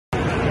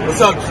What's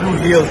up, True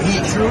Heel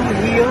Heat? True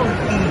Heel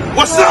Heat.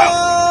 What's up?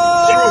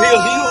 True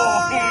Heel Heat.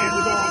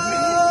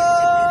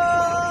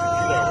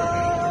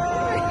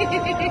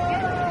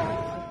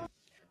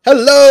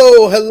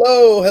 Hello.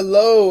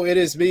 It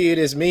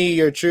is me,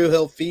 your True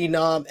Hill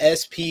Phenom,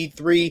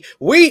 SP3.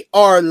 We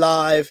are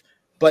live,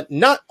 but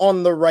not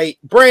on the right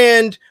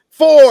brand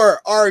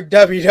for our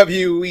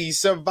WWE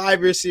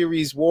Survivor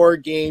Series War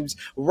Games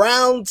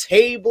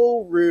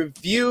Roundtable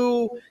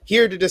Review.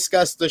 Here to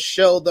discuss the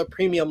show, the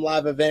premium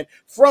live event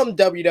from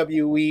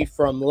WWE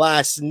from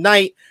last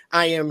night.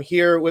 I am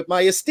here with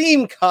my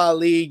esteemed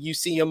colleague. You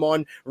see him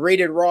on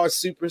Rated Raw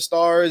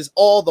Superstars,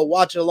 all the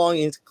watch along,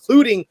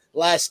 including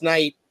last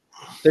night,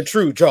 the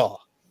True Draw,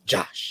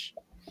 Josh.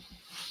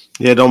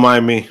 Yeah, don't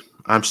mind me.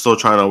 I'm still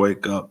trying to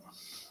wake up.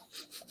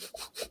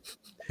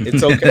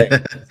 It's okay.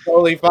 It's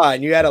totally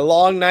fine. You had a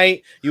long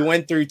night. You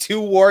went through 2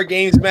 War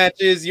Games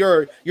matches.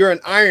 You're an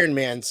Iron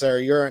Man, sir.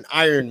 You're an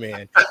Iron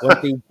Man.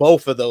 Went through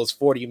both of those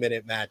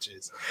 40-minute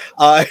matches.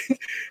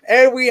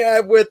 And we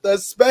have with a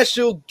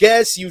special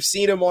guest. You've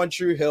seen him on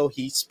True Hill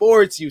Heat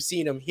Sports. You've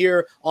seen him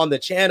here on the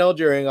channel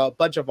during a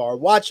bunch of our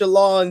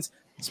watch-alongs.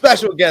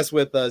 Special guest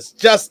with us,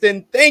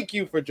 Justin. Thank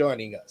you for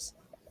joining us.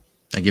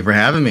 Thank you for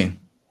having me.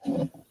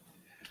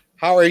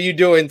 How are you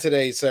doing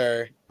today,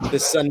 sir?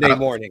 This Sunday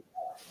morning.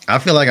 I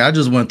feel like I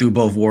just went through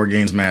both War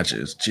Games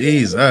matches.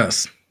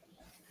 Jesus.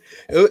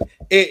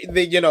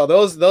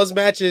 Those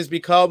matches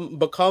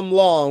become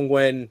long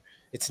when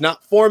it's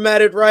not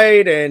formatted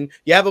right and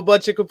you have a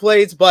bunch of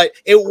complaints, but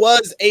it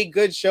was a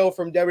good show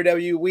from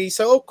WWE.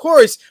 So, of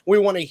course, we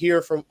want to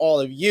hear from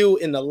all of you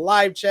in the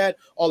live chat,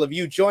 all of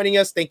you joining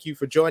us. Thank you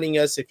for joining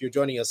us. If you're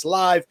joining us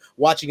live,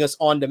 watching us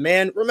on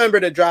demand, remember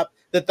to drop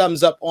the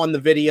thumbs up on the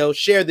video.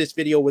 Share this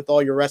video with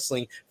all your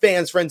wrestling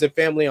fans, friends, and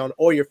family on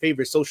all your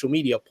favorite social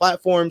media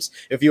platforms.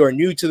 If you are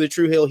new to the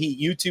True Hill Heat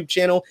YouTube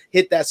channel,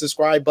 hit that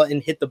subscribe button,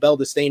 hit the bell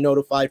to stay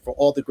notified for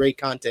all the great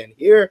content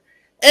here.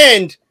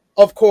 And,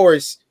 of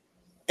course,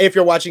 if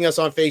you're watching us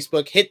on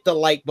Facebook, hit the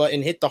like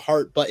button, hit the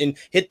heart button,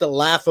 hit the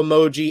laugh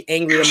emoji,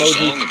 angry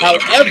emoji.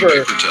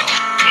 However,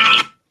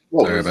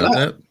 sorry about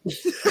that.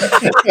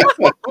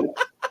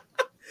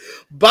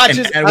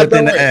 Botches and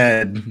within the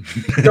ad.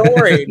 Don't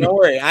worry.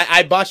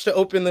 I botched to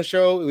open the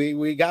show.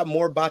 We got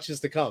more botches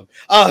to come.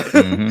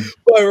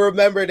 But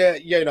remember to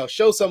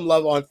show some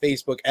love on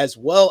Facebook as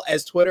well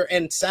as Twitter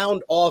and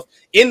sound off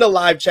in the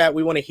live chat.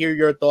 We want to hear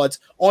your thoughts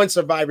on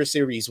Survivor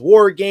Series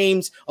War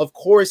Games. Of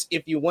course,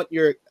 if you want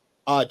your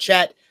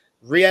chat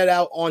read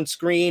out on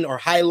screen or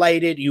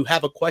highlighted, you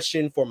have a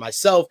question for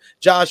myself,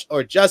 Josh,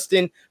 or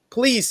Justin,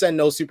 please send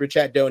those super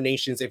chat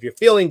donations. If you're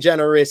feeling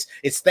generous,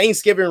 it's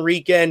Thanksgiving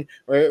weekend,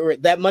 or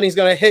that money's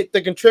going to hit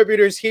the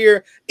contributors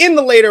here in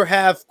the later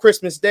half,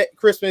 Christmas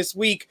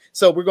week.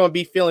 So we're going to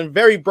be feeling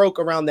very broke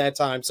around that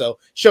time. So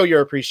show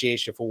your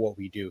appreciation for what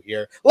we do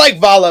here. Like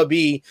Vala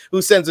B,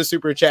 who sends a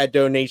super chat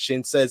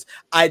donation, says,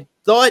 I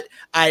thought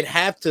I'd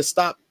have to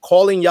stop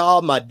calling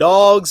y'all my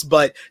dogs,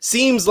 but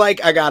seems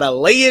like I gotta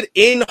lay it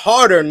in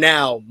harder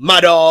now,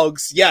 my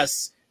dogs.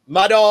 Yes,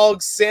 my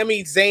dogs,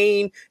 Sami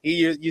Zayn.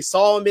 You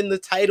saw him in the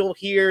title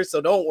here, so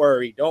don't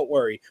worry.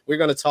 We're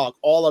going to talk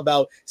all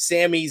about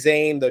Sami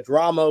Zayn, the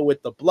drama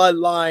with the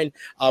bloodline.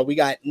 We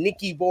got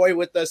Nikki Boy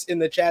with us in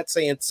the chat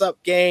saying, sup,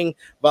 gang.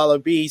 Vala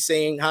B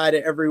saying hi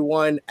to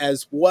everyone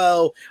as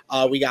well.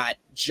 We got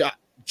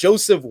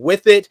Joseph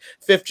with it,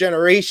 5th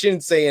generation,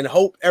 saying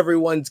hope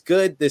everyone's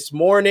good this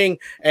morning.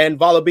 And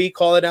Vala B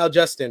calling out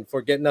Justin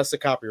for getting us a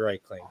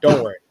copyright claim.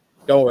 Don't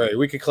worry.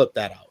 We can clip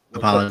that out.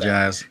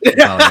 Apologize.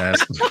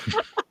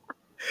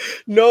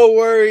 No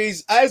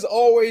worries. As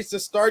always, to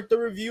start the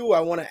review, I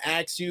want to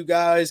ask you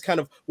guys kind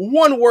of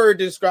one word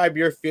to describe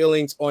your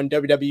feelings on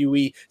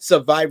WWE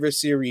Survivor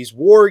Series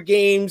War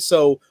Games.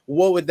 So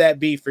what would that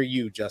be for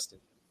you, Justin?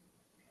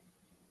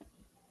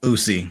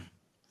 Oozy.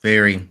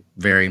 Very,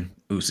 very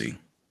oozy.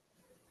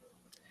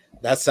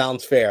 That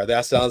sounds fair.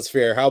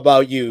 How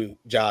about you,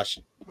 Josh?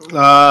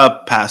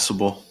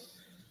 Passable.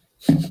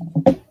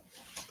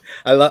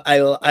 I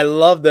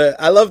love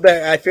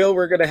that. I feel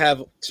we're gonna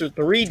have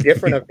 3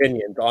 different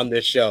opinions on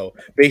this show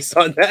based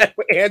on that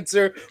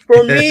answer.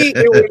 For me,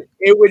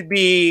 it would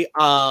be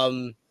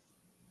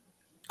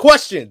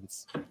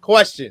questions.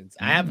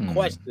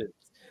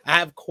 I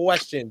have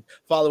questions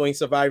following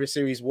Survivor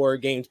Series War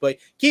Games, but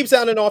keep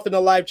sounding off in the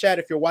live chat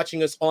if you're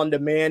watching us on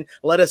demand.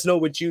 Let us know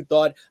what you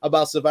thought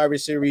about Survivor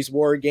Series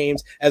War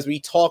Games as we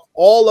talk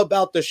all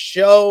about the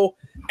show.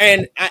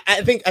 And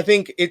I think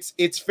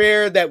it's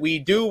fair that we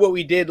do what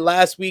we did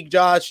last week,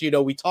 Josh.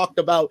 We talked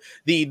about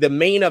the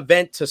main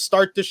event to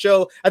start the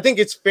show. I think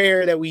it's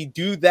fair that we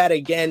do that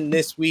again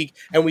this week,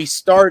 and we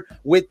start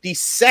with the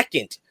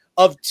second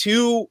of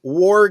 2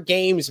 War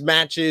Games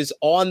matches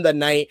on the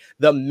night,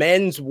 the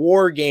men's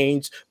War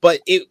Games,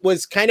 but it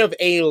was kind of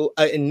a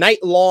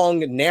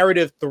night-long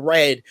narrative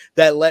thread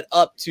that led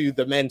up to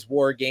the men's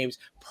War Games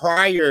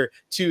prior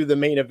to the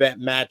main event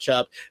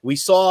matchup. We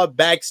saw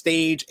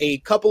backstage a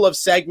couple of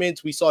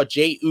segments. We saw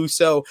Jey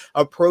Uso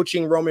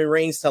approaching Roman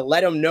Reigns to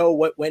let him know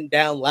what went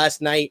down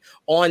last night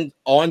on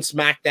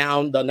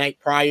SmackDown the night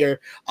prior,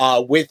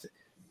 with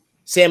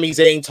Sami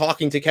Zayn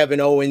talking to Kevin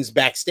Owens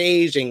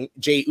backstage and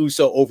Jey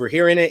Uso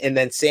overhearing it, and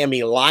then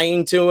Sami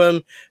lying to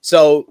him.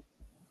 So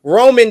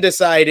Roman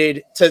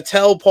decided to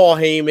tell Paul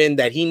Heyman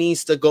that he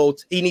needs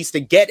to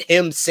get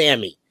him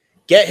Sami.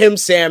 Get him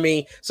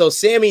Sami. So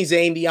Sami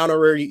Zayn, the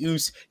honorary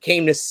Uso,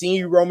 came to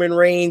see Roman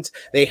Reigns.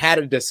 They had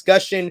a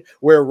discussion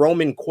where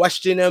Roman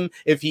questioned him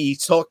if he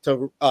talked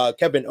to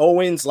Kevin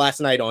Owens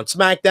last night on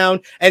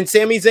SmackDown, and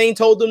Sami Zayn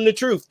told him the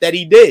truth that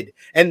he did.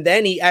 And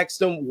then he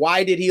asked him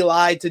why did he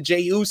lie to Jey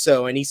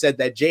Uso, and he said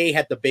that Jey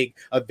had the big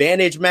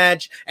advantage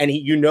match, and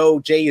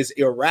Jey is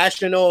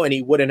irrational, and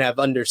he wouldn't have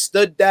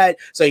understood that,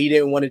 so he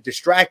didn't want to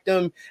distract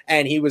him.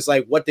 And he was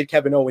like, "What did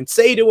Kevin Owens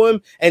say to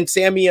him?" And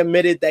Sami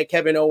admitted that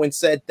Kevin Owens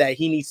said that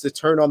he needs to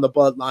turn on the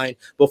bloodline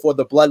before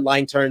the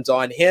bloodline turns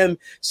on him.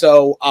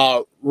 So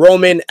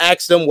Roman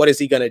asked him what is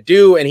he going to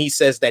do, and he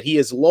says that he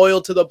is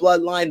loyal to the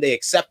bloodline. They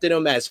accepted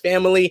him as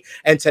family,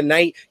 and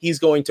tonight he's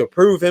going to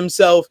prove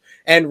himself.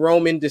 And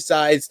Roman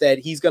decides that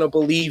he's going to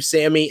believe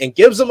Sami and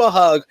gives him a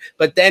hug,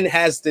 but then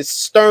has this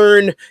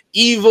stern,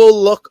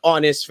 evil look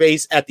on his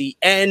face at the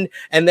end.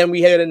 And then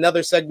we had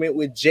another segment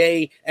with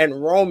Jey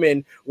and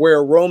Roman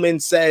where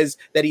Roman says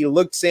that he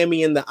looked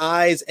Sami in the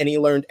eyes and he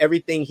learned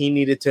everything he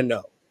needed to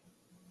know.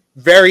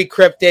 Very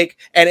cryptic,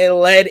 and it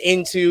led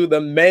into the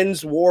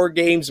men's War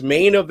Games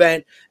main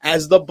event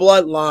as the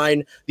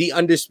Bloodline, the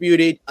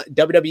undisputed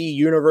WWE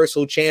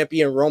Universal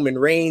Champion Roman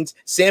Reigns,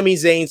 Sami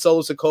Zayn,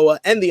 Solo Sikoa,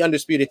 and the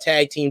undisputed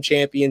tag team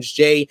champions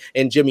Jey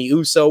and Jimmy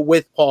Uso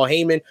with Paul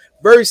Heyman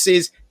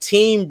versus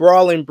Team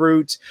Brawling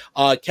Brutes,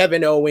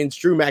 Kevin Owens,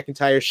 Drew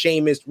McIntyre,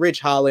 Sheamus,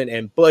 Ridge Holland,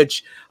 and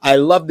Butch. I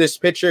love this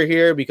picture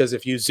here because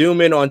if you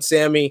zoom in on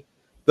Sami,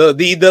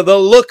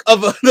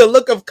 the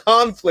look of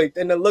conflict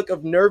and the look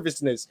of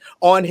nervousness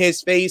on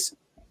his face.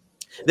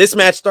 This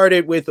match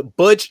started with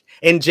Butch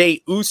and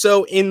Jey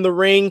Uso in the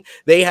ring.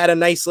 They had a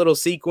nice little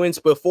sequence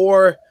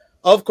before,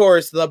 of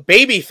course, the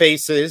baby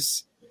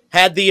faces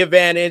had the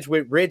advantage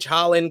with Ridge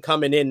Holland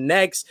coming in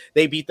next.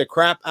 They beat the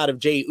crap out of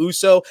Jey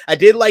Uso. I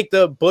did like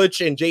the Butch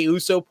and Jey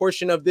Uso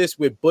portion of this,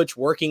 with Butch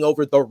working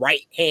over the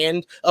right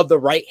hand of the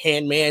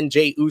right-hand man,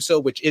 Jey Uso,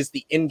 which is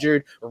the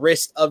injured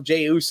wrist of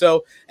Jey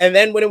Uso. And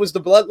then when it was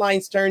the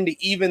Bloodline's turn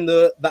to even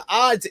the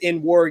odds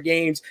in War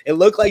Games, it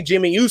looked like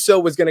Jimmy Uso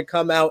was going to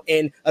come out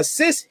and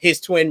assist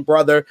his twin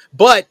brother,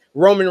 but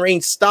Roman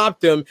Reigns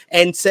stopped him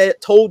and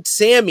told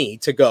Sami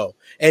to go.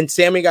 And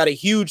Sami got a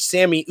huge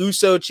Sami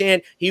Uso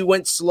chant. He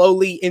went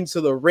slowly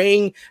into the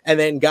ring and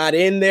then got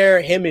in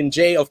there. Him and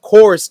Jey, of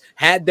course,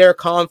 had their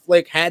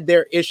conflict, had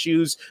their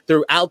issues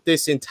throughout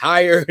this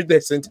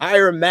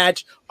entire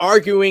match,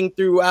 arguing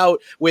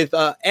throughout with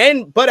but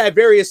at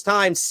various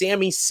times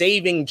Sami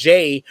saving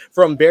Jey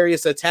from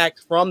various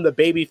attacks from the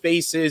baby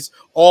faces,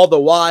 all the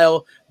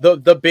while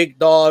the big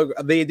dog,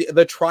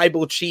 the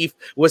tribal chief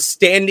was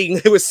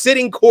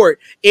sitting court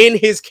in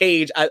his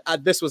cage.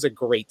 This was a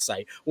great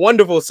sight,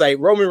 wonderful sight.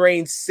 Roman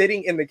Reigns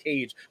sitting in the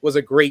cage was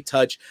a great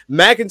touch.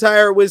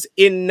 McIntyre was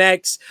in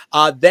next.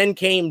 Then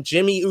came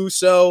Jimmy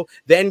Uso.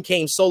 Then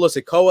came Solo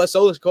Sikoa.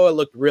 Solo Sikoa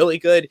looked really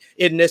good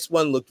in this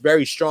one. Looked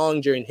very strong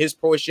during his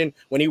portion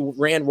when he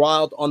ran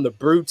wild on the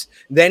Brutes.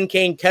 Then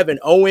came Kevin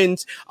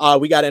Owens.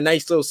 We got a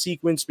nice little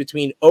sequence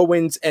between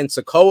Owens and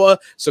Sikoa.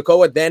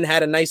 Sikoa then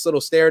had a nice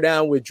little stare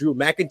down with Drew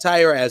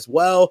McIntyre as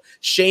well.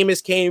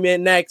 Sheamus came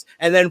in next.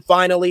 And then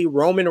finally,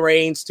 Roman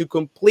Reigns to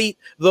complete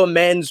the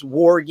men's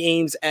War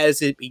Games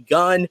as it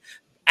begun.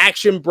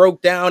 Action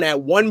broke down.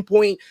 At one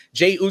point,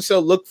 Jey Uso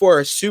looked for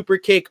a super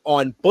kick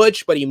on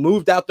Butch, but he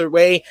moved out the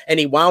way and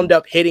he wound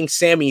up hitting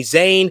Sami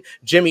Zayn.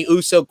 Jimmy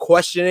Uso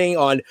questioning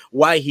on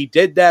why he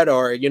did that,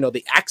 or,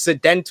 the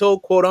accidental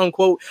quote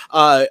unquote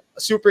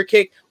super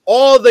kick.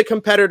 All the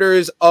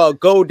competitors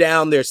go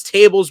down. There's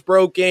tables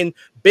broken,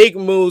 big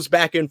moves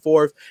back and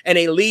forth, and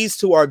it leads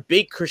to our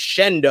big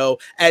crescendo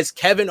as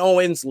Kevin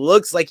Owens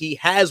looks like he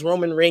has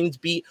Roman Reigns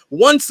beat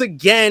once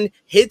again,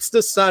 hits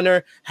the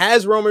stunner,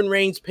 has Roman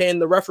Reigns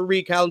pinned. The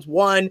referee counts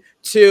 1,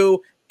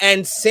 2,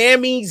 and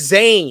Sami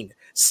Zayn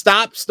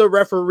stops the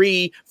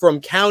referee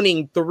from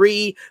counting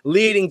 3,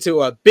 leading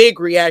to a big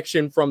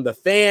reaction from the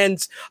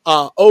fans.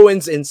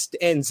 Owens and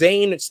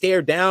Zayn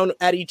stare down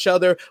at each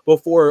other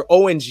before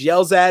Owens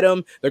yells at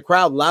him. The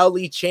crowd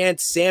loudly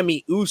chants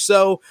Sami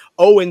Uso.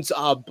 Owens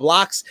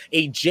blocks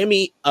a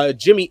Jimmy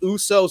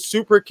Uso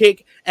super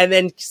kick, and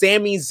then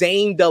Sami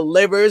Zayn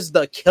delivers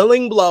the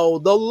killing blow,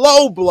 the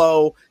low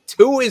blow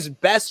to his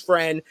best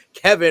friend,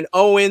 Kevin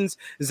Owens.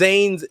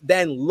 Zayn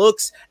then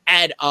looks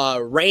at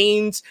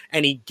Reigns,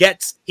 and he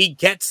gets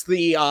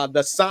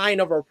the sign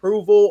of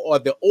approval or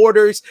the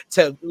orders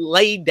to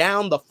lay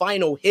down the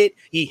final hit.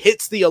 He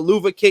hits the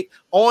Aluva kick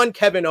on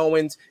Kevin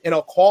Owens in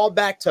a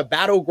callback to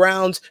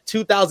Battlegrounds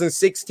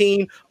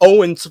 2016.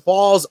 Owens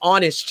falls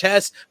on his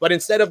chest, but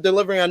instead of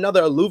delivering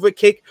another Aluva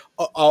kick,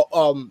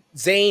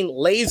 Zayn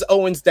lays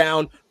Owens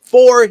down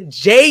for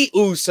Jey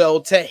Uso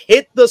to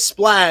hit the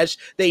splash.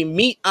 They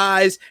meet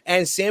eyes,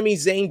 and Sami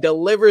Zayn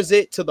delivers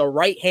it to the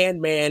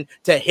right-hand man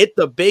to hit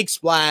the big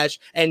splash,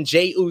 and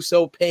Jey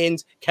Uso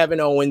pins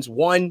Kevin Owens.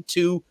 1,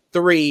 2,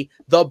 3.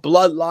 The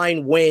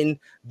Bloodline win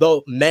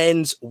the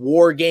men's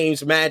War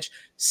Games match.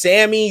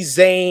 Sami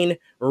Zayn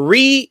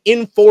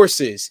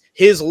reinforces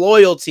his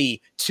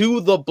loyalty to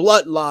the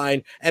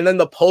Bloodline, and then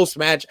the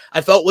post-match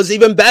I felt was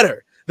even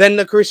better than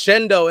the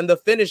crescendo and the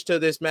finish to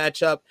this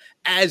matchup,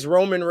 as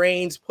Roman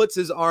Reigns puts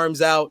his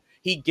arms out.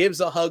 He gives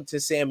a hug to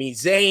Sami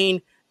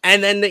Zayn,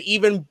 and then the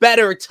even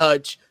better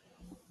touch,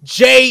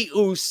 Jey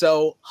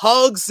Uso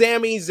hugs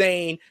Sami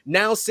Zayn.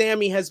 Now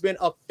Sami has been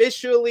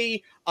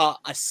officially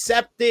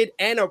accepted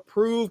and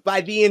approved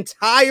by the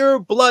entire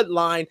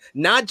Bloodline,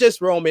 not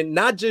just Roman,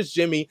 not just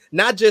Jimmy,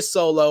 not just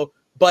Solo,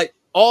 but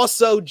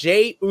also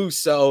Jey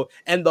Uso,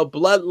 and the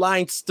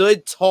Bloodline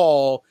stood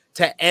tall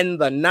to end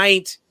the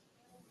night.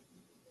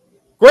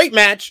 Great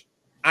match.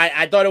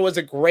 I thought it was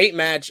a great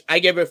match. I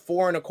give it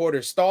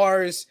 4.25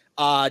 stars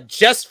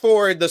just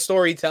for the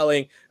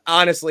storytelling,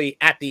 honestly,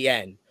 at the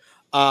end.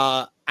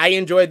 I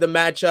enjoyed the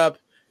matchup.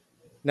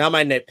 Now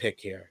my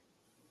nitpick here.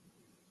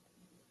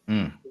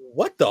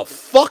 What the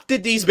fuck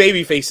did these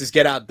baby faces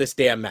get out of this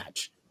damn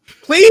match?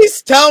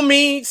 Please tell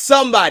me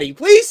somebody.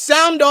 Please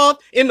sound off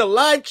in the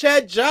live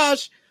chat,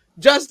 Josh,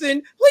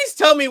 Justin. Please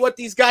tell me what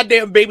these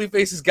goddamn baby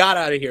faces got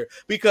out of here,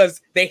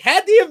 because they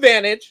had the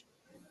advantage.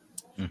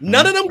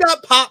 None of them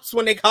got pops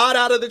when they got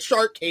out of the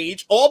shark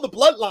cage. All the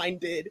Bloodline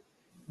did.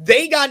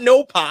 They got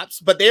no pops,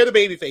 but they're the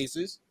baby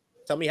faces.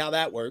 Tell me how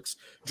that works.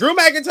 Drew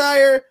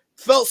McIntyre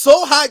felt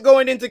so hot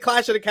going into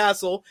Clash of the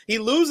Castle. He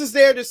loses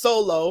there to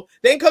Solo,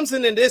 then comes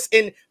in this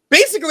and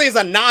basically is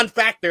a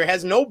non-factor,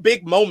 has no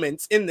big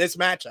moments in this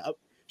matchup.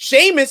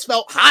 Sheamus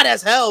felt hot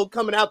as hell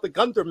coming out the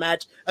Gunther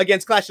match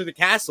against Clash of the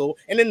Castle,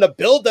 and in the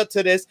build-up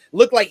to this,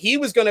 looked like he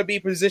was going to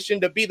be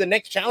positioned to be the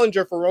next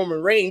challenger for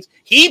Roman Reigns.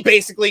 He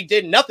basically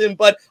did nothing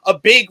but a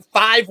big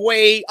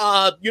five-way,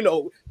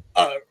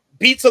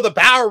 beats of the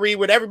Bowery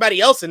with everybody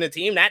else in the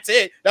team. That's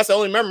it. That's the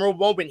only memorable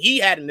moment he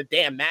had in the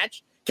damn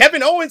match.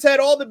 Kevin Owens had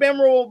all the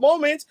memorable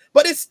moments,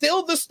 but it's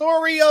still the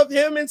story of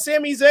him and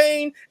Sami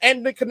Zayn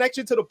and the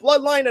connection to the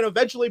Bloodline, and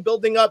eventually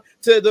building up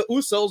to the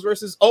Usos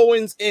versus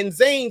Owens and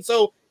Zayn.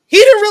 So he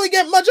didn't really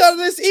get much out of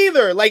this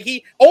either. Like,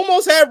 he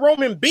almost had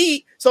Roman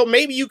beat, so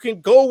maybe you can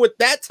go with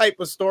that type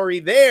of story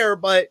there,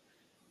 but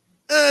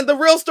the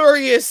real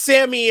story is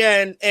Sami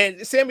and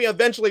Sami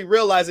eventually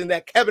realizing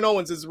that Kevin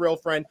Owens is his real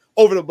friend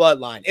over the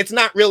Bloodline. It's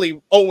not really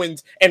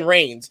Owens and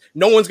Reigns.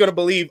 No one's going to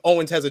believe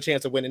Owens has a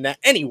chance of winning that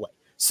anyway.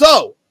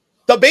 So,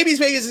 the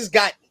babyfaces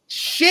got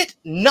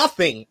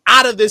nothing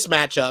out of this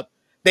matchup.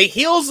 The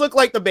heels look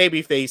like the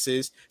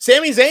babyfaces.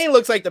 Sami Zayn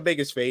looks like the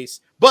biggest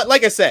face. But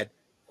like I said,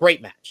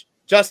 great match.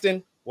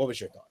 Justin, what was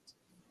your thoughts?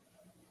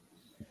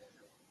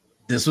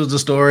 This was the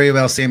story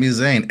about Sami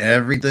Zayn.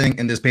 Everything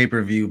in this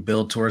pay-per-view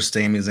built towards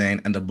Sami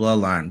Zayn and the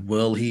Bloodline.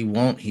 Will he,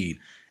 won't he?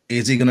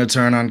 Is he going to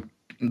turn on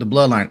the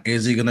Bloodline?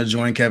 Is he going to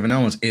join Kevin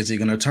Owens? Is he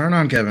going to turn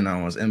on Kevin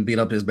Owens and beat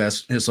up his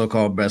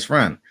so-called best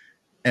friend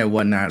and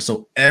whatnot?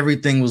 So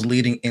everything was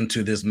leading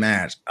into this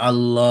match. I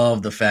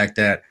love the fact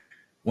that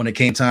when it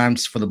came time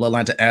for the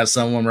Bloodline to add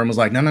someone, Roman was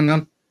like,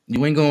 no,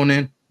 you ain't going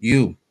in.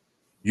 You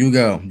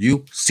go.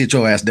 You sit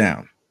your ass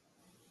down.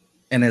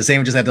 And then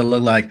Sami just had to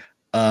look like,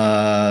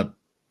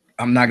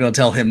 I'm not going to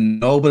tell him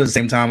no, but at the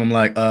same time, I'm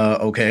like,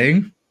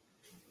 okay,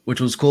 which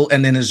was cool.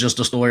 And then it's just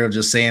a story of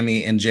just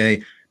Sami and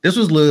Jey. This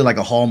was literally like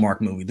a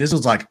Hallmark movie. This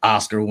was like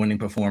Oscar-winning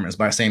performance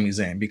by Sami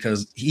Zayn,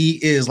 because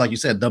he is, like you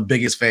said, the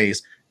biggest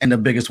face and the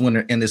biggest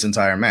winner in this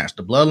entire match.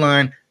 The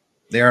Bloodline,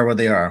 they are what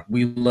they are.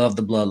 We love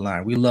the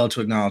Bloodline. We love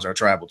to acknowledge our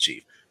tribal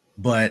chief.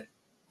 But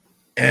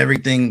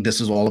everything, this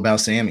is all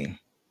about Sami.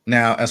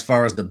 Now, as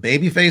far as the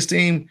babyface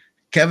team,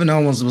 Kevin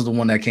Owens was the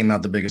one that came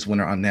out the biggest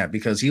winner on that,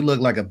 because he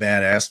looked like a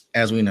badass,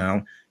 as we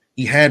know.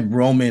 He had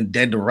Roman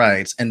dead to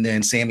rights, and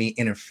then Sami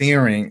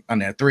interfering on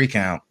that 3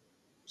 count.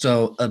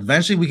 So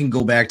eventually we can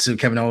go back to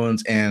Kevin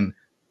Owens and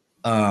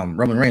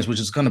Roman Reigns,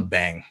 which is going to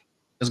bang.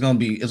 It's going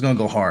to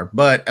go hard.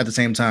 But at the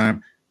same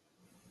time,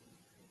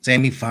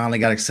 Sami finally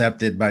got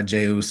accepted by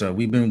Jey Uso.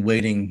 We've been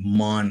waiting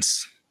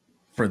months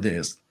for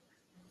this.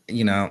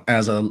 You know,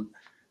 as a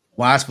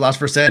wise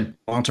philosopher said,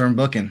 long-term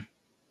booking.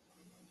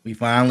 We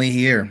finally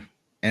here.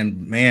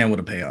 And man, what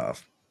a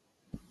payoff.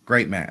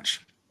 Great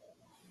match.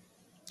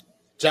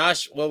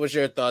 Josh, what was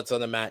your thoughts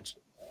on the match?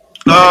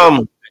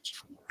 I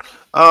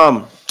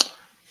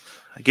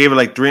gave it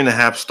like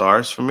 3.5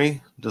 stars for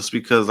me, just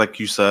because, like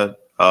you said,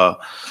 a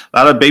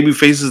lot of baby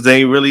faces,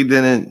 they really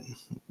didn't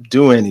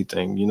do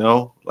anything, you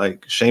know?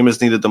 Like,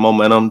 Sheamus needed the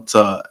momentum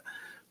to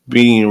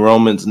being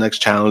Roman's next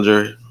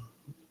challenger.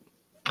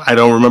 I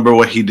don't remember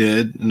what he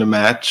did in the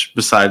match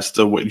besides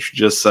what you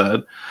just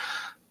said.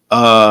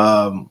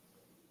 I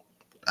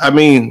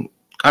mean,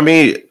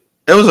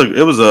 it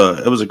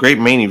was a great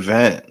main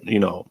event. You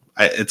know,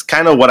 it's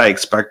kind of what I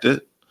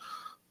expected.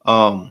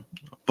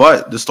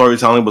 But the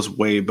storytelling was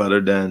way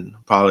better than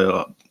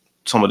probably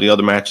some of the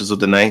other matches of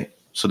the night.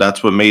 So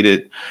that's what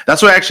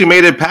actually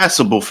made it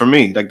passable for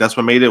me. Like that's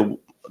what made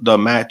the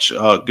match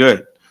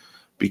good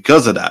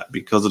because of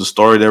the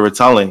story they were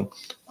telling.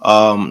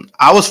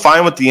 I was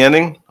fine with the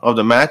ending of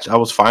the match. I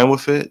was fine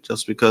with it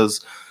just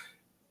because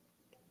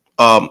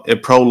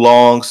it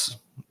prolongs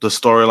the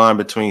storyline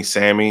between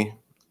Sammy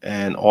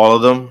and all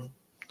of them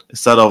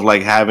instead of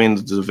like having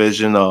the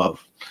division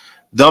of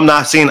them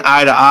not seeing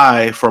eye to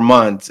eye for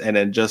months and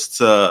then just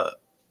to,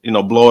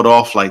 blow it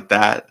off like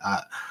that.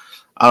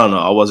 I don't know.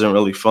 I wasn't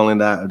really feeling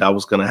that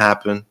was going to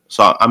happen.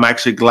 So I'm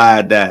actually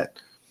glad that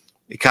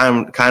it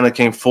kind of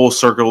came full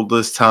circle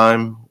this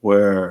time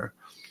where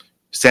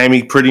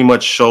Sammy pretty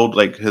much showed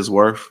like his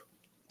worth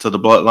to the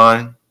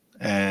Bloodline,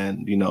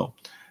 and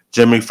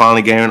Jimmy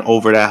finally getting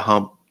over that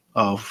hump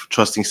of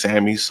trusting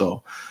Sammy.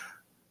 So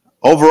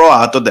overall,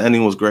 I thought the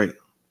ending was great.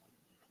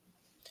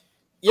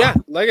 Yeah,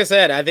 like I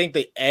said, I think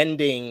the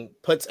ending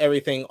puts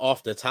everything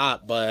off the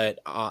top, but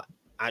I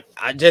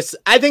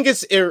think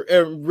it's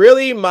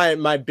really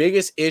my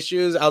biggest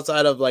issues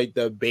outside of like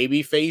the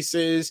baby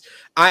faces.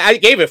 I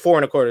gave it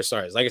 4.25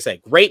 stars. Like I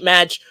said, great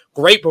match,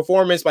 great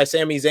performance by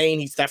Sami Zayn.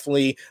 He's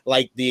definitely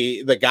like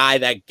the guy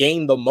that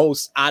gained the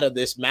most out of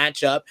this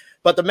matchup.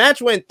 But the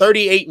match went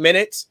 38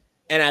 minutes,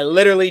 and I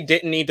literally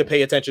didn't need to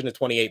pay attention to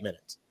 28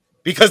 minutes.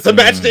 Because the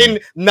match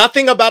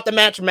nothing about the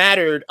match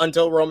mattered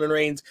until Roman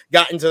Reigns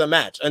got into the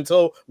match,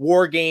 until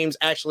War Games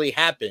actually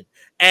happened.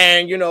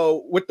 And,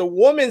 with the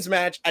women's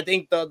match, I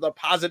think the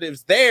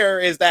positives there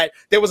is that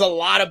there was a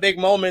lot of big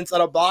moments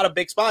and a lot of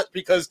big spots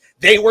because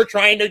they were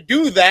trying to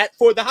do that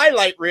for the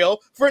highlight reel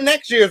for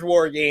next year's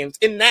War Games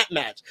in that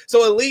match.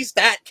 So at least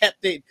that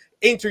kept it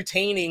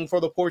entertaining for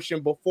the portion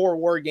before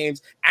War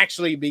Games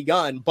actually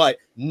begun. But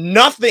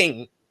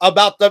nothing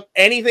about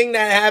anything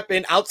that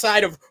happened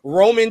outside of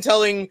Roman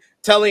telling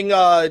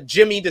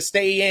Jimmy to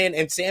stay in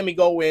and Sammy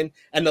go in,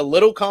 and the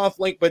little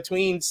conflict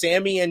between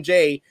Sammy and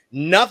Jay,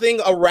 nothing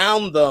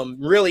around them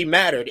really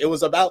mattered. It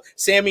was about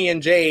Sammy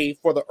and Jay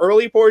for the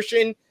early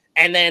portion,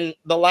 and then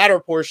the latter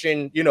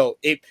portion,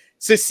 it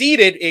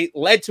seceded. It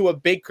led to a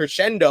big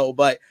crescendo,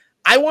 but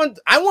I want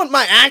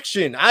my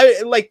action.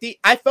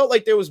 I felt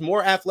like there was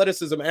more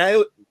athleticism,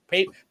 and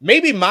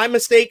maybe my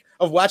mistake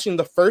of watching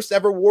the first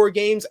ever War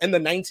Games and the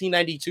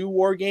 1992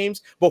 War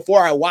Games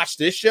before I watched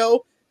this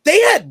show. They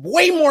had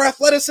way more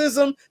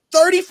athleticism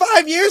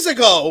 35 years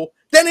ago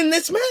than in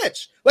this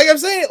match. Like I'm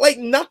saying, like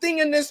nothing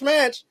in this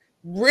match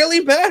really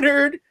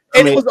mattered.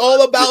 And it was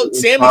all about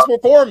Sammy's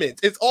performance.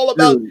 It's all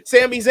about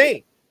Sami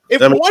Zayn.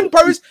 If one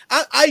person,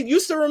 I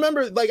used to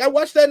remember, like I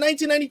watched that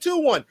 1992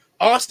 one.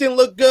 Austin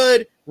looked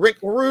good. Rick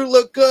Rude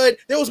looked good.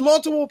 There was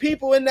multiple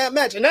people in that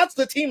match. And that's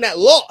the team that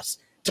lost.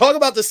 Talk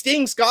about the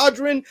Sting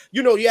Squadron.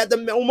 You had the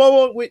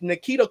moment with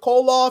Nikita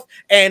Koloff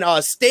and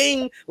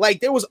Sting. Like,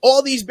 there was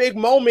all these big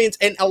moments,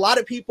 and a lot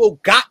of people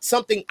got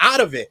something out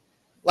of it.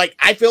 Like,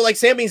 I feel like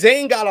Sami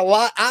Zayn got a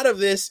lot out of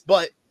this,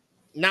 but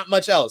not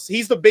much else.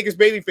 He's the biggest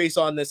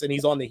babyface on this, and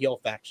he's on the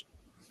heel faction.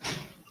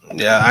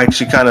 Yeah, I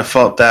actually kind of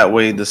felt that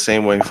way, the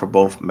same way for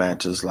both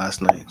matches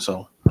last night.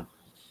 So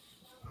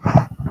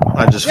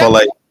I just felt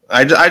like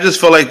I just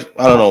feel like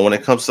I don't know when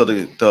it comes to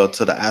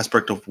the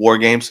aspect of War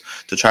Games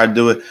to try to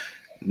do it.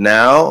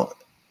 Now,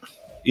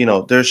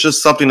 there's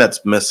just something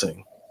that's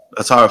missing.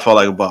 That's how I felt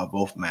like about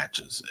both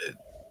matches.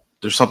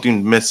 There's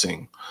something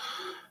missing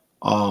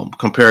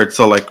compared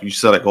to, like you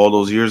said, like all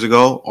those years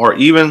ago, or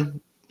even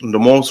the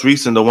most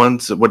recent, the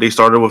ones where they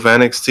started with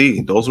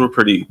NXT. Those were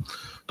pretty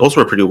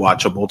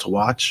watchable to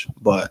watch.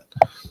 But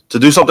to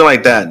do something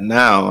like that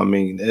now, I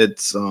mean,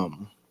 it's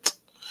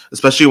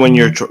especially when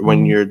you're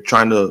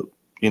trying to,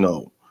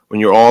 when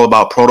you're all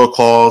about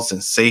protocols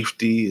and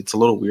safety, it's a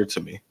little weird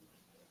to me.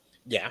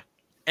 Yeah.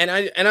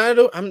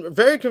 I'm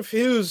very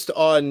confused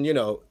on,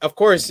 of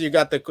course you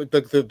got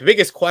the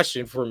biggest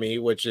question for me,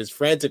 which is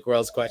Frantic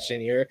World's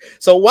question here.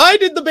 So why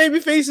did the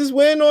baby faces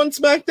win on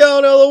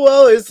SmackDown?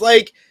 LOL. It's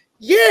like,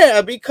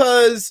 yeah,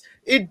 because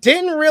it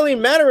didn't really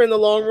matter in the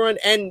long run.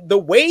 And the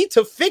way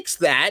to fix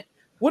that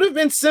would have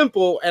been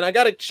simple. And I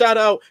got to shout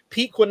out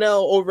Pete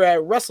Quinnell over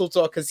at Wrestle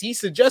Talk because he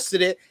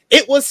suggested it.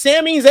 It was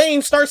Sami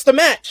Zayn starts the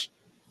match.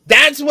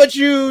 That's what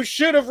you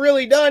should have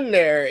really done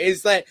there,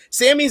 is that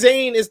Sami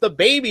Zayn is the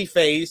baby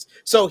face,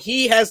 so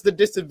he has the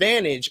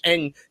disadvantage.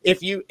 And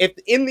if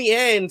in the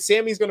end,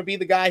 Sammy's going to be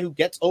the guy who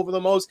gets over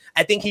the most,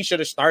 I think he should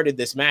have started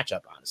this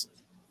matchup, honestly.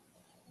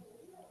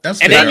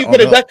 That's and fair. then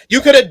you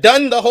could have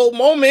done the whole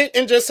moment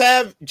and just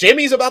have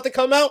Jimmy's about to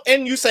come out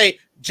and you say,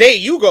 Jay,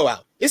 you go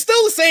out. It's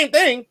still the same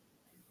thing.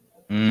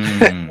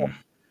 It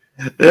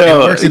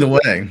works either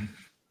way.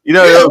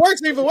 It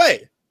works either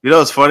way.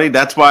 It's funny.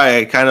 That's why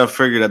I kind of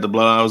figured that the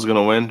Bloodline was going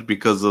to win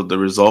because of the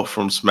result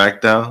from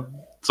SmackDown.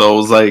 So it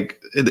was like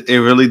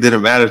it really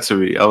didn't matter to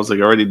me. I was like,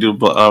 I already knew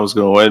I was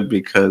going to win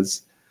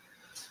because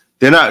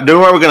they weren't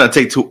going to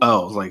take 2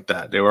 L's like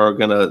that. They were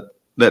going to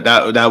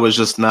that was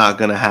just not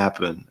going to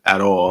happen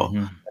at all,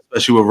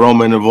 especially with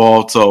Roman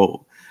involved.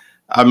 So,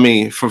 I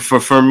mean,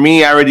 for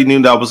me, I already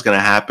knew that was going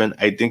to happen.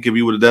 I think if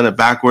you would have done it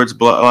backwards,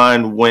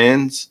 Bloodline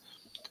wins,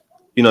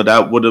 you know,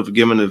 that would have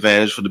given an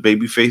advantage for the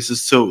baby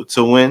faces to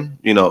win,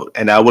 you know,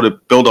 and that would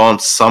have built on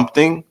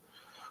something.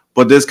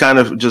 But this kind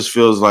of just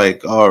feels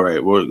like, all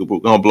right, we're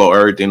going to blow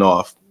everything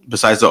off.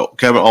 Besides the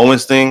Kevin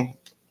Owens thing,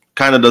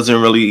 kind of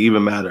doesn't really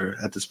even matter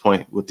at this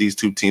point with these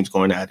two teams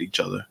going at each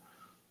other.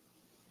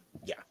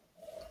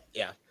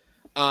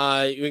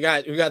 We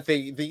got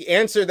the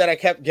answer that I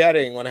kept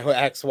getting when I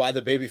asked why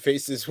the baby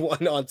faces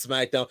won on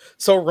SmackDown.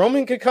 So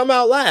Roman could come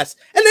out last.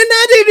 And then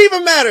that didn't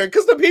even matter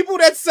because the people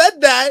that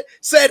said that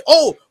said,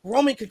 oh,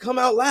 Roman could come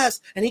out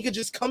last and he could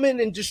just come in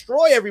and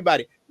destroy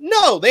everybody.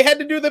 No, they had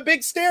to do the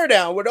big stare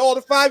down with all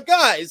the 5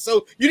 guys.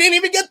 So you didn't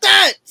even get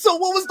that. So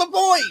what was the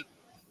point?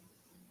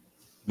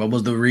 What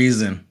was the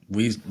reason?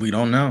 We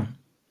don't know.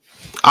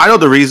 I know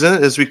the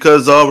reason is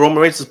because Roman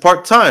Reigns is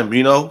part-time.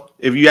 You know,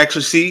 if you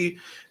actually see,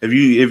 if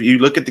you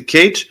look at the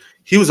cage,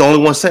 he was the only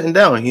one sitting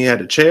down. He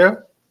had a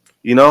chair.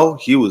 You know,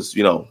 he was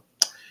going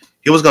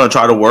to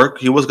try to work.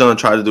 He was going to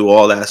try to do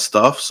all that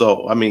stuff.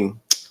 So, I mean,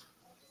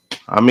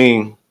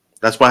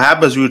 that's what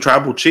happens when you're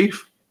tribal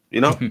chief, you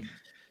know?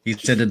 He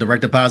said the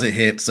direct deposit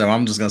hit, so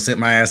I'm just going to sit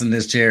my ass in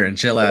this chair and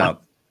chill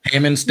out.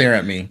 Heyman stare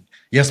at me.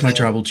 Yes, my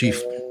tribal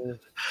chief.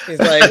 He's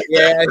like,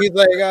 yeah. He's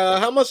like,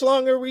 how much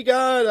longer we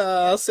got?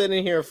 I'll sit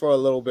in here for a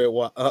little bit.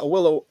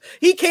 Willow.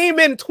 He came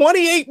in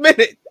 28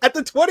 minutes at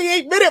the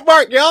 28-minute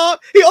mark, y'all.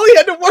 He only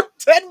had to work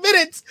 10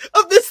 minutes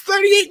of this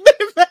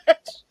 38-minute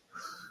match.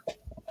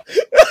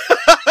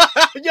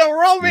 Yo,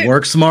 Roman.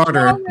 Work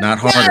smarter, not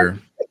harder.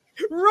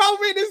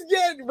 Roman is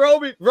getting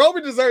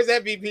Roman deserves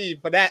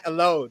MVP for that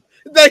alone.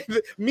 Like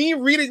me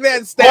reading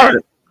that stat.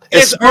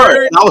 It's smart.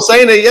 I was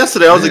saying it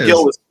yesterday. I was like,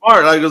 yo, it's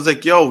smart. I was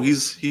like, yo,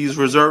 he's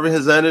reserving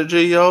his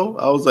energy, yo.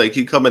 I was like,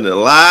 he coming in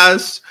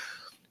last.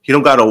 He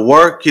don't gotta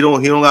work. He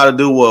don't gotta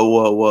do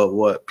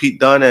what Pete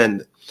Dunne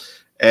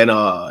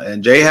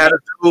and Jay had to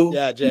do.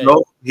 Yeah, Jay. You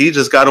know, he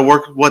just gotta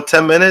work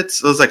 10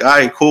 minutes. It was like, all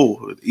right,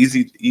 cool.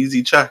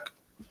 Easy check.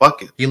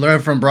 Fuck it. He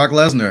learned from Brock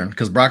Lesnar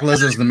because Brock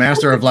Lesnar is the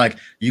master of like,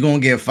 you're going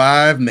to get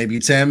 5, maybe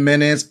 10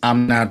 minutes.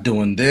 I'm not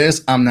doing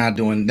this. I'm not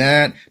doing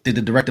that. Did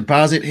the direct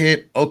deposit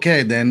hit?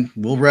 Okay, then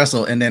we'll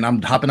wrestle. And then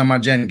I'm hopping on my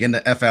jet and getting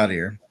the F out of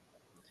here.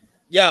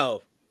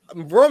 Yo,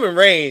 Roman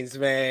Reigns,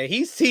 man,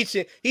 he's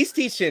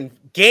teaching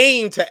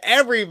game to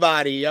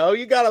everybody, yo.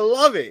 You got to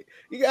love it.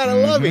 You got to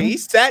love it. He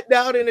sat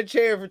down in a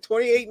chair for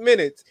 28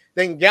 minutes,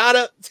 then got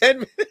up 10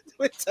 minutes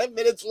with 10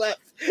 minutes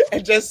left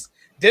and just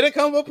did a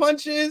couple of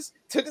punches,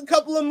 took a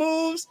couple of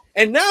moves,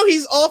 and now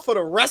he's off for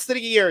the rest of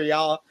the year,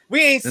 y'all. We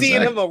ain't seeing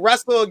him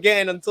wrestle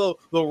again until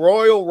the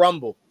Royal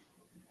Rumble.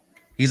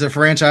 He's a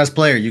franchise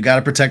player. You got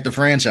to protect the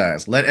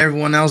franchise. Let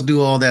everyone else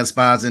do all that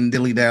spots and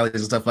dilly-dallies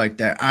and stuff like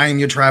that. I am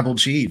your tribal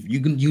chief.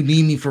 You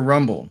need me for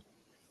Rumble.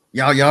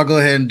 Y'all go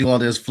ahead and do all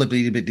this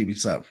flippity-bitty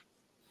stuff.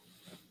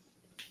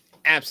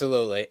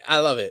 Absolutely. I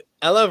love it.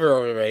 I love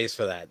Roman Reigns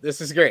for that. This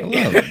is great.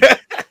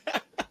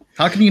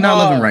 How can you not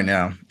love him right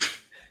now?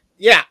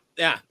 Yeah.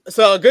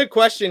 So a good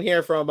question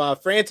here from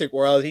Frantic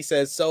World. He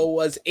says, so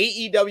was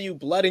AEW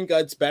Blood and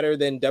Guts better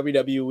than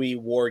WWE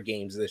War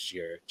Games this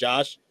year?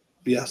 Josh?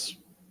 Yes.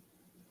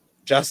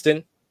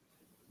 Justin?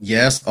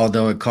 Yes,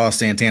 although it cost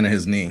Santana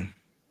his knee.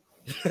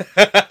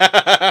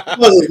 That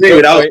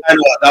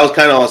was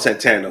kind of on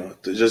Santana,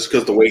 just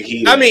because the way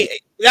he. I mean,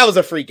 that was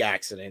a freak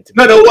accident.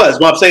 No, it was.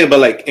 What I'm saying, but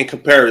like in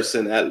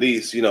comparison, at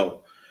least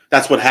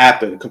that's what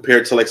happened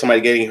compared to like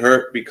somebody getting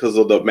hurt because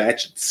of the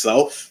match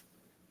itself.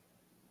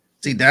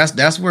 See,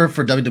 that's where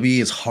for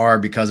WWE it's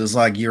hard because it's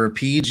like you're a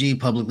PG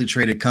publicly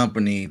traded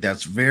company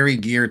that's very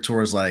geared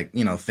towards like,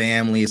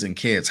 families and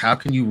kids. How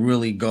can you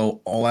really go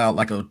all out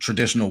like a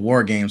traditional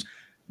War Games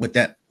with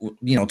that,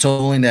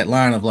 totaling that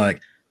line of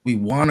like, we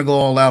want to go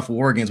all out for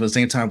War Games, but at the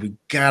same time, we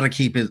got to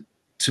keep it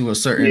to a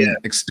certain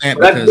extent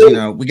because,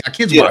 we got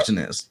kids watching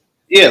this.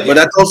 Yeah,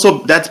 but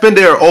that's been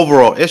their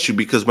overall issue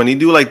because when you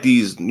do like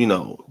these,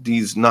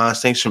 these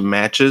non-sanctioned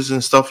matches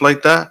and stuff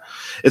like that,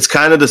 it's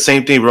kind of the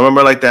same thing.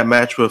 Remember like that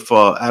match with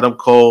Adam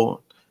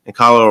Cole and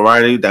Kyle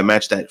O'Reilly, that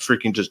match that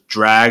freaking just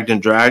dragged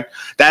and dragged?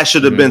 That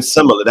should have been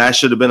similar. That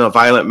should have been a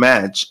violent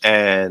match,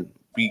 and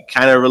we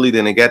kind of really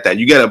didn't get that.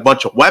 You get a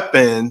bunch of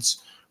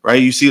weapons,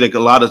 right? You see like a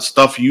lot of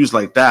stuff used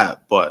like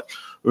that, but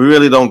we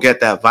really don't get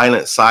that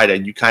violent side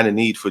that you kind of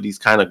need for these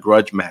kind of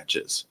grudge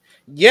matches.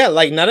 Yeah,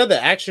 like none of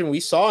the action we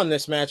saw in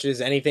this match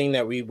is anything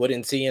that we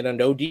wouldn't see in a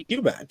no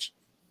DQ match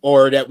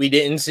or that we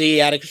didn't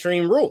see at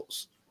Extreme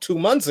Rules 2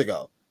 months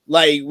ago.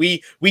 Like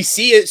we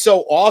see it so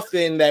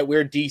often that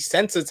we're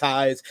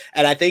desensitized,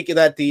 and I think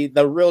that the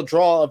real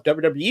draw of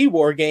WWE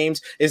War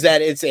Games is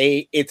that it's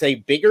a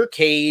bigger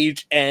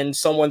cage and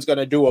someone's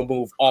gonna do a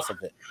move off of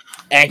it,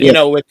 and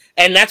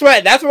and that's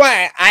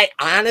why I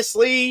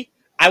honestly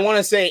I want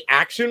to say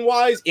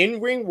action-wise,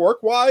 in-ring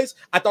work-wise,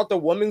 I thought the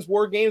women's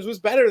War Games was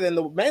better than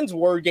the men's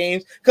War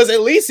Games because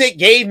at least it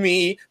gave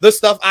me the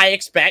stuff I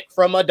expect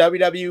from a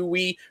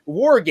WWE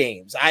War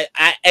Games.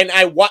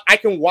 I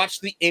can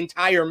watch the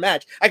entire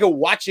match. I can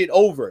watch it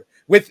over.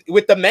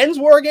 With the men's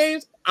War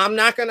Games, I'm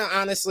not gonna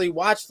honestly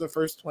watch the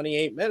first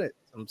 28 minutes.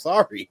 I'm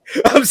sorry,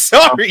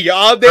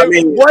 y'all. There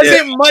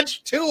wasn't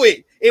much to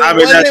it.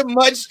 Wasn't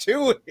much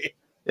to it.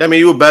 I mean,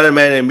 you a better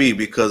man than me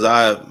because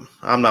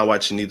I'm not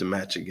watching either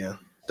match again.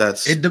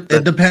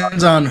 It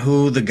depends on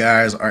who the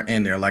guys are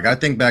in there. Like I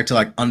think back to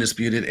like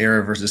Undisputed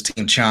Era versus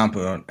Team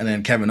Ciampa, and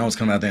then Kevin Owens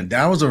coming out there.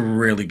 That was a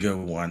really good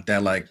one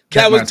that like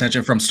kept my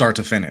attention from start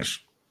to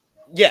finish.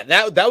 Yeah,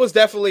 that was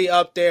definitely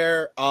up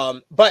there.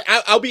 But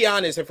I'll be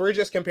honest, if we're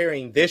just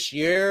comparing this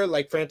year,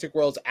 like Frantic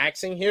World's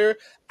axing here,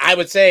 I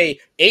would say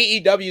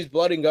AEW's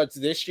Blood and Guts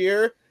this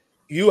year,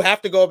 you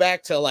have to go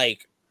back to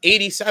like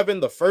 87,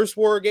 the first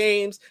War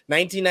Games,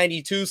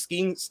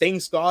 1992, Sting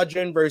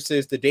Squadron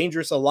versus the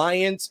Dangerous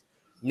Alliance,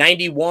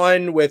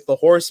 91 with the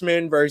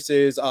Horsemen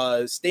versus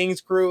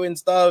Sting's crew and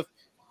stuff.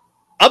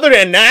 Other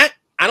than that,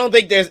 I don't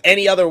think there's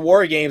any other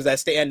War Games that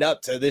stand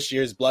up to this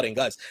year's Blood and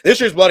Guts. This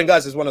year's Blood and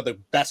Guts is one of the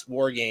best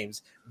War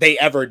Games they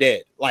ever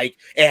did. Like,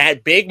 it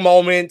had big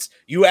moments.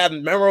 You have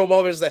memorable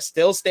moments that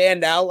still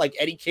stand out, like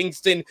Eddie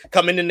Kingston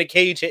coming in the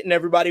cage, hitting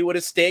everybody with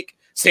a stick,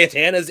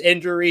 Santana's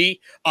injury,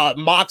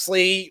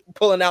 Moxley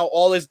pulling out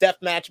all his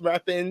deathmatch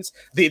weapons,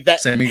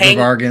 Sammy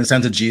Guevara getting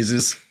sent to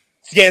Jesus.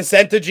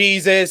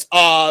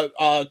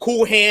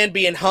 Cool Hand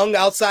being hung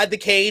outside the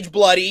cage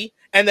bloody,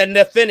 and then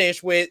the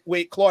finish with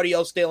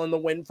Claudio stealing the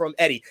win from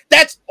Eddie.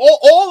 That's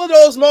all of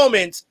those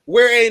moments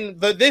were in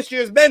this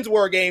year's men's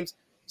War Games.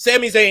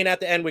 Sami Zayn at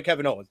the end with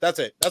Kevin Owens. That's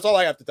it. That's all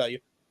I have to tell you.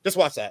 Just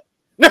watch that.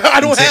 No,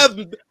 I don't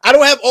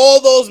have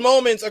all those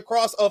moments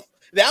across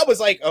that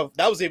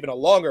was even a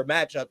longer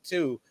matchup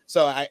too.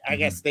 So I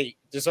guess they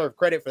deserve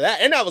credit for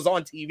that. And that was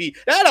on TV.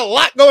 That had a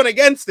lot going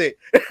against it.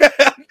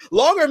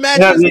 Longer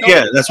matches.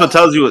 Yeah, that's what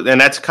tells you, and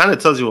that's kind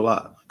of tells you a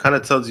lot. Kind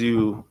of tells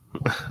you.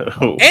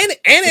 and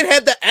it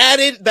had the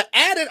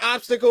added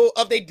obstacle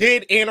of they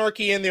did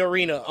Anarchy in the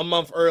Arena a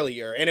month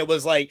earlier, and it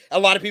was like a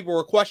lot of people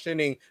were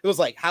questioning. It was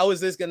like, how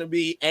is this going to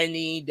be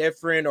any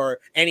different or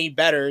any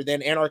better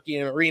than Anarchy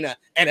in the Arena?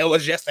 And it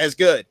was just as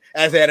good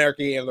as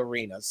Anarchy in the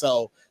Arena.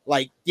 So,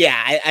 like,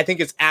 yeah, I think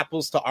it's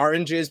apples to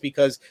oranges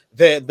because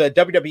the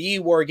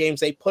WWE War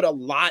Games, they put a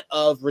lot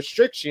of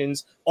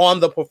restrictions on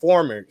the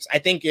performers. I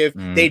think if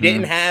they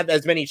didn't have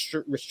as many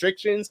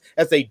restrictions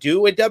as they do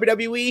with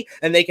WWE,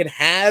 and they can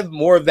have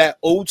more of that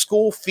old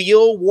school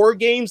feel War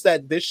Games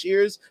that this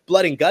year's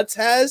Blood and Guts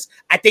has,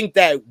 I think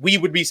that we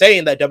would be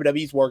saying that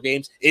WWE's War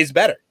Games is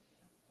better.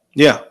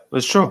 Yeah,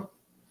 that's true.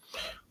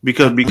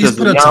 Because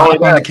put a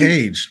top on the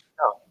cage.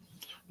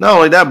 Not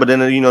only that, but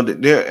then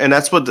and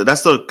that's kind of,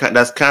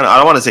 I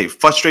don't want to say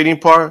frustrating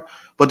part,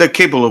 but they're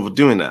capable of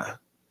doing that.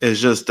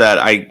 It's just that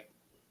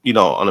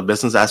on a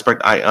business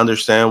aspect, I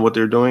understand what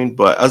they're doing,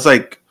 but I was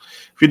like,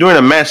 if you're doing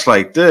a match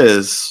like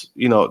this,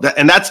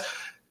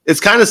 it's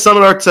kind of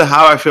similar to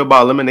how I feel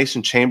about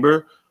Elimination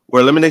Chamber,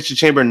 where Elimination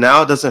Chamber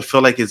now doesn't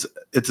feel like it's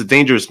a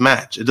dangerous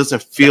match. It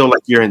doesn't feel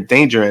like you're in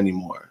danger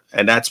anymore,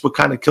 and that's what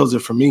kind of kills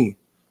it for me.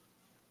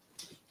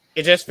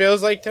 It just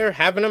feels like they're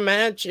having a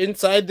match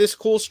inside this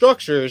cool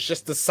structure. It's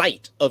just the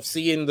sight of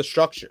seeing the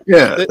structure.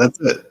 Yeah, that's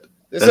it.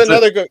 This is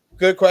another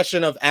good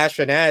question of Ash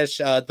and Ash.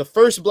 The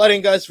first Blood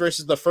and Guts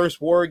versus the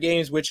first War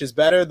Games, which is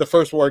better? The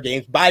first War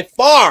Games, by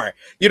far.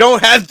 You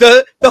don't have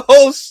the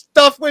whole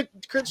stuff with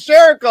Chris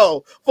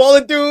Jericho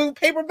falling through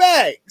paper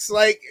bags.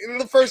 Like, in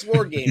the first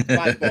War Games,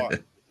 by far.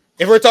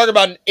 If we're talking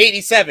about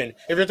 87,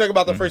 if you're talking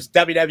about the first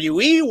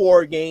WWE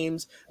War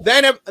Games,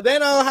 then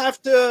I'll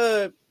have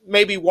to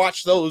maybe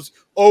watch those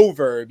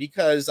over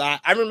because I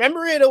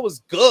remember it was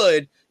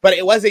good, but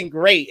it wasn't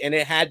great, and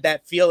it had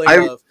that feeling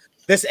of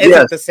this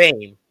isn't the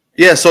same.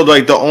 Yeah, so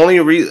like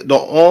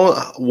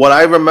what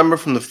I remember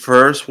from the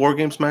first War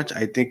Games match,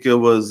 I think it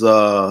was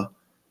I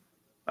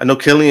know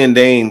Killian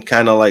Dane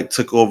kind of like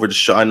took over the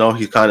show. I know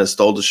he kind of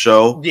stole the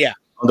show. Yeah,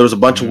 there was a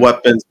bunch of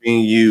weapons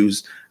being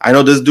used. I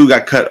know this dude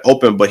got cut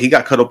open, but he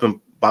got cut open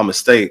by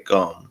mistake.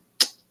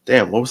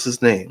 Damn, what was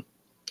his name?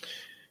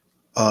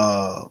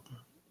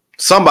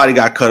 Somebody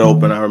got cut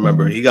open. I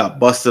remember he got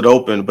busted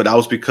open, but that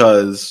was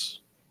because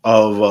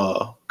of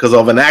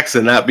an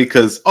accident, not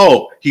because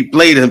he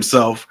bladed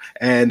himself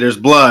and there's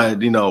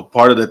blood,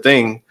 part of the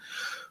thing.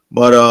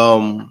 But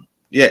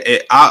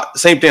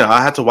same thing.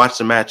 I had to watch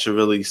the match to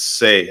really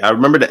say. I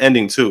remember the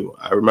ending too.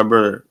 I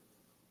remember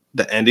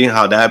the ending,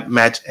 how that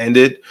match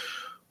ended,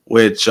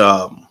 which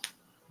it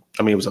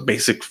was a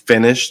basic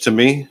finish to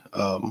me.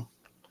 I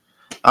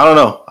don't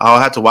know. I'll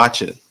have to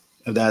watch it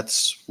if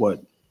that's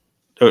what.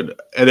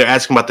 They're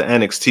asking about the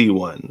NXT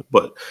one,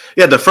 but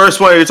yeah, the first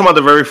one, you're talking about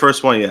the very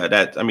first one. Yeah,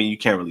 you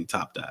can't really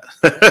top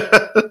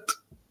that.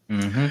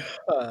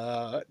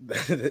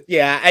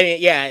 Yeah, I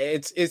mean, yeah,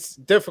 it's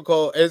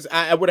difficult.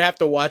 I would have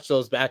to watch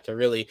those back to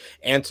really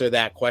answer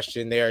that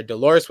question there.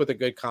 Dolores with a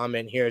good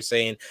comment here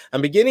saying,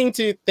 I'm beginning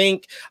to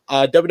think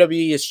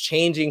WWE is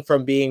changing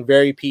from being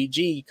very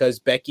PG because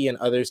Becky and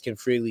others can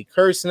freely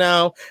curse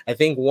now. I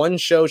think one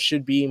show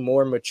should be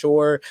more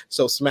mature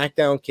so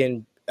SmackDown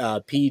can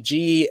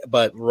PG,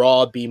 but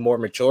Raw be more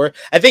mature.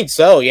 I think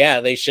so. Yeah,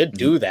 they should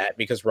do that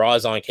because Raw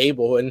is on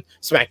cable and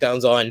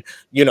SmackDown's on,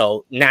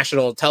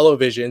 national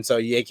television. So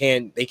they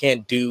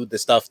can't do the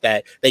stuff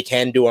that they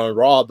can do on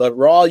Raw. But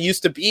Raw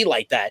used to be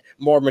like that,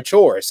 more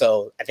mature.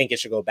 So I think it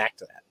should go back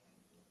to that.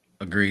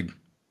 Agreed.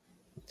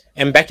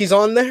 And Becky's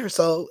on there,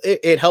 so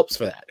it helps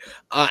for that.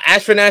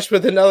 Ash for Nash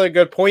with another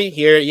good point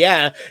here.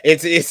 Yeah,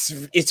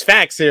 it's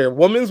facts here.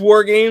 Women's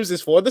War Games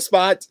is for the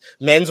spots.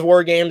 Men's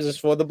War Games is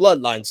for the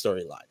Bloodline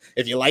storyline.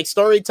 If you like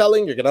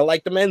storytelling, you're gonna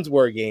like the Men's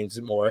War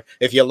Games more.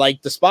 If you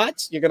like the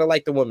spots, you're gonna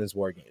like the Women's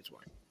War Games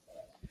more.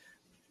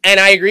 And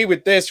I agree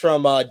with this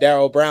from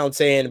Daryl Brown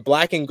saying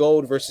Black and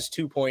Gold versus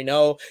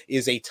 2.0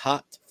 is a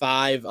top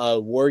 5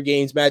 War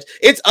Games match.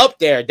 It's up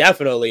there,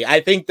 definitely.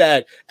 I think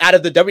that out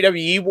of the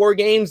WWE War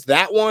Games,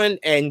 that one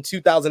and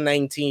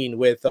 2019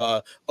 with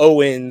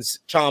Owens,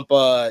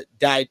 Ciampa,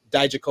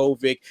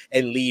 Dijakovic,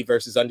 and Lee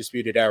versus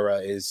Undisputed Era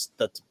is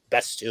the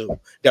best 2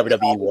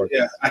 WWE War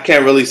Games. Yeah, I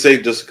can't really say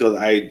just because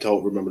I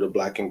don't remember the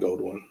Black and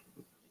Gold one.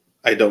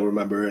 I don't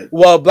remember it.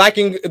 Well, Black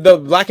and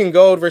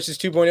Gold versus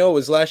 2.0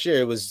 was last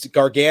year. It was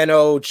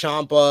Gargano,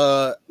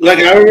 Ciampa. Like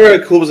I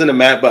remember who was in the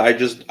match, but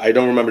I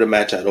don't remember the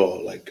match at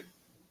all. Like,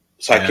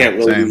 so I can't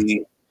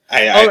really.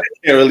 I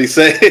can't really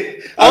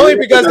say. Only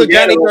because of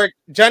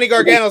Johnny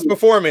Gargano's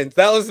performance.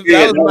 That was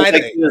my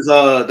thing.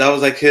 That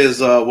was like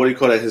his what do you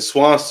call it? His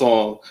swan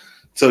song.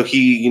 So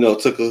he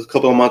took a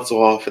couple of months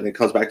off and then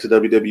comes back to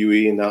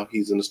WWE and now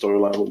he's in the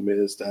storyline with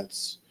Miz.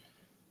 That's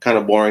kind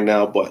of boring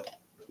now, but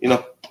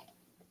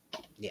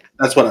yeah,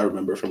 that's what I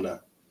remember from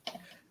that.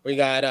 We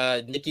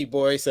got Nikki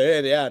Boy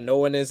said, yeah, no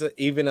one is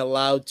even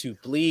allowed to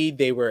bleed.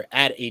 They were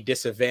at a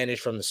disadvantage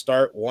from the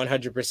start,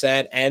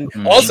 100%. And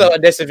also a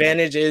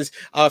disadvantage is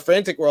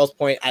Frantic World's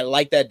point. I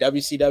like that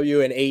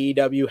WCW and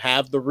AEW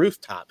have the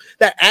rooftop.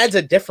 That adds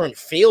a different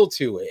feel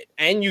to it.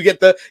 And you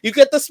get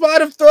the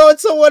spot of throwing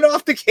someone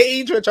off the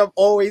cage, which I'm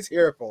always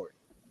here for.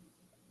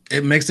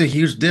 It makes a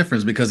huge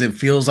difference because it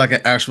feels like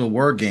an actual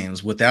War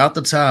Games. Without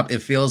the top, it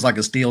feels like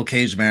a steel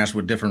cage match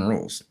with different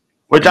rules.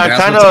 Which I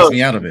kind of takes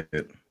me out of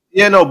it.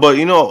 Yeah, no, but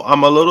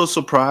I'm a little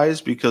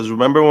surprised because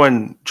remember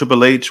when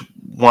Triple H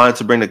wanted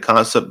to bring the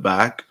concept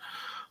back?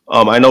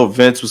 I know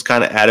Vince was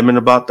kind of adamant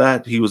about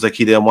that. He was like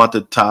he didn't want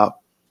the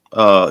top.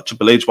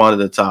 Triple H wanted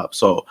the top,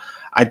 so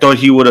I thought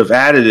he would have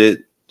added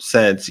it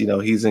since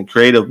he's in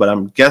creative. But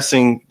I'm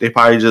guessing he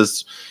probably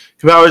just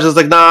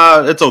like,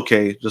 nah, it's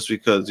okay, just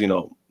because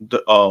the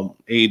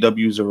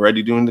AEW is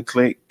already doing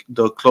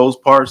the close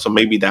part, so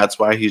maybe that's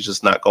why he's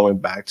just not going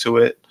back to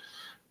it.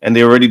 And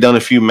they already done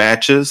a few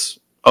matches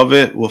of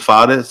it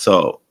without it,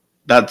 so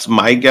that's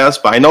my guess.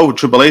 But I know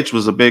Triple H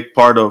was a big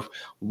part of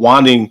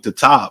wanting the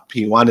top.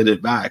 He wanted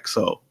it back,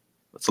 so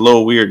it's a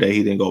little weird that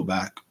he didn't go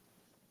back.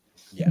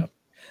 Yeah.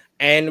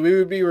 And we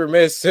would be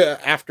remiss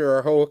after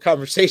our whole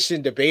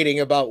conversation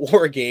debating about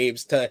War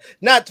Games to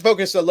not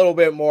focus a little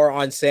bit more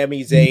on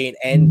Sami Zayn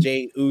and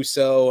Jey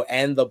Uso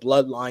and the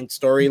Bloodline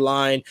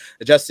storyline.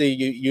 Justin,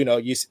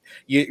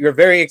 you're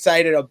very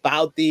excited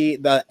about the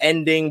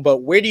ending, but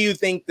where do you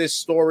think this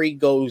story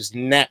goes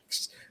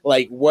next?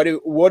 Like, what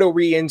are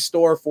we in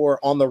store for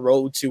on the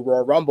road to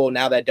Royal Rumble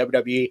now that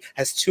WWE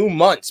has 2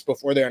 months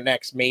before their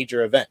next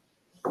major event?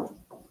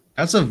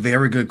 That's a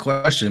very good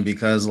question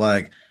because,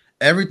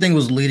 everything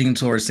was leading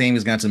towards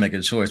Sami's got to make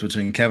a choice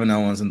between Kevin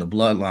Owens and the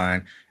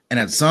Bloodline. And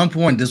at some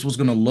point, this was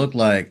going to look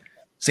like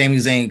Sami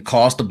Zayn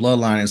cost the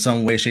Bloodline in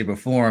some way, shape, or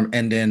form,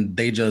 and then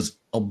they just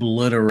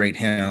obliterate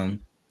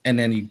him. And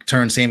then you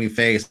turn Sami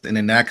face, and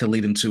then that could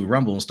lead into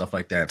Rumble and stuff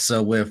like that.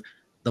 So with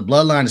the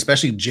Bloodline,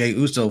 especially Jey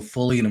Uso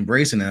fully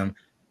embracing him,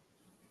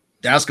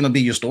 that's going to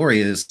be your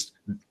story is,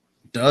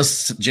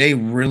 does Jey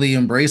really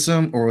embrace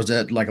him, or was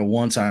that like a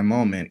one-time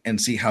moment, and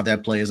see how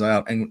that plays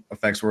out and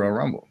affects Royal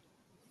Rumble?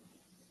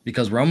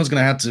 Because Roman's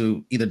going to have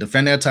to either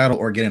defend that title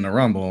or get in the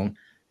Rumble,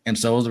 and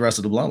so is the rest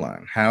of the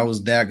Bloodline. How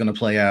is that going to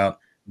play out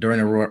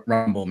during a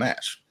Rumble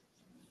match?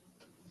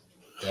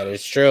 That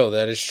is true.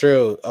 That is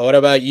true. What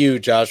about you,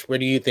 Josh? Where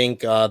do you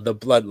think the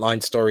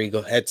Bloodline story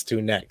heads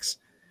to next?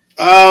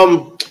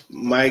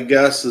 My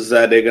guess is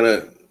that they're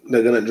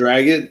gonna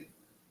drag it,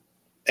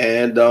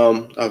 and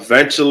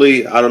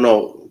eventually, I don't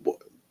know,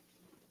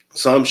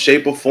 some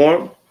shape or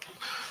form.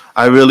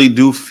 I really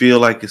do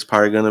feel like it's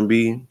probably gonna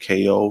be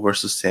KO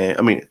versus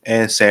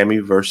Sami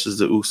versus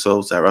the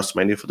Usos at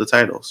WrestleMania for the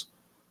titles.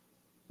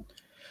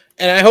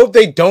 And I hope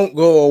they don't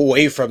go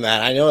away from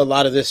that. I know a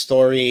lot of this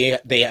story,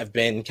 they have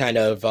been kind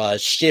of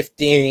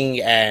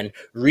shifting and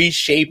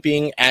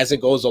reshaping as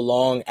it goes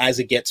along, as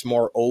it gets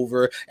more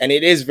over. And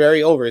it is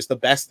very over. It's the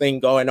best thing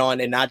going on,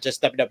 and not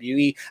just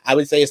WWE. I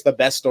would say it's the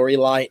best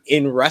storyline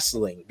in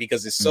wrestling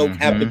because it's so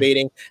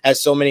captivating,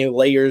 has so many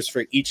layers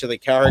for each of the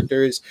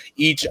characters.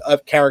 Each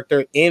of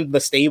character in the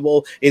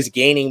stable is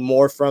gaining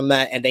more from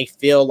that, and they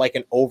feel like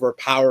an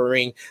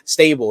overpowering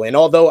stable. And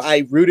although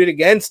I rooted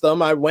against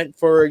them, I went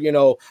for,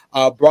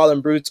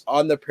 Brawling Brutes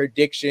on the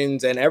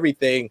predictions and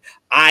everything.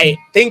 I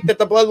think that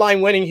the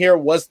Bloodline winning here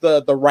was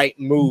the right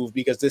move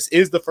because this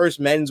is the first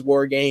men's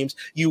War Games.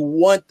 You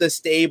want the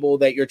stable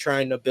that you're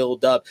trying to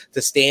build up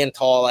to stand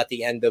tall at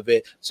the end of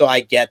it. So I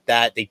get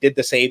that. They did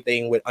the same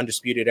thing with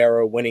Undisputed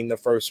Era winning the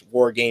first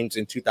War Games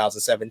in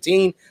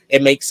 2017.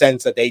 It makes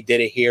sense that they did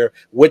it here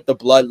with the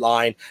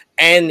Bloodline.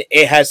 And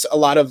it has a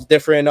lot of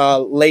different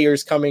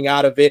layers coming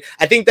out of it.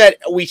 I think that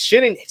we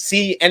shouldn't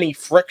see any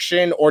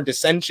friction or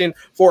dissension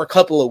for a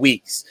couple of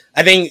weeks.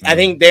 I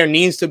think there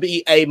needs to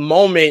be a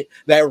moment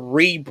that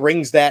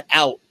brings that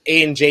out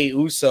in Jey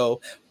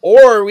Uso,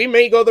 or we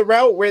may go the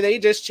route where they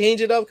just change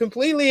it up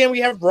completely and we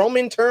have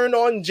Roman turn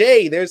on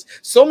Jey. There's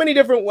so many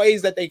different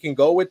ways that they can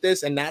go with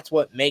this, and that's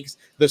what makes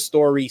the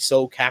story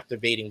so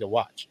captivating to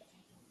watch.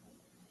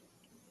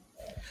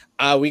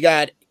 We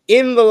got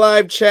in the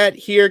live chat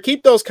here.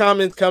 Keep those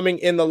comments coming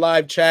in the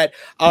live chat.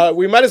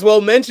 We might as well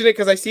mention it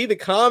because I see the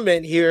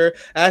comment here.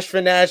 Ash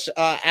Finash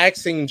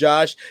asking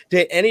Josh,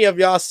 did any of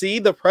y'all see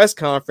the press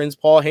conference?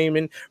 Paul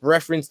Heyman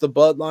referenced the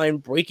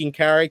Bloodline breaking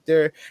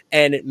character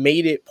and it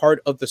made it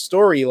part of the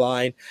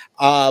storyline.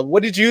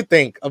 What did you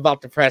think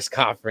about the press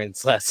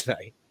conference last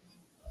night?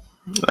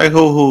 Like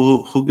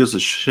who gives a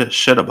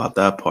shit about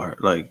that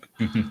part? Like,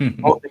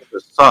 all things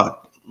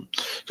suck.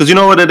 Because you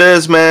know what it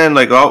is, man.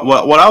 Like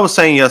what I was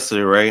saying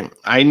yesterday, right?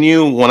 I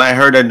knew when I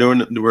heard that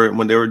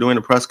when they were doing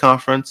the press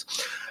conference,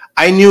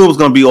 I knew it was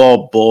gonna be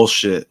all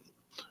bullshit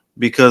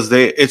because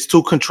it's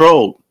too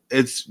controlled.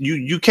 It's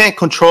you can't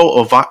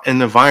control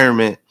an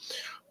environment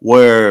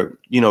where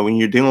when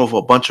you're dealing with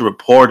a bunch of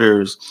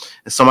reporters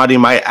and somebody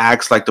might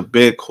ask like the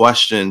big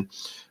question.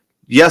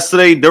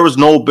 Yesterday there was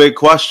no big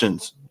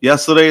questions.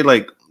 Yesterday,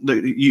 like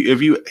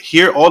if you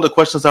hear all the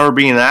questions that were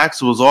being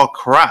asked, it was all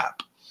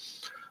crap.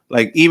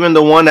 Like even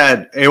the one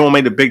that everyone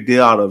made a big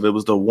deal out of, it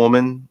was the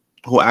woman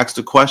who asked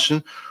the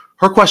question.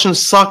 Her question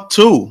sucked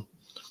too.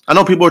 I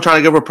know people were trying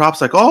to give her props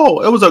like,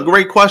 oh, it was a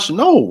great question.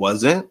 No, it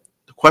wasn't.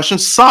 The question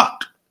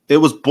sucked. It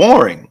was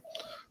boring.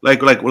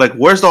 Like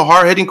where's the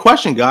hard-hitting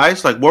question,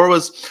 guys? Like where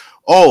was,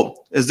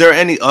 is there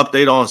any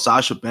update on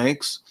Sasha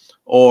Banks?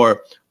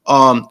 Or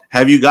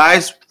have you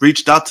guys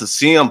reached out to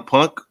CM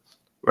Punk?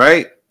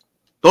 Right?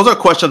 Those are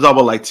questions I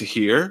would like to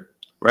hear,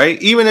 right?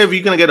 Even if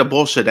you're going to get a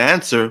bullshit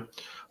answer.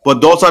 But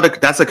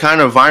that's the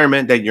kind of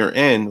environment that you're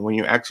in when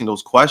you're asking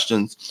those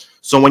questions.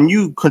 So when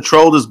you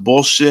control this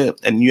bullshit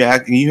and you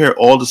hear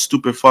all the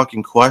stupid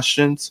fucking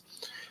questions,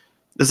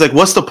 it's like,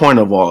 what's the point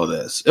of all of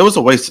this? It was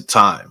a waste of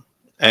time.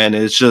 And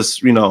it's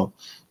just,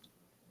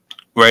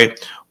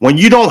 right? When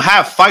you don't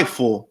have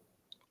Fightful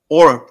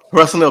or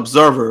Wrestling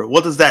Observer,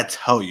 what does that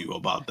tell you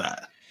about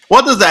that?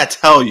 What does that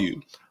tell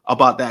you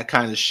about that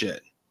kind of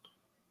shit?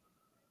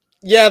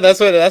 Yeah, that's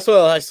what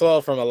I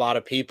saw from a lot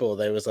of people.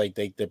 There was like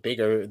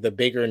the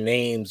bigger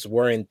names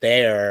weren't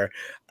there,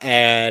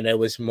 and it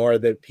was more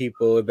the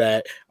people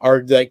that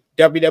are like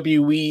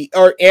WWE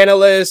or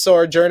analysts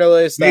or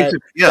journalists that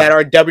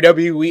are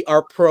WWE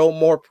are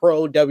more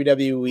pro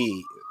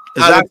WWE.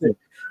 Exactly.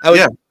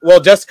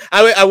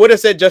 I would have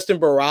said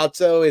Justin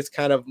Barrazzo is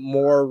kind of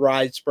more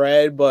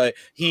widespread, but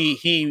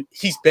he's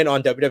been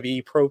on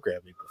WWE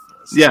programming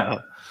before. So. Yeah.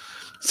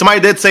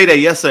 Somebody did say that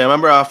yesterday. I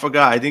remember, I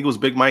forgot. I think it was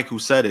Big Mike who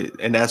said it.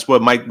 And that's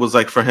what Mike was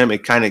like for him.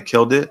 It kind of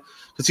killed it.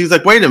 Because he's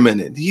like, wait a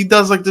minute. He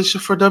does like this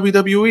shit for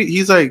WWE.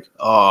 He's like,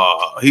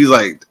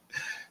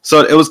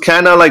 so it was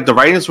kind of like the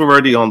writings were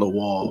already on the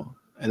wall.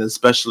 And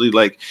especially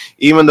like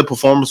even the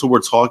performers who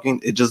were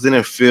talking, it just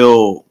didn't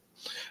feel,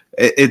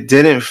 it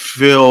didn't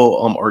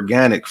feel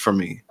organic for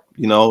me.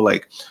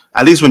 Like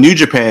at least when New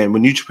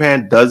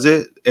Japan does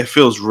it, it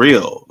feels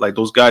real. Like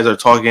those guys are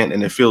talking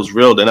and it feels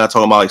real. They're not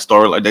talking about like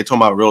story, like they're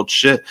talking about real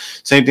shit.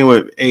 Same thing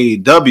with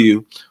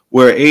AEW,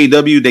 where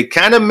AEW, they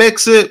kind of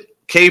mix it,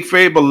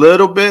 kayfabe a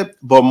little bit,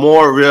 but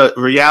more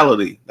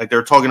reality. Like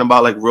they're talking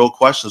about like real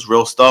questions,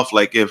 real stuff.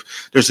 Like if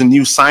there's a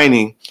new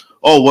signing,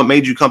 what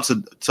made you come to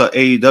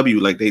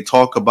AEW? Like they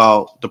talk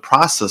about the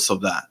process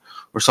of that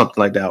or something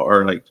like that.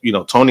 Or like,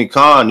 Tony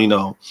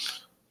Khan,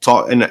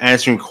 talk and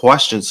answering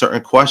questions,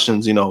 certain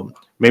questions,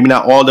 maybe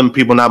not all them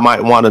people might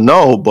want to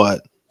know,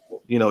 but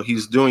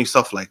he's doing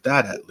stuff like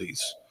that at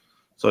least.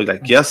 So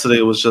like yesterday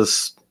it was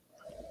just,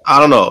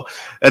 I don't know.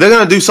 And they're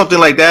gonna do something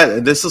like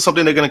that. This is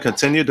something they're gonna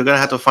continue. They're gonna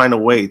have to find a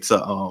way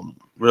to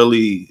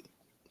really,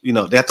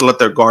 they have to let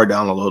their guard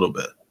down a little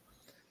bit.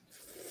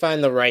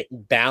 Find the right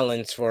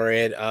balance for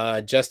it.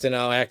 Justin,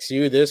 I'll ask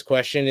you this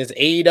question: is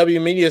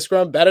AEW Media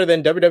Scrum better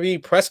than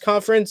WWE press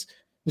conference?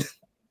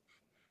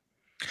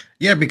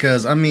 Yeah,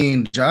 because I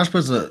mean, Josh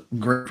puts a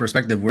great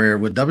perspective where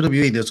with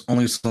WWE, there's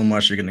only so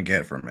much you're gonna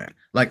get from it.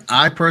 Like,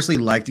 I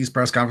personally like these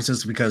press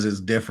conferences because it's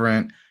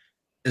different.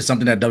 It's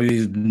something that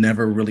WWE's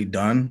never really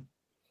done.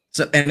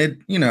 So, and it,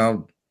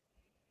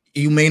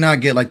 you may not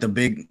get like the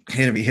big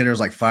heavy hitters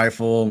like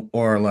Fightful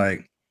or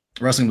like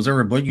Wrestling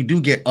Observer, but you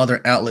do get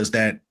other outlets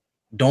that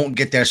don't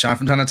get that shot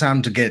from time to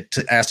time to get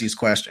to ask these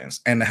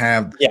questions and to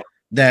have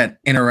that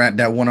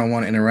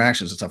one-on-one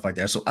interactions and stuff like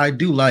that. So I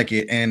do like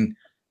it, and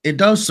it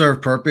does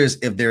serve purpose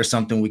if there's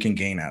something we can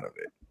gain out of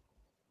it.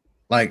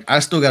 Like, I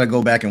still got to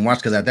go back and watch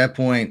because at that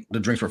point the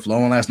drinks were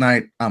flowing last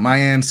night on my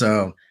end,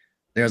 so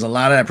there's a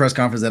lot of that press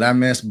conference that I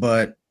missed.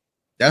 But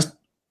that's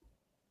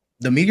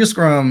the media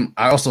scrum.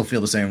 I also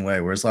feel the same way,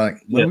 where it's like,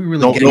 what are we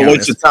really don't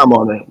waste your time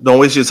on it. Don't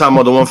waste your time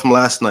on the one from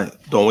last night.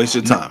 Don't waste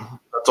your time.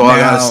 That's all I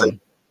gotta say.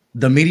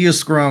 The media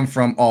scrum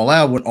from All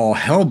Out, when all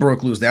hell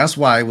broke loose, that's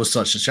why it was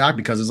such a shock,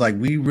 because it's like,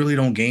 we really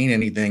don't gain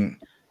anything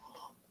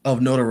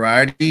of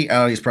notoriety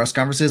out of these press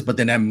conferences. But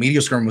then that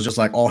media scrum was just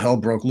like all hell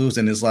broke loose,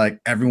 and it's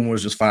like everyone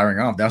was just firing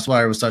off. That's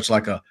why it was such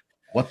like a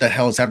what the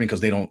hell is happening,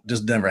 because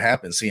this never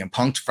happened. CM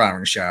Punk's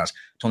firing shots,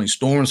 Tony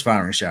Storm's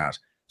firing shots,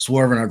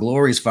 Swerve in Our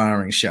Glory's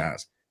firing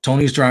shots.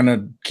 Tony's trying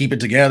to keep it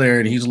together,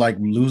 and he's like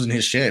losing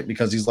his shit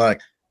because he's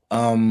like,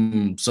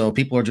 so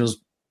people are just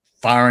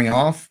firing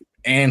off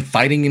and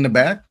fighting in the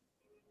back.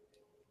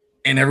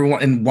 And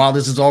everyone, and while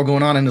this is all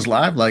going on in this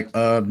live, like,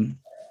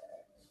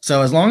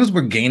 so as long as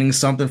we're gaining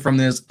something from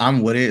this,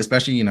 I'm with it.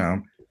 Especially,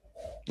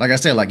 like I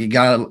said, like, you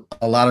got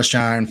a lot of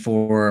shine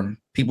for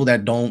people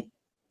that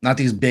not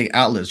these big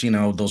outlets.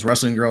 Those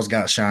wrestling girls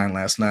got shine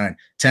last night.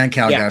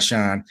 Tancal got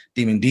shine.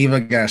 Demon Diva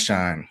got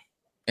shine.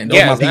 And those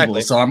are my people.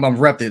 So I'm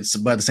repped it.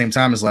 But at the same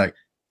time, it's like,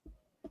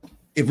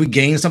 if we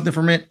gain something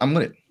from it, I'm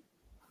with it.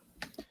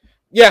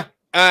 Yeah.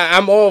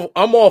 I'm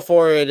all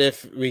for it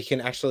if we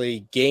can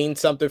actually gain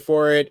something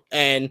for it.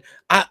 And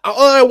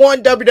I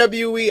want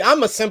WWE.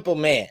 I'm a simple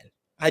man.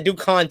 I do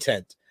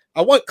content.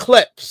 I want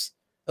clips.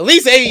 At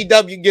least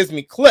AEW gives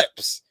me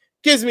clips.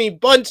 Gives me a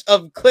bunch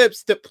of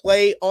clips to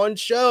play on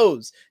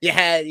shows. You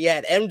had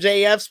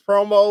MJF's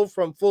promo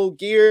from Full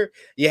Gear.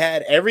 You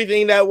had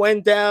everything that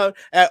went down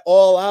at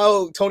All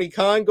Out. Tony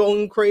Khan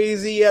going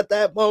crazy at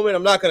that moment.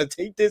 I'm not going to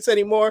take this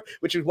anymore,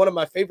 which is one of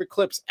my favorite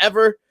clips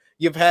ever.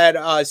 You've had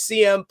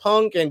CM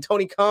Punk and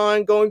Tony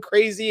Khan going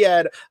crazy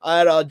at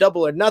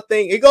Double or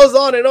Nothing. It goes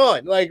on and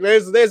on. Like,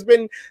 there's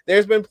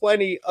been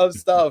plenty of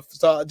stuff.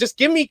 So just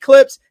give me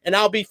clips and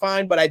I'll be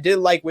fine. But I did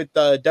like with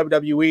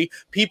WWE,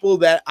 people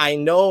that I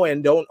know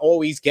and don't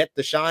always get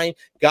the shine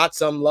got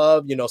some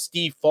love.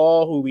 Steve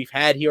Fall, who we've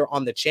had here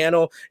on the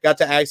channel, got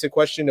to ask a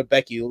question to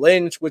Becky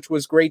Lynch, which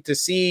was great to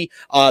see.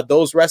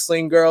 Those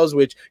wrestling girls,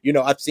 which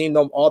I've seen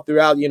them all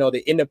throughout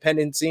the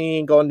independent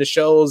scene, going to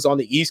shows on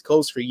the East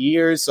Coast for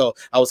years. So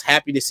I was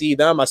happy to see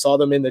them. I saw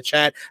them in the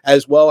chat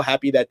as well.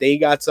 Happy that they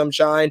got some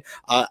shine.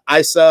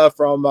 Isa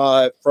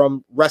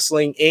from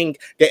Wrestling Inc.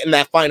 getting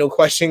that final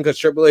question because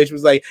Triple H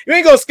was like, "You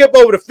ain't gonna skip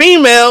over the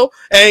female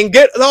and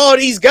get all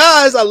these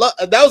guys."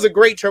 That was a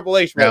great Triple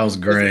H moment. That was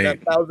great.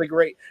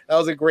 That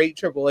was a great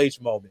Triple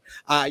H moment.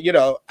 I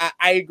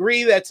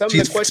agree that some of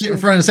the questions in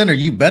front and center.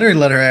 You better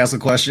let her ask a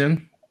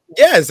question.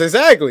 Yes,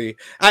 exactly.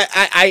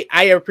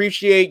 I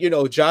appreciate,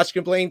 Josh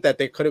complained that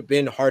there could have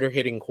been harder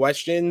hitting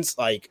questions.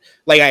 Like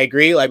I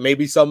agree, like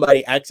maybe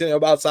somebody asking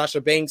about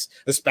Sasha Banks,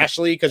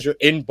 especially because you're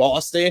in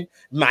Boston,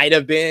 might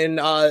have been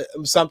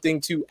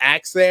something to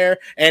ask there.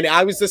 And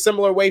I was a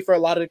similar way for a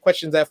lot of the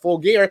questions at Full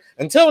Gear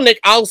until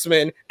Nick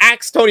Ausman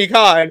asked Tony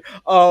Khan,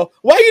 why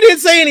you didn't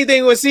say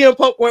anything when CM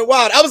Punk went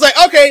wild? I was like,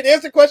 okay,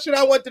 there's the question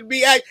I wanted to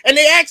be asked, and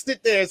they asked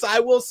it there. So I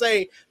will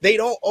say they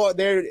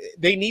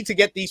need to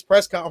get these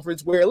press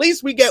conferences where at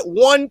least we get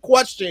one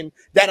question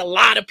that a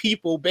lot of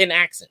people been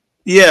asking.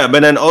 Yeah,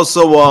 but then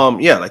also,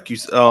 like you,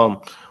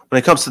 when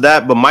it comes to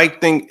that, but Mike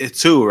thing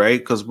too, right?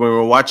 Because when we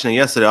were watching it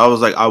yesterday, I was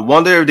like, I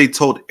wonder if they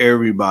told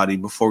everybody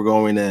before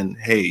going in,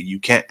 hey, you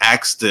can't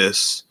ask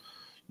this,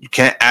 you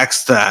can't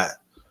ask that,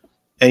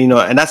 and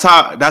and that's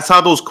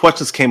how those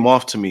questions came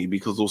off to me,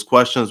 because those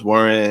questions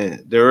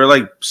they were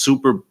like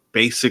super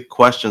basic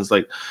questions.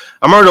 Like,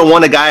 I remember the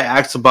one the guy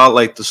asked about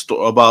like something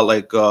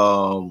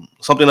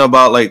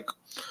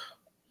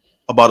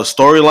about a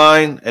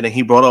storyline, and then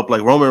he brought up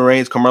like Roman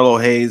Reigns, Carmelo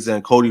Hayes,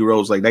 and Cody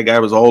Rhodes. Like, that guy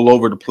was all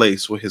over the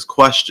place with his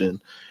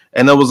question,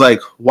 and it was like,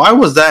 why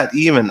was that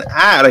even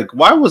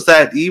why was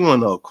that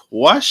even a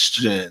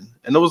question?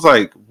 And it was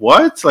like,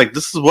 what? Like,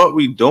 this is what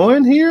we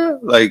doing here?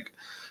 Like,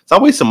 it's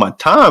not wasting my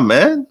time,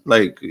 man.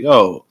 Like,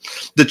 yo,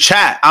 the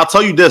chat. I'll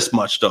tell you this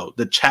much though: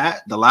 the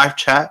live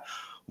chat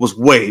was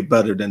way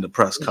better than the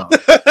press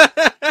conference.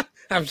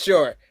 I'm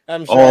sure.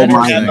 Oh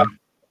my God.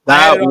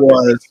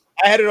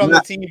 I had it on the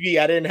TV.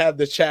 I didn't have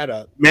the chat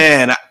up.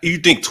 Man, you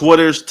think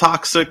Twitter's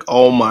toxic?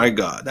 Oh my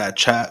God, that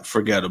chat,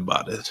 forget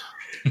about it.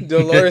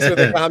 Dolores with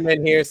a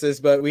comment here says,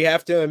 but we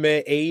have to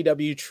admit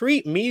AEW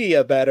treat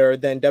media better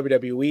than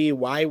WWE.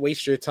 Why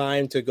waste your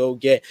time to go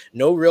get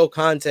no real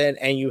content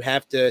and you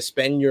have to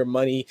spend your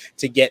money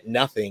to get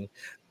nothing?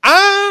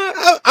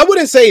 I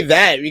wouldn't say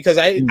that, because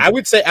I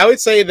would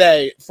say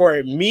that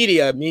for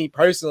media, me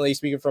personally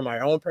speaking from my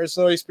own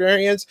personal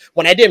experience,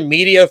 when I did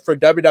media for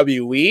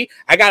WWE,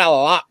 I got a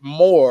lot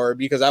more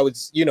because I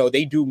was,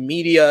 they do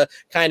media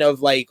kind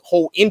of like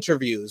whole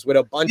interviews with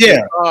a bunch of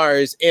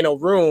stars in a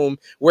room,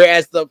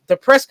 whereas the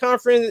press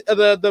conference,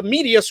 the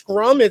media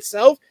scrum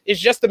itself is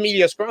just a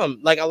media scrum.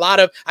 Like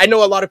I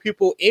know a lot of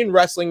people in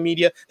wrestling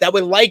media that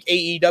would like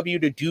AEW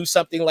to do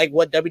something like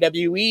what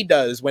WWE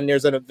does when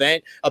there's an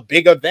event, a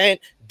big event,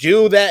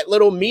 do that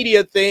little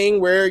media thing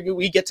where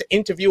we get to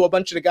interview a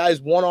bunch of the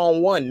guys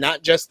one-on-one,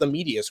 not just the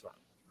media scrum.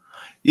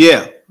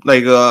 Yeah,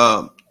 like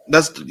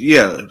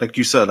like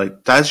you said,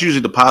 like that's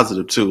usually the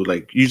positive too.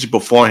 Like usually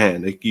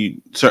beforehand, like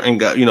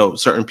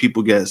certain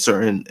people get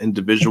certain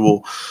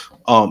individual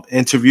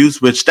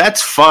interviews, which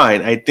that's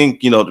fine. I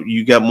think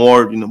you get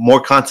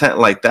more content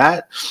like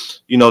that.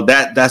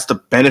 That's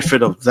the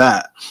benefit of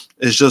that.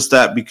 It's just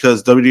that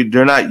because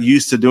they're not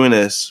used to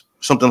doing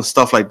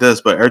stuff like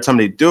this, but every time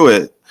they do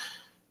it,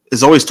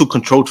 it's always too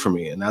controlled for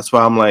me, and that's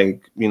why I'm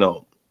like,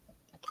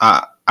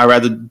 I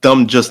rather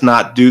them just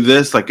not do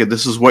this. Like, if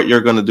this is what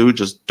you're gonna do,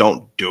 just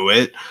don't do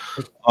it.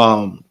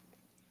 So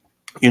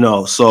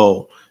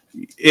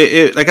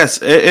it like I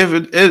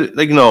said,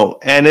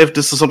 and if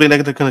this is something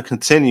that they're gonna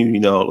continue,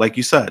 like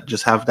you said,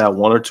 just have that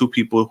one or two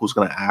people who's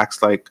gonna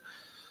ask like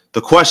the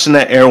question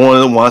that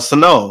everyone wants to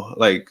know.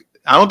 Like,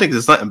 I don't think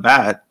there's nothing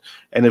bad.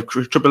 And if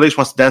Triple H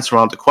wants to dance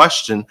around the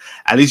question,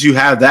 at least you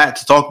have that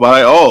to talk about.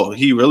 Like, oh,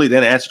 he really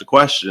didn't answer the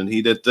question.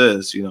 He did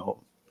this,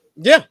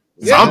 Yeah.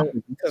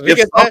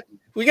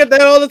 We get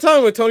that all the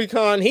time with Tony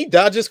Khan. He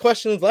dodges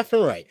questions left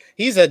and right.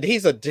 He's a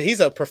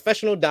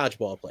professional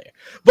dodgeball player.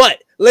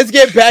 But let's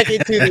get back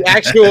into the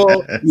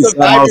actual.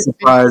 I was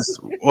surprised.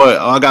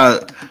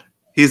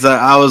 He's like,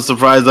 I was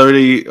surprised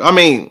already. I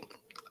mean,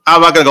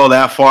 I'm not gonna go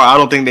that far. I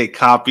don't think they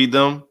copied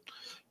them.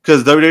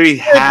 Because they're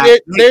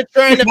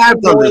trying to be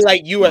more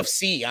like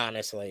UFC,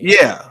 honestly.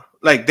 Yeah,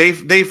 like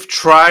they've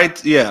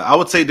tried. Yeah, I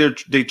would say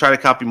they try to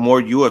copy more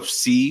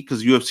UFC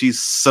because UFC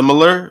is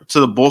similar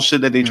to the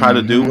bullshit that they try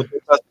to do with the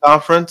press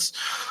conference.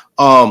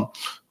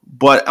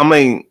 But I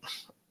mean,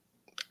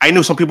 I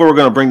knew some people were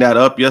going to bring that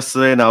up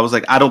yesterday, and I was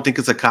like, I don't think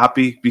it's a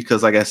copy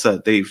because, like I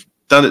said, they've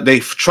done it.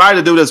 They've tried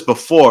to do this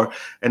before,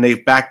 and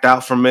they've backed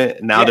out from it.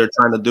 And now they're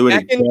trying to do it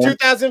again. In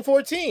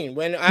 2014,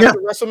 when after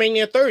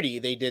WrestleMania 30,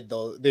 they did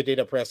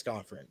a press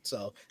conference.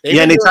 So they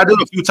tried to do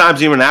it a few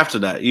times even after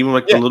that, even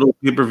like the little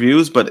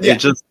pay-per-views. But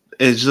it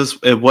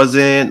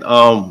wasn't.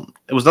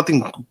 It was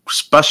nothing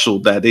special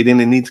that they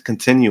didn't need to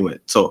continue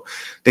it. So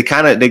they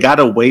got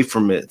away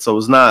from it. So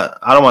it's not.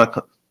 I don't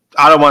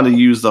want to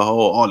use the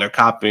whole they're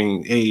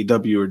copying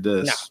AEW or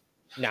this.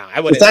 No, I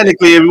wouldn't.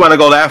 Technically, if we want to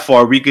go that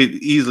far, we could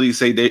easily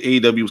say that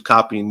AEW is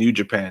copying New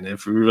Japan.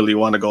 If we really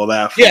want to go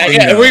that far,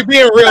 if we're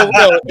being real,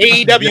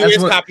 AEW is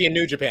copying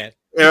New Japan.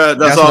 Yeah,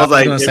 that's all I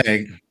was gonna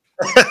say.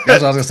 That's what I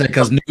was gonna say,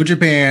 because New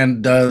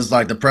Japan does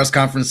like the press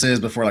conferences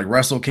before like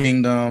Wrestle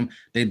Kingdom.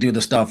 They do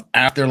the stuff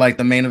after like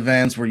the main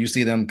events where you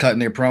see them cutting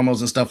their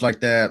promos and stuff like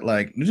that.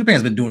 Like New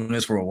Japan's been doing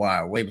this for a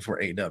while, way before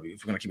AEW.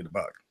 If we're gonna keep it a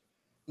buck.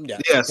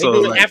 Yeah.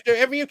 So after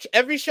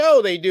every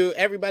show they do,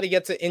 everybody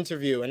gets an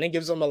interview, and it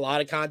gives them a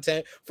lot of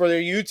content for their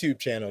YouTube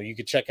channel. You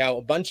could check out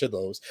a bunch of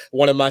those.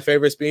 One of my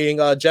favorites being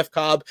Jeff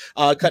Cobb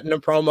cutting a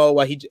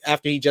promo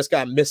after he just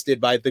got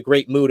misted by the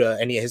Great Muta,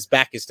 and his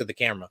back is to the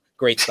camera.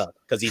 Great stuff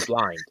because he's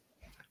blind.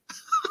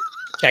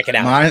 Check it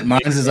out.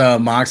 Mine is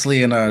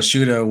Moxley and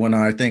Shooter when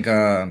I think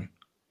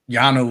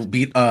Yano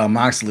beat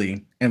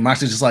Moxley, and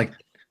Moxley's just like,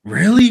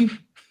 really?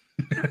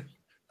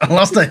 I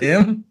lost to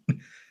him.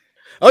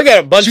 I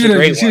got a bunch of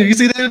great ones. You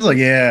see that? It's like,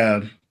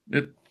 yeah.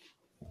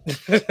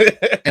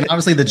 And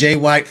obviously the Jay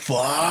White,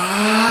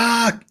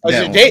 fuck.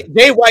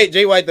 Jay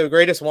White, the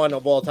greatest one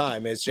of all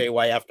time is Jay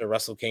White after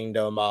Wrestle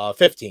Kingdom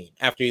 15,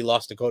 after he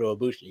lost to Kota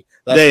Ibushi.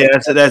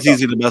 That's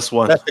easily the best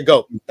one. That's the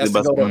GOAT. That's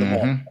the GOAT of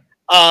them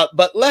all.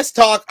 But let's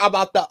talk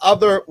about the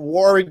other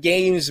War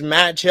Games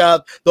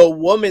matchup. The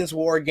women's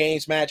War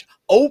Games match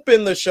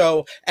opened the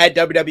show at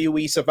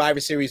WWE Survivor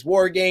Series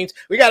War Games.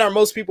 We got our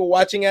most people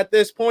watching at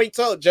this point,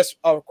 so just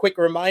a quick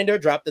reminder,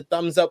 drop the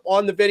thumbs up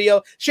on the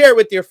video, share it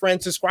with your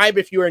friends, subscribe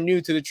if you are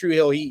new to the True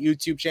Heel Heat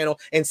YouTube channel,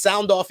 and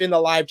sound off in the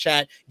live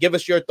chat. Give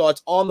us your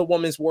thoughts on the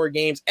women's War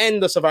Games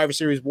and the Survivor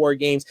Series War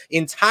Games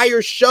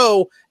entire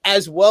show,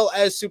 as well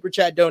as super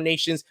chat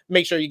donations.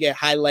 Make sure you get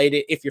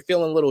highlighted if you're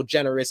feeling a little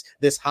generous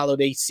this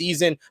holiday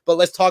season. But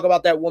let's talk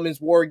about that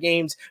women's War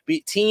Games.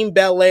 Team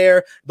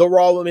Belair, the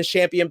Raw Women's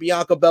Champion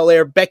Bianca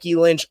Belair, Becky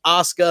Lynch,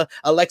 Asuka,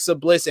 Alexa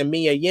Bliss, and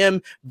Mia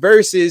Yim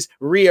versus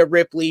Rhea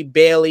Ripley,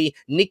 Bayley,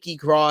 Nikki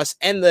Cross,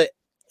 and the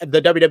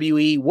the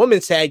WWE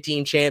Women's Tag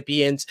Team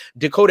Champions,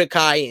 Dakota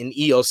Kai and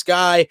Io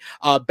Sky.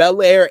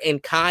 Belair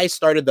and Kai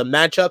started the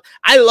matchup.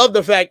 I love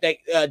the fact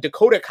that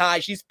Dakota Kai,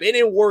 she's been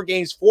in War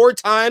Games 4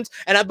 times,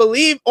 and I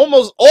believe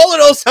almost all of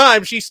those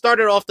times she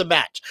started off the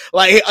match,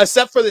 like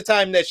except for the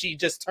time that she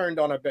just turned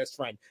on her best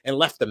friend and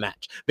left the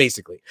match,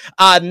 basically.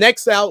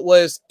 Next out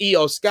was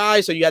Io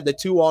Sky, so you had the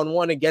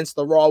 2-on-1 against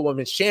the Raw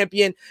Women's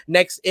Champion.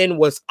 Next in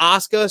was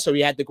Asuka, so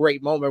you had the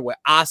great moment with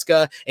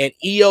Asuka and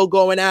Io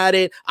going at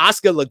it.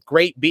 Asuka looked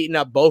great, beating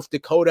up both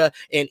Dakota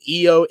and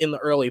Io in the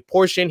early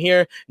portion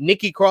here.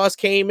 Nikki Cross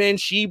came in.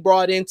 She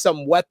brought in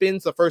some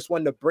weapons. The first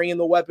one to bring in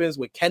the weapons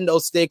with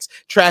kendo sticks,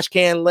 trash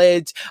can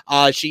lids.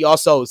 She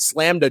also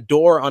slammed a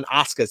door on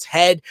Asuka's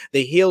head.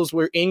 The heels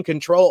were in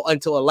control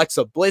until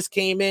Alexa Bliss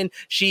came in.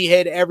 She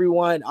hit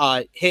everyone,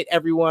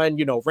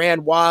 you know,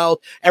 ran wild.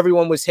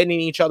 Everyone was hitting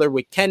each other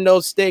with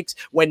kendo sticks.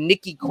 When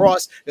Nikki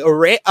Cross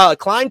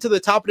climbed to the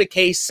top of the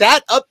cage,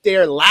 sat up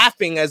there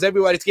laughing as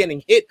everybody's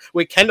getting hit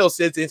with kendo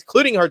sticks,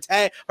 including her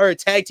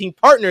tag team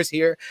partners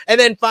here. And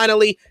then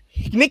finally,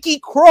 Nikki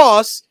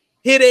Cross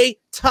hit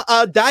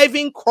a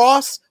diving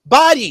cross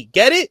body.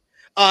 Get it?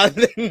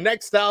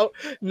 Next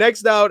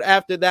out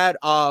after that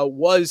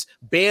was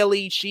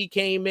Bayley. She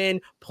came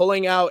in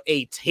pulling out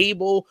a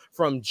table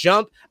from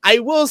Jump. I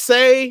will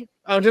say,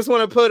 I just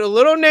want to put a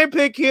little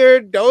nitpick here.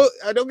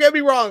 Don't get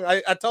me wrong.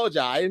 I told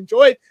you I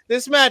enjoyed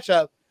this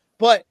matchup,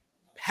 but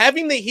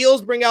having the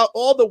heels bring out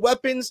all the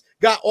weapons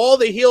got all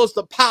the heels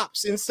the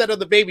pops instead of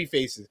the baby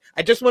faces.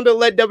 I just wanted to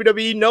let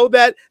WWE know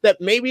that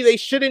maybe they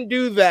shouldn't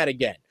do that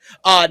again.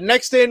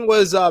 Next in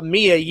was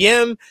Mia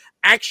Yim.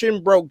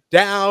 Action broke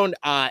down.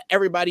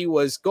 Everybody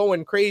was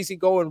going crazy,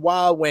 going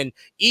wild when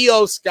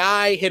Io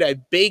Sky hit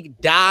a big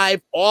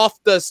dive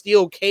off the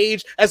steel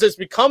cage, as it's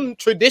become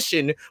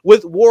tradition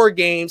with War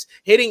Games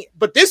hitting.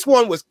 But this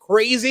one was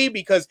crazy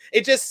because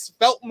it just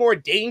felt more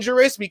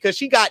dangerous because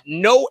she got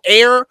no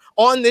air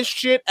on this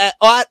shit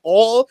at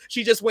all.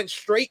 She just went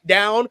straight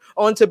down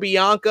onto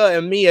Bianca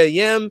and Mia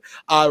Yim.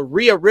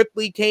 Rhea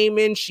Ripley came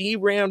in. She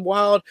ran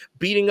wild,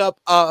 beating up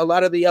a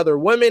lot of the other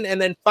women.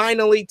 And then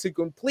finally, to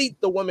complete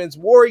the women's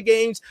War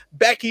Games,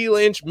 Becky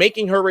Lynch,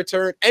 making her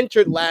return,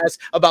 entered last,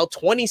 about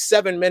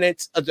 27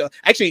 minutes,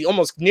 actually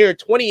almost near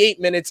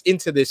 28 minutes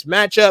into this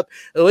matchup.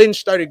 Lynch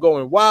started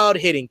going wild,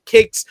 hitting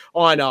kicks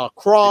on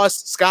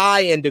Cross,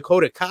 Sky, and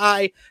Dakota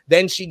Kai.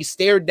 Then she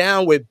stared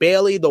down with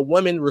Bayley, the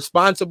woman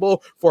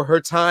responsible for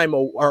her time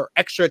or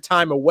extra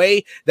time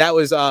away. That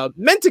was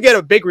meant to get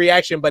a big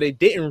reaction, but it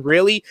didn't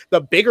really.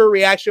 The bigger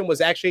reaction was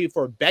actually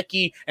for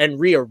Becky and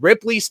Rhea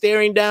Ripley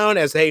staring down,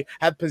 as they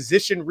have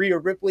positioned Rhea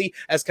Ripley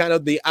as kind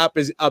of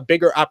a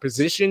bigger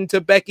opposition to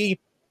Becky.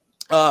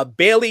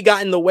 Bayley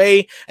got in the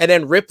way, and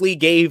then Ripley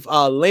gave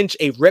Lynch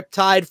a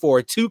riptide for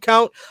a 2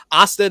 count.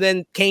 Asuka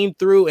then came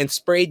through and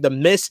sprayed the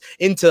mist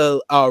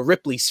into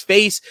Ripley's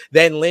face.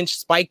 Then Lynch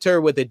spiked her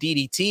with a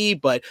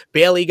DDT, but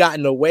Bayley got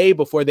in the way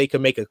before they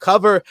could make a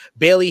cover.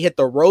 Bayley hit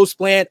the rose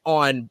plant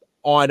on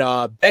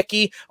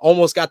Becky,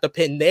 almost got the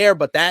pin there,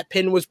 but that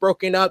pin was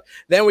broken up.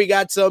 Then we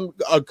got some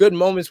good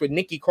moments with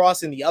Nikki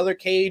Cross in the other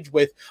cage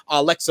with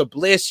Alexa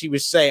Bliss. She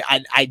was saying,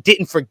 I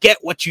didn't forget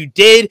what you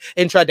did,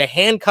 and tried to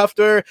handcuff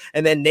her.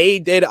 And then they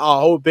did a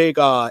whole big,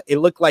 it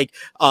looked like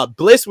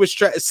Bliss was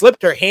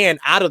slipped her hand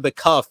out of the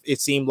cuff, it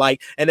seemed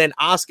like. And then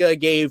Asuka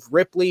gave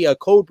Ripley a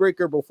code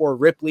breaker before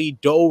Ripley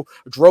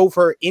drove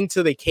her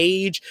into the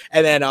cage.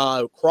 And then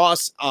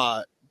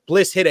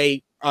Bliss hit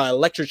a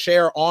electric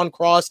chair on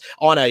Cross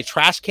on a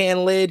trash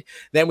can lid.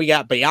 Then we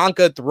got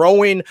Bianca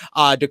throwing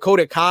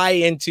Dakota Kai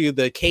into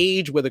the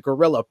cage with a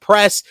gorilla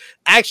press.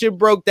 Action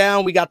broke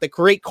down. We got the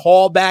great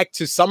callback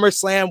to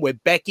SummerSlam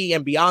with Becky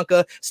and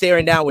Bianca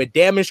staring down with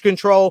damage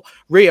control.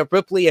 Rhea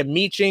Ripley and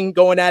Michin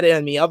going at it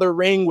in the other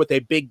ring with a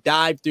big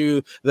dive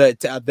through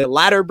the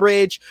ladder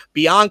bridge.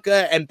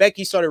 Bianca and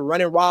Becky started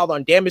running wild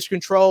on damage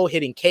control,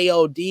 hitting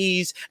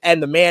KODs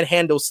and the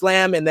manhandle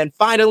slam. And then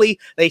finally,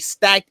 they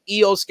stacked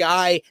Io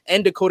Sky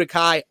and Dakota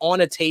Kai on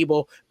a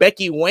table.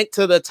 Becky went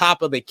to the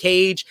top of the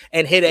cage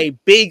and hit a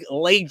big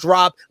leg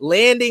drop,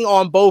 landing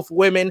on both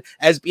women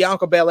as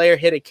Bianca Belair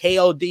hit a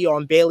KOD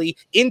on Bayley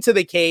into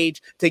the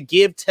cage to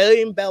give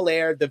Team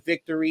Belair the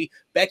victory.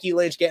 Becky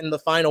Lynch getting the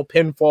final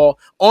pinfall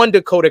on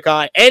Dakota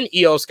Kai and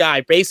Io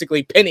Sky,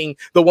 basically pinning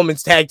the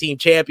women's tag team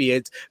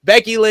champions.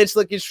 Becky Lynch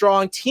looking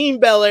strong, Team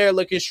Belair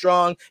looking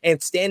strong and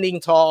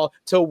standing tall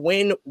to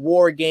win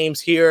War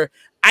Games here.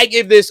 I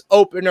give this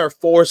opener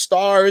 4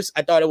 stars.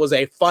 I thought it was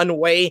a fun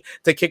way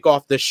to kick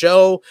off the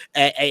show.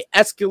 It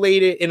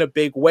escalated in a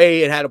big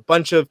way. It had a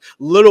bunch of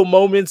little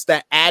moments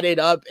that added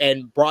up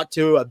and brought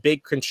to a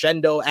big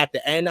crescendo at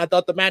the end. I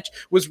thought the match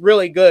was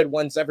really good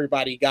once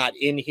everybody got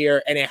in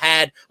here, and it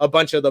had a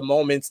bunch of the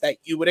moments that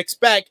you would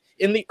expect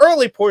in the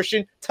early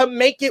portion to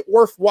make it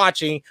worth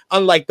watching,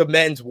 unlike the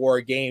men's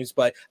War Games.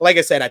 But like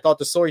I said, I thought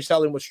the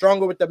storytelling was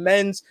stronger with the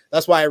men's.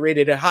 That's why I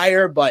rated it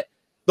higher, but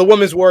the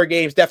women's War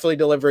Games definitely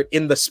delivered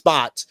in the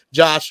spots.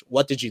 Josh,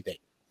 what did you think?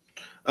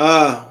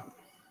 I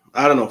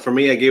don't know. For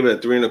me, I gave it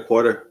a 3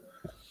 1/4.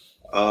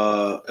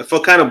 It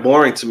felt kind of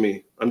boring to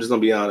me. I'm just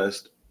gonna be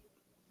honest.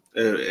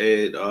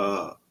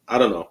 I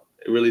don't know.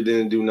 It really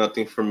didn't do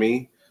nothing for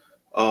me.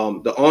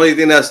 The only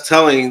thing that's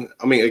telling,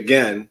 I mean,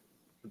 again,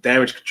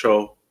 Damage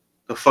Control,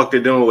 the fuck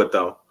they're doing with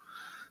them.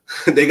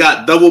 They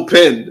got double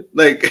pinned.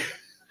 Like,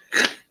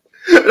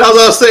 that's what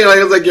I was saying. Like,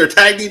 it's like your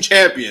tag team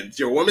champions,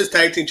 your women's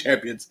tag team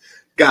champions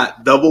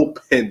got double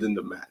pinned in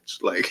the match.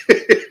 Like,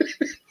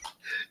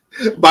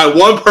 by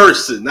one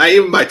person, not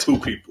even by two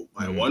people,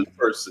 by one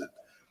person.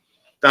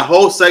 That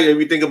whole segment,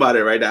 if you think about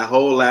it, right? That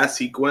whole last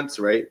sequence,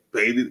 right?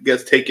 Bailey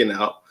gets taken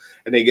out,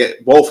 and they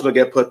get both of them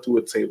get put through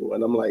a table,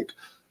 and I'm like,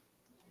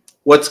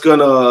 what's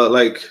gonna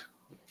like?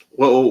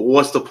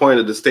 What's the point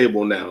of the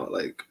stable now?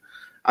 Like,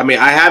 I mean,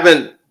 I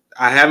haven't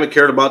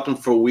cared about them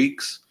for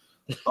weeks.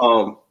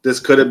 This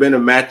could have been a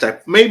match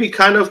that maybe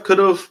kind of could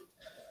have,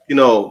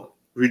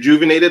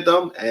 rejuvenated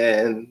them,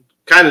 and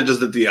kind of just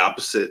did the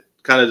opposite.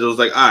 Kind of just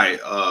like, all right,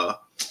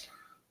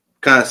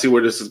 kind of see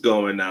where this is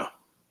going now.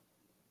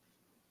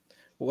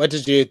 What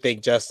did you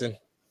think, Justin?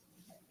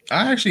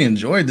 I actually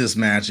enjoyed this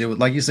match. It was,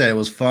 like you said, it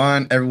was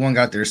fun. Everyone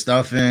got their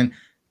stuff in.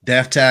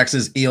 Death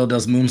taxes. Io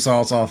does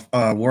moonsaults off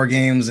War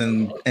Games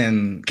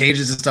and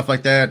cages and stuff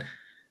like that.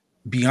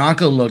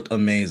 Bianca looked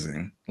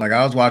amazing. Like,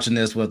 I was watching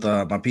this with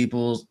my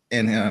peoples,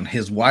 and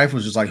his wife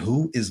was just like,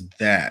 "Who is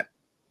that?"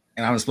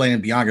 And I was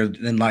explaining Bianca,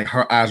 and like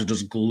her eyes were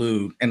just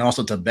glued. And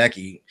also to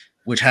Becky,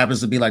 which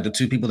happens to be like the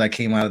two people that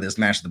came out of this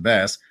match the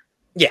best.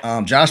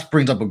 Yeah. Josh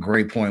brings up a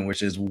great point,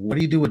 which is, what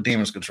do you do with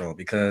Damage Control?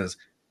 Because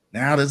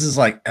now this is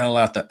like L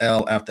after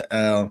L after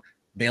L.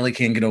 Bailey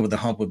can't get over the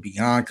hump with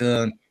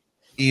Bianca.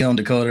 Io and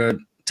Dakota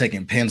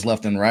taking pins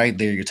left and right.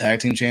 They're your tag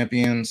team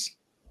champions.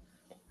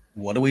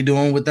 What are we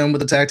doing with them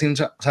with the tag team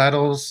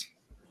titles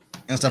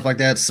and stuff like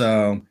that?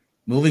 So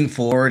moving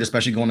forward,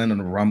 especially going into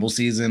the Rumble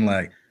season,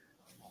 like,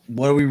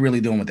 what are we really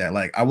doing with that?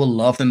 Like, I would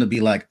love them to be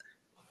like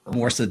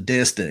more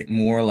sadistic,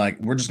 more like,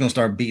 we're just going to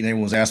start beating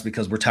everyone's ass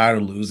because we're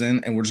tired of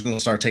losing, and we're just going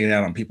to start taking it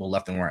out on people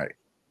left and right.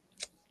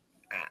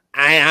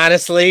 I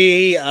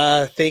honestly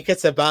think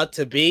it's about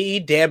to be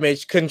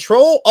Damage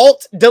Control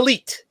Alt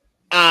Delete.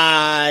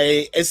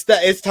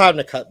 It's time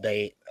to cut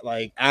bait.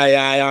 Like,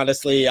 I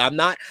honestly, I'm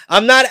not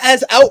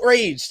as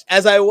outraged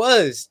as I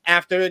was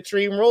after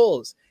Extreme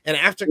Rules and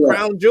after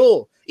Crown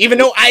Jewel, even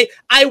though I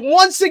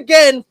once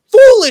again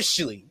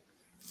foolishly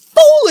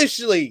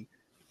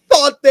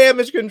thought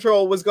Damage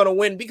Control was gonna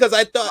win because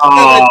I thought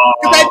I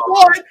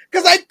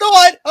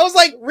was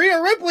like,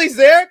 Rhea Ripley's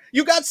there.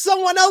 You got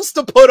someone else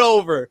to put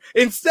over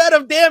instead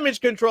of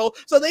Damage Control,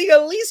 so they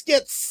at least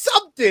get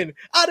something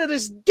out of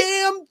this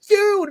damn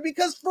feud.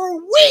 Because for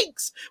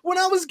weeks, when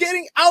I was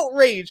getting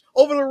outraged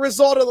over the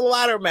result of the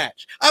ladder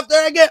match, after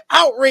I get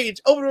outraged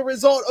over the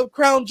result of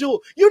Crown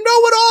Jewel, you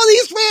know what all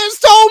these fans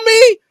told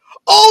me?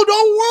 Oh,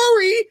 don't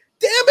worry,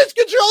 Damage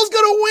Control's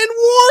gonna win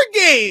War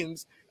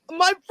Games.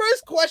 My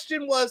first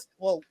question was,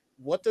 well,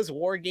 what does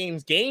War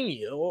Games gain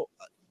you?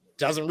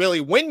 Doesn't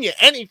really win you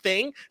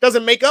anything.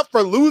 Doesn't make up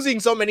for losing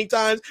so many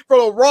times for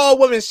the Raw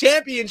Women's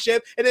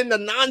Championship, and then the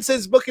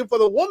nonsense booking for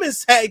the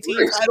women's tag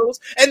team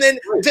titles, and then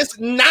just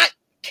not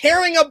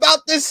caring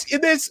about this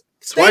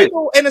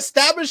stable and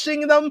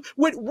establishing them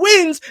with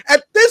wins.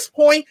 At this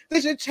point,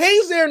 they should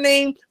change their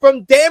name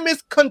from Damage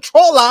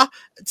Controller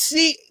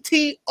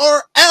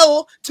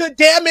CTRL to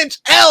Damage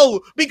L,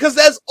 because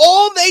that's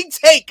all they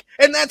take,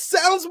 and that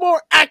sounds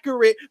more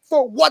accurate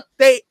for what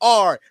they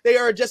are. They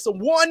are just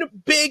one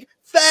big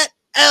fat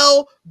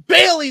L.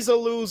 Bailey's a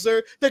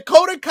loser.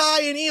 Dakota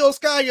Kai and Io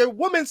Sky, your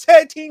women's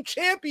tag team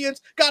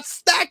champions, got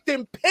stacked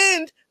and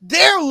pinned.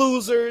 They're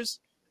losers.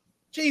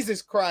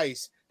 Jesus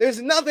Christ. There's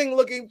nothing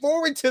looking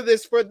forward to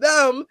this for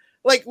them.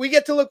 Like, we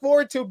get to look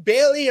forward to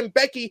Bailey and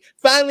Becky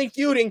finally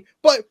feuding,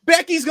 but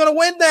Becky's going to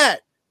win that.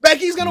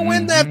 Becky's going to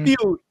win that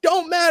feud.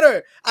 Don't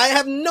matter. I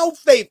have no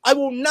faith. I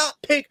will not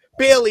pick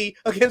Bailey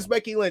against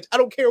Becky Lynch. I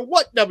don't care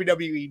what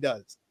WWE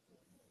does.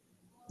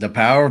 The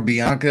power of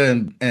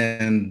Bianca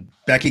and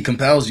Becky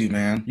compels you,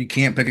 man. You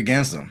can't pick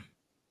against them.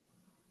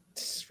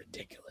 This is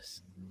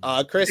ridiculous.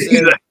 Chris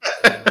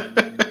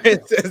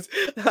it says,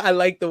 I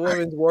like the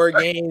women's War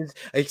Games,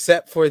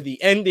 except for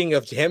the ending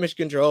of Damage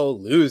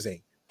Control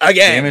losing.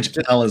 Again, Damage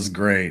L is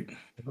great.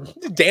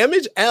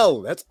 Damage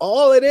L, that's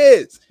all it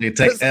is. They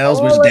take that's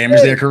L's which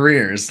damage their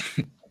careers.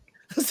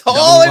 That's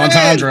all it is.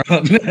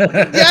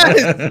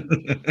 Yes,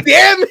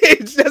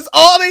 damage. That's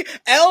all they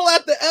L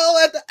after L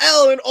after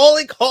L, and all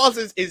it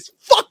causes is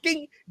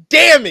fucking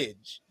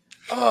damage.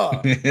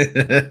 Oh.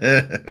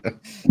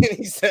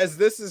 He says,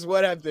 this is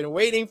what I've been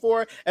waiting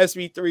for.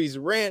 SB3's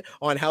rant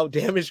on how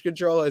Damage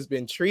Control has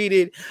been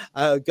treated.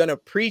 Gonna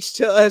preach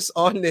to us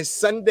on this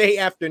Sunday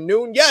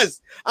afternoon.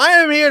 Yes, I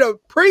am here to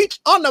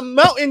preach on the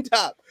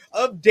mountaintop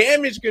of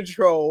Damage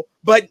Control,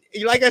 but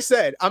like I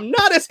said, I'm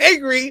not as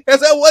angry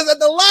as I was at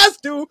the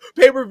last two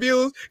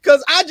pay-per-views,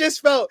 because I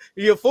just felt,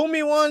 you fool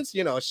me once,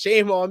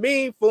 shame on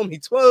me. Fool me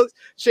twice,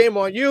 shame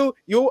on you.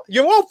 You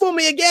won't fool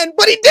me again.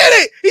 But he did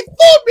it. He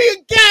fooled me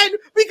again,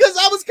 because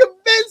I was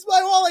convinced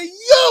by all of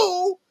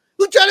you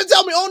who tried to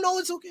tell me, oh no,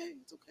 it's okay.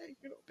 It's okay.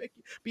 You know,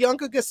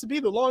 Bianca gets to be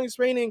the longest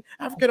reigning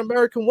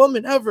African-American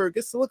woman ever.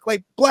 Gets to look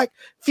like black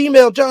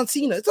female John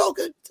Cena. It's all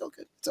good. It's all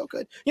good. It's all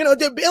good. You know,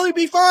 did Bayley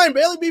be fine?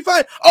 Bayley be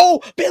fine.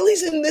 Oh,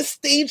 Bayley's in this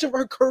stage of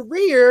her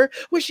career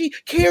where she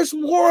cares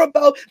more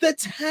about the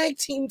tag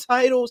team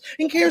titles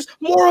and cares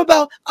more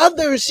about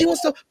others. She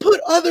wants to put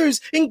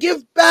others and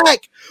give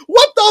back.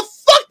 What the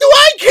fuck do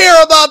I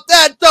care about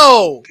that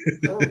though?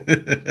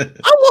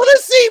 I want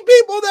to see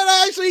people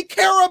that actually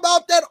care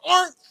about that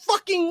aren't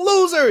fucking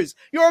losers.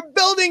 You're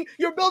building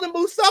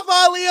Mustafa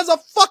Ali as a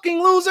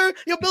fucking loser.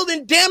 You're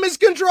building Damage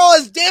Control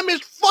as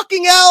Damage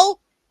fucking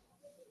L.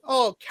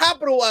 Oh,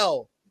 capital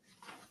L.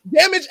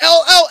 Damage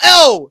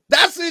LLL.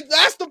 That's it.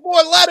 That's the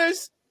 4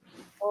 letters.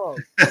 Oh,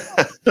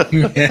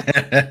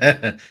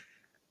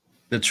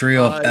 the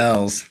trio of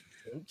L's.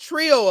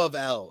 Trio of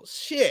L's.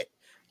 Shit.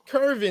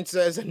 Curvin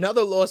says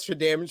another loss for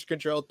Damage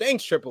Control.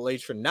 Thanks, Triple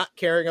H, for not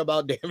caring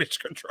about Damage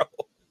Control.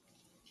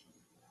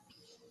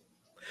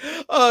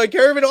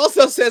 Curvin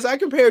also says I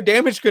compare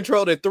Damage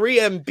Control to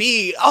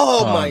 3MB.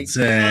 Oh my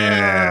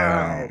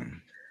god.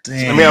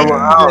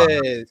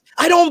 Damn.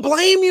 I don't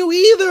blame you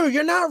either.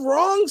 You're not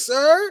wrong,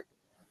 sir.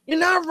 You're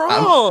not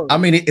wrong. I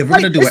mean, if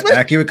we're gonna do an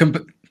accurate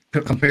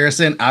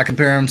comparison, I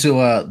compare him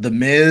to the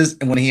Miz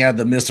and when he had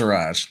the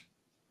Miztourage.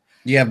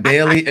 You have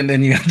Bayley and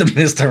then you have the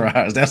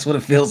Miztourage. That's what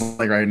it feels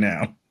like right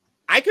now.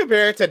 I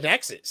compare it to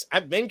Nexus.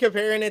 I've been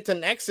comparing it to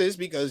Nexus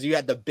because you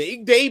had the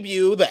big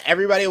debut that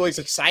everybody was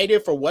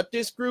excited for what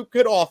this group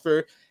could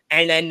offer,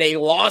 and then they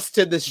lost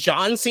to this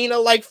John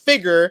Cena-like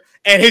figure,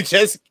 and it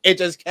just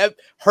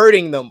kept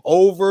hurting them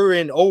over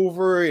and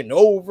over and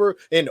over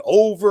and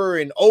over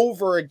and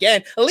over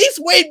again. At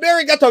least Wade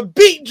Barrett got to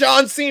beat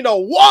John Cena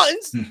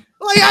once.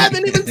 Like, I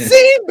haven't even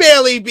seen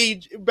Bayley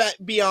beat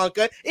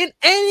Bianca in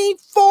any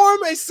form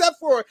except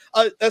for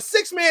a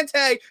 6-man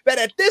tag that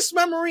at this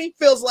memory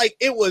feels like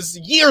it was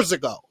years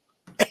ago.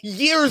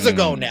 Years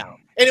ago now.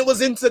 And it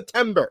was in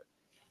September.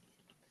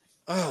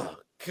 Oh,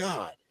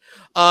 God.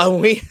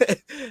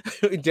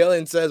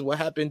 Dylan says what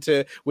happened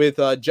with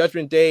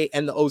Judgment Day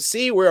and the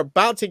OC. We're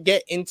about to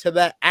get into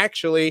that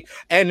actually.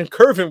 And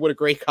Curvin with a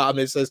great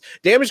comment says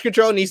Damage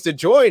Control needs to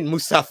join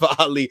Mustafa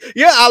Ali.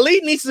 Yeah,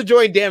 Ali needs to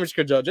join Damage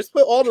Control. Just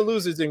put all the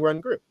losers in one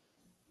group.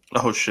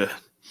 Oh shit.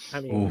 I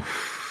mean,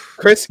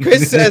 Chris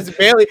says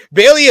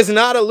Bayley is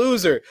not a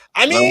loser.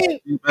 I mean,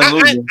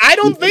 I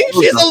don't think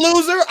she's a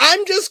loser.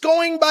 I'm just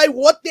going by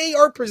what they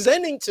are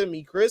presenting to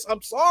me, Chris.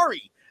 I'm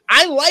sorry.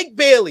 I like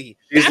Bayley.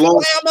 That's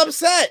why I'm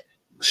upset.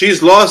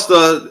 She's lost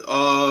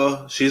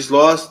to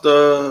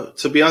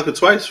Bianca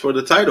twice for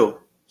the title.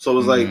 So it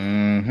was like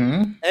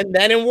and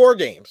then in War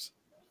Games.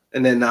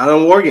 And then not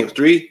in War Games.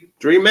 Three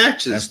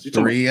matches. That's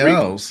 3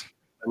 L's.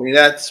 I mean,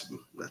 that's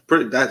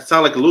pretty, that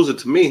sounds like a loser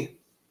to me.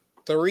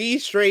 3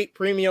 straight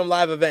premium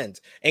live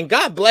events. And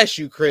God bless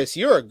you, Chris.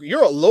 You're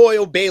a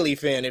loyal Bayley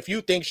fan if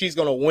you think she's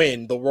gonna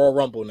win the Royal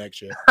Rumble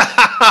next year.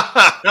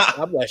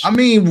 God bless you. I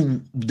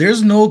mean,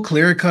 there's no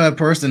clear-cut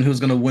person who's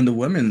gonna win the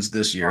women's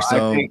this year.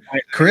 So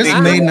Chris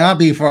may not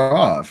be far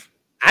off.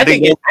 I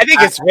think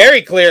it's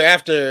very clear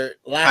after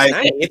last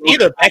night. It's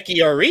either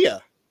Becky or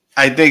Rhea.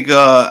 I think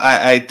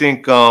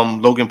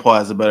Logan Paul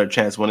has a better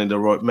chance winning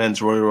the men's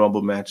Royal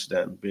Rumble match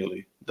than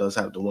Bayley does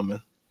have the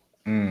women.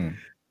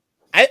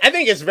 I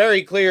think it's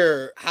very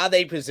clear how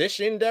they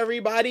positioned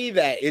everybody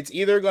that it's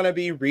either going to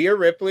be Rhea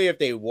Ripley if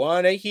they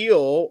want to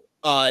heel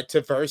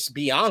to verse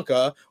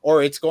Bianca,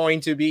 or it's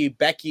going to be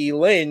Becky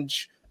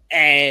Lynch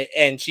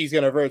and she's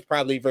going to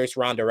probably verse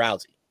Ronda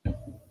Rousey.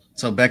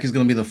 So Becky's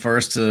going to be the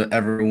first to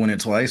ever win it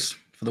twice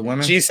for the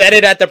women? She said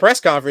it at the press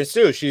conference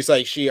too. She's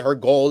like, her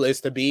goal is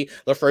to be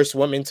the first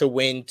woman to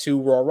win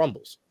 2 Royal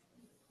Rumbles.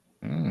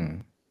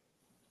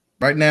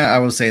 Right now, I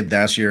would say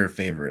that's your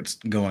favorites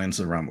going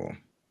into the Rumble.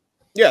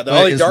 Yeah, the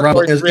only dark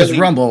horse is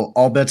Rumble.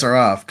 All bets are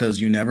off because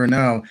you never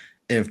know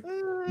if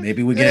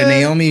maybe we get a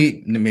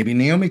Naomi. Maybe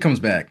Naomi comes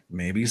back.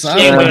 Maybe Sasha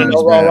she ain't winning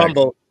no Royal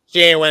Rumble.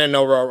 She ain't winning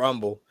no Royal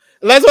Rumble.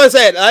 That's what I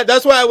said.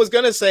 That's what I was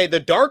gonna say. The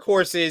dark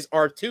horses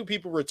are 2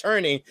 people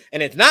returning,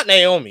 and it's not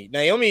Naomi.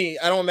 Naomi,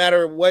 I don't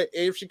matter what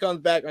if she comes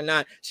back or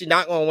not. She's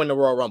not gonna win the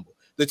Royal Rumble.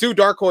 The 2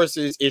 dark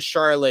horses is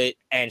Charlotte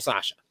and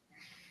Sasha.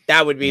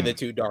 That would be the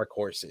 2 dark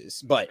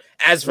horses. But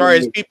as far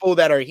as people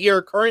that are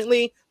here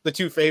currently, the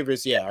 2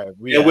 favorites, are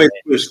Rhea. And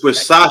with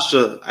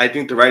Sasha, I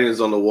think the writing is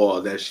on the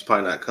wall that she's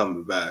probably not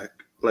coming back.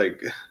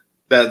 Like,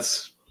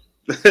 that's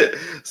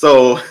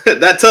so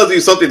that tells you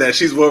something that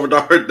she's more of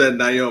a hurt than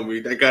Naomi.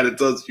 That kind of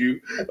tells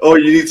you all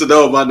you need to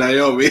know about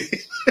Naomi.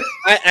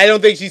 I don't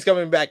think she's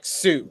coming back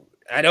soon.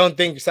 I don't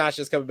think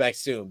Sasha's coming back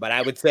soon, but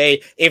I would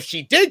say if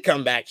she did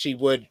come back, she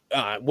would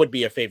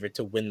be a favorite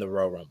to win the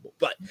Royal Rumble.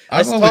 But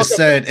I've always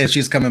said if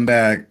she's coming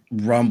back,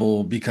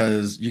 Rumble,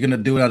 because you're gonna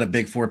do it at a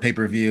Big 4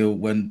 pay-per-view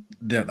when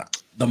the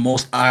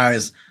most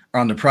eyes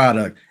are on the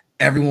product.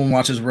 Everyone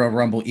watches Royal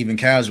Rumble, even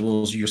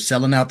casuals. You're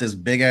selling out this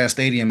big ass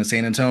stadium in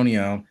San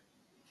Antonio.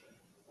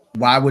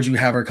 Why would you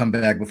have her come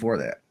back before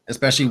that?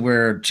 Especially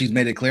where she's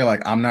made it clear,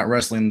 like, I'm not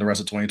wrestling the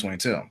rest of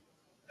 2022.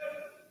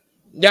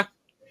 Yeah.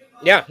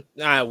 Yeah,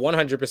 I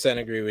 100%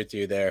 agree with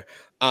you there.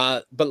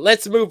 But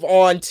let's move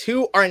on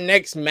to our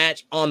next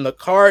match on the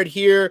card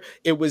here.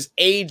 It was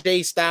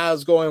AJ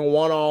Styles going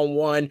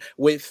one-on-one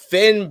with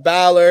Finn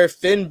Balor.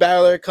 Finn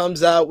Balor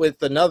comes out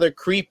with another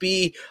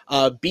creepy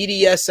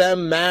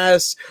BDSM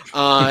mask,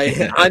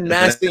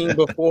 unmasking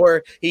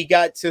before he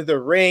got to the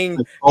ring.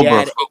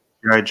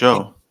 Right,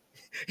 Joe.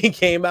 He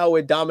came out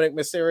with Dominic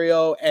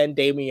Mysterio and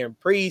Damian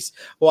Priest,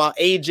 while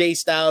AJ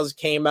Styles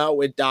came out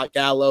with Doc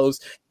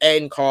Gallows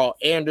and Carl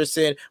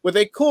Anderson with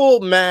a cool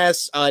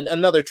mask,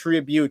 another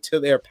tribute to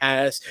their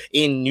past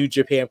in New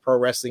Japan Pro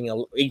Wrestling.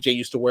 AJ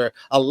used to wear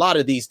a lot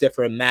of these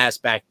different masks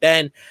back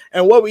then.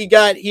 And what we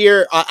got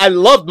here, I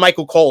loved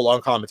Michael Cole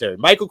on commentary.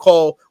 Michael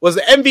Cole was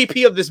the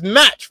MVP of this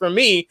match for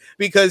me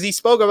because he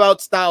spoke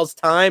about Styles'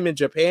 time in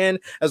Japan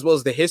as well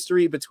as the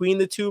history between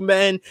the two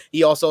men.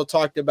 He also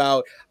talked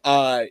about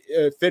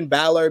Finn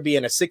Balor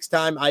being a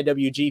 6-time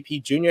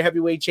IWGP Junior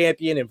Heavyweight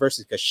Champion and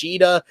versus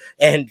Kushida.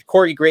 And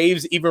Corey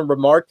Graves even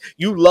remarked,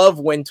 "You love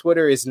when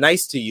Twitter is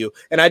nice to you."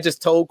 And I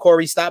just told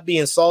Corey, stop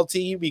being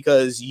salty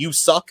because you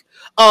suck.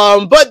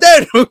 But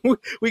then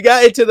we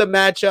got into the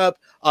matchup.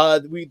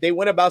 They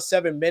went about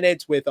 7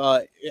 minutes with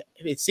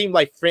it seemed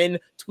like Finn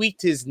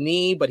tweaked his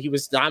knee, but he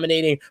was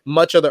dominating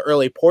much of the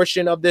early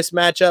portion of this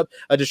matchup.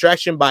 A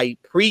distraction by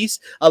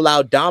Priest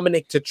allowed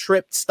Dominic to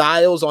trip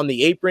Styles on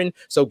the apron,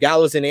 so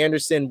Gallows and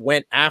Anderson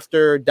went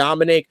after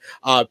Dominic.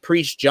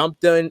 Priest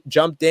jumped in,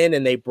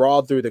 and they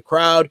brawled through the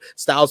crowd.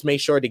 Styles made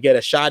sure to get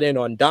a shot in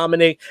on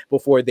Dominic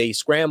before they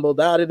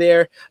scrambled out of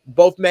there.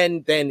 Both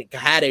men then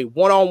had a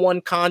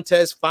one-on-one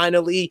contest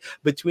finally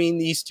between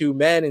these two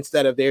men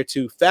instead of their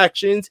two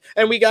factions,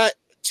 and we got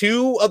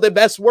two of the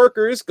best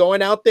workers going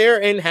out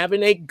there and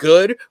having a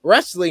good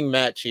wrestling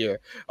match here.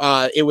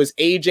 It was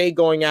AJ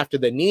going after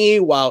the knee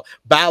while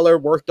Balor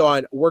worked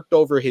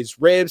over his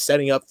ribs,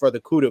 setting up for the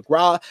coup de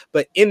grace.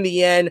 But in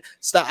the end,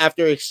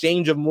 after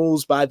exchange of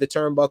moves by the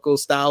turnbuckle,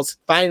 Styles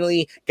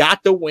finally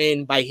got the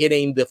win by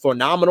hitting the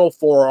phenomenal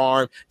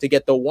forearm to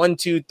get the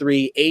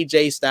 1-2-3.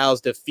 AJ Styles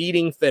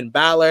defeating Finn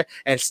Balor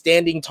and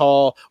standing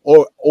tall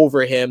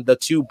over him, the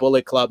two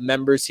Bullet Club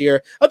members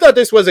here. I thought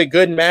this was a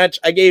good match.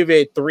 I gave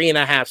it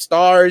 3.5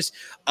 stars.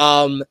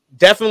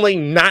 Definitely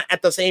not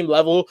at the same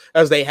level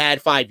as they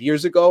had 5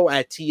 years ago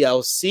at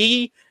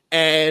TLC,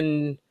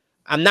 and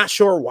I'm not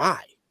sure why.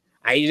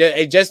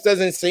 It just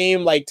doesn't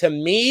seem like, to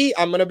me,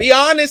 I'm gonna be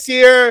honest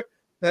here.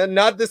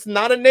 Not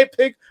a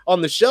nitpick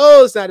on the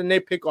show. It's not a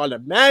nitpick on the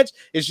match.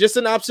 It's just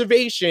an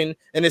observation,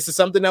 and this is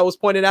something that was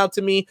pointed out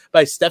to me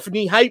by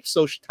Stephanie Hype.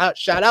 So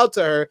shout out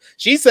to her.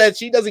 She said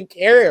she doesn't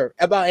care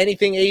about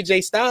anything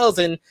AJ Styles,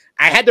 and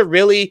I had to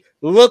really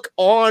look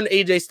on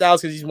AJ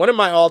Styles because he's one of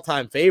my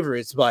all-time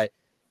favorites. But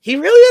he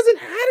really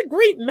hasn't had a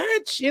great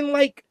match in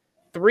like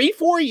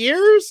 3-4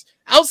 years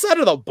outside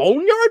of the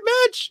Boneyard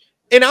match.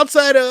 And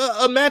outside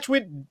a match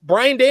with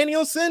Bryan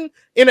Danielson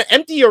in an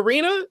empty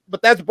arena,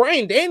 but that's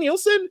Bryan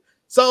Danielson.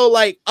 So,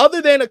 like,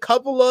 other than a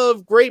couple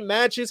of great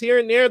matches here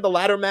and there, the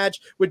latter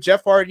match with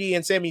Jeff Hardy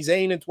and Sami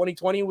Zayn in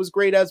 2020 was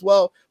great as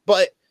well.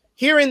 But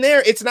here and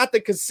there, it's not the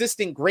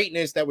consistent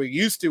greatness that we're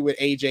used to with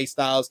AJ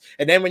Styles.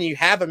 And then when you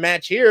have a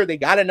match here, they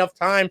got enough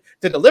time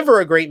to deliver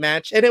a great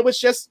match, and it was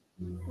just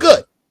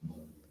good.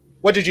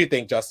 What did you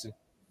think, Justin?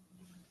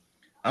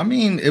 I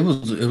mean, it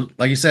was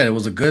like you said, it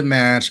was a good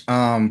match.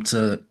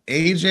 To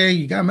AJ,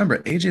 you gotta remember,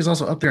 AJ is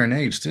also up there in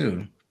age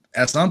too.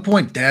 At some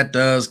point, that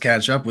does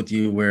catch up with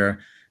you, where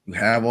you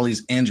have all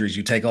these injuries,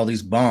 you take all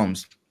these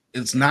bumps.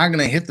 It's not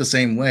gonna hit the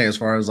same way as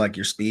far as like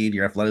your speed,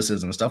 your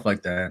athleticism, and stuff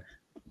like that.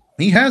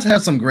 He has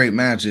had some great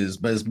matches,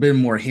 but it's been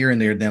more here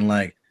and there than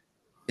like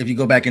if you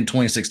go back in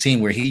 2016,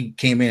 where he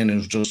came in and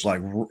was just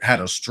like had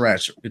a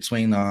stretch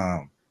between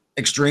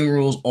Extreme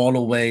Rules all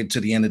the way to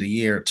the end of the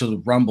year to the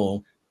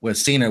Rumble with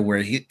Cena,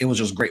 where it was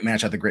just great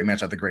match after great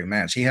match after great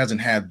match. He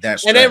hasn't had that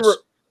stretch. And then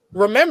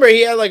remember,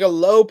 he had like a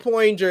low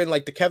point during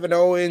like the Kevin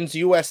Owens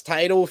US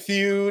title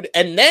feud,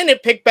 and then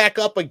it picked back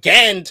up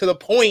again to the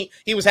point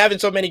he was having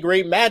so many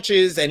great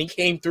matches, and he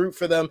came through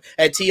for them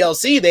at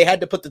TLC. They had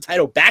to put the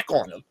title back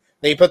on him.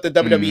 They put the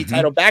WWE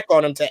title back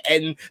on him to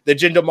end the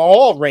Jinder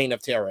Mahal reign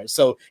of terror.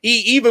 So he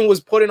even was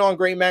putting on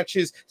great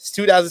matches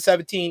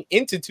 2017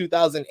 into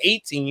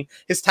 2018.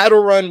 His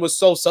title run was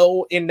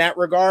so-so in that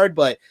regard.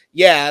 But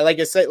yeah, like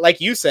I said, like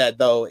you said,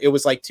 though, it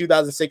was like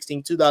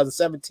 2016,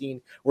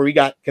 2017, where we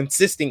got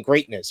consistent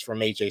greatness from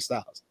AJ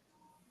Styles.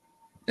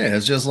 Yeah,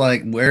 it's just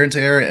like wear and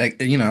tear.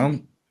 You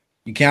know,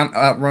 you can't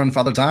outrun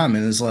Father Time.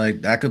 And it's like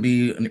that could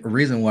be a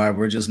reason why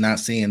we're just not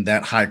seeing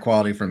that high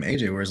quality from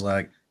AJ, where it's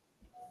like,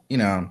 you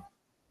know,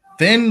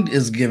 Finn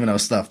is giving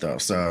us stuff though,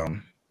 so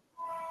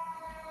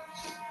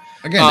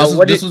again,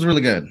 this was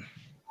really good.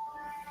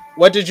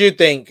 What did you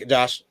think,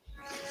 Josh?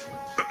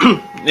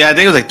 Yeah, I think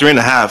it was like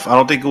 3.5. I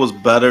don't think it was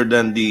better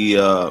than the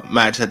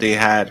match that they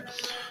had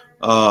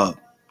 5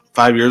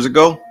 years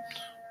ago.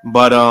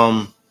 But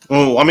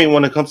well, I mean,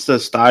 when it comes to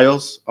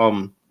styles,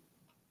 I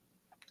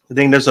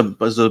think there's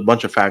a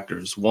bunch of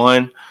factors.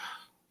 One,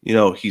 you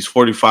know, he's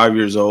 45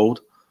 years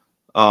old.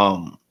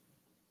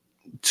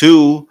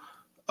 Two,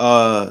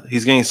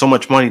 he's getting so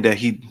much money that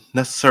he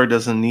necessarily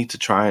doesn't need to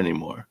try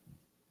anymore.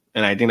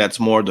 And I think that's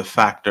more the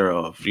factor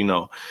of,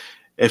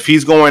 if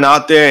he's going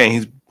out there and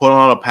he's putting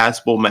on a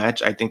passable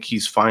match, I think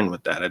he's fine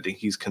with that. I think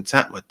he's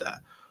content with that.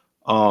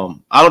 I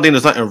don't think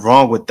there's nothing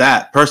wrong with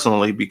that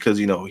personally, because,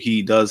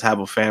 he does have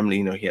a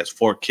family, he has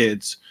 4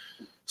 kids.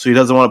 So he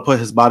doesn't want to put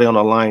his body on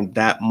the line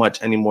that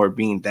much anymore,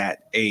 being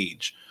that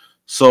age.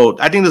 So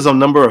I think there's a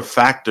number of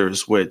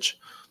factors, which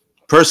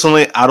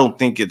personally, I don't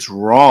think it's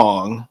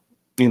wrong,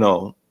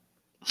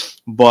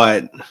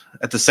 but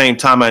at the same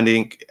time, I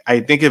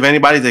think if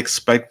anybody's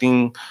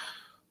expecting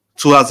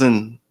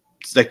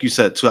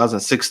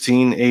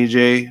 2016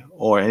 AJ,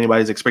 or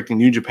anybody's expecting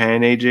New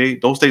Japan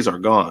AJ, those days are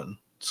gone.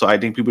 So I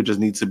think people just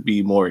need to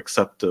be more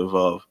accepting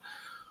of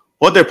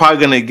what they're probably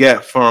going to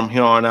get from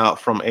here on out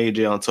from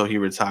AJ until he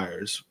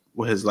retires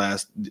with his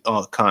last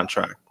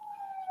contract.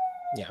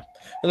 Yeah.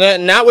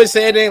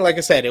 Notwithstanding, like I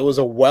said, it was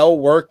a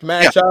well-worked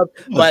matchup,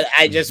 but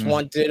I just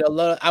wanted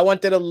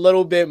a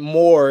little bit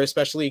more,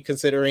 especially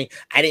considering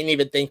I didn't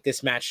even think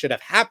this match should have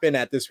happened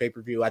at this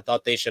pay-per-view. I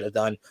thought they should have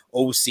done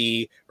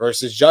OC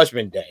versus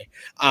Judgment Day.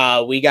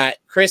 We got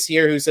Chris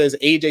here who says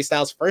AJ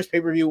Styles' first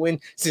pay-per-view win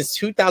since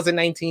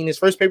 2019, his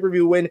first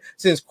pay-per-view win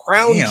since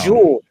Crown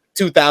Jewel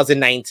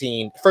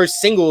 2019,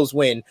 first singles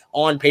win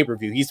on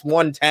pay-per-view. He's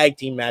won tag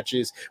team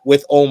matches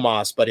with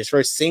Omos, but his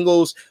first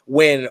singles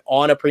win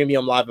on a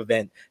premium live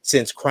event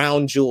since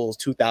Crown Jewel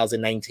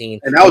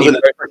 2019. And that was in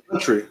a different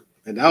country.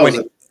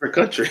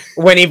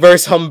 When he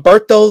versed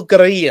Humberto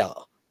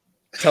Carrillo.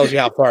 Tells you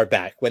how far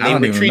back. When they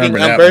were treating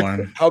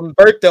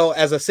Humberto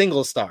as a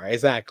single star.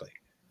 Exactly.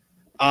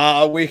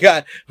 We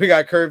got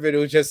Curvin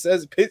who just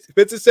says,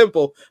 it's a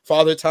simple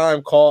Father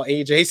Time, call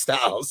AJ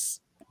Styles.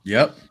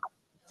 Yep.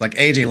 Like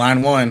AJ,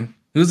 line 1.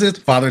 Who's it?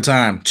 Father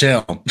Time.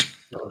 Chill.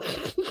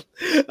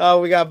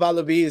 We got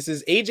Bala B. It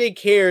says AJ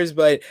cares,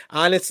 but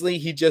honestly,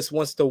 he just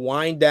wants to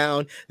wind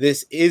down.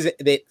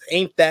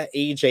 Ain't that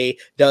AJ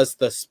does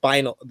the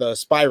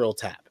spiral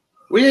tap.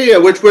 Well, yeah,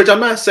 which I'm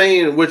not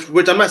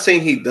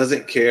saying he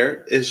doesn't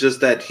care. It's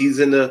just that he's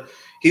in a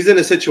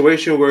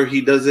situation where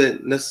he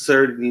doesn't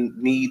necessarily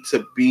need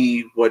to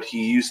be what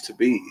he used to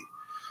be.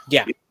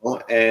 Yeah.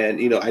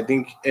 And I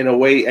think in a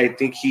way,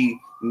 he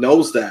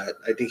knows that.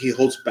 I think he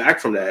holds back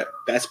from that.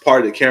 That's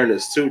part of the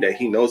careness too, that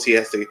he knows he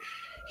has to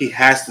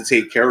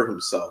take care of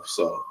himself.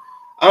 So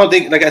I don't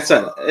think, like I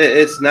said,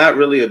 it's not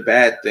really a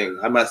bad thing.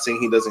 I'm not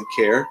saying he doesn't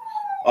care.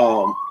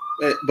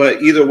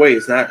 But either way,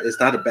 it's not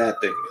a bad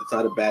thing. It's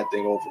not a bad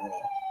thing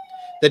overall.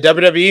 The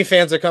WWE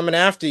fans are coming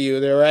after you.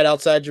 They're right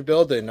outside your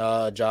building,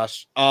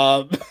 Josh.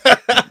 Yep.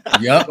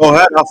 Go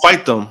ahead. I'll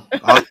fight them.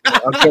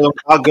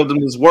 I'll give them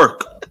his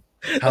work.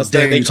 How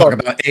dare you talk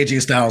about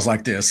AJ Styles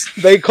like this?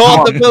 They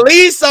called the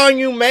police on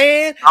you,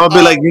 man. I'll be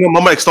like,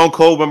 remember like Stone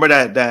Cold? Remember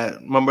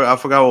that? Remember, I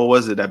forgot what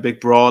was it? That big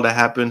brawl that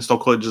happened. Stone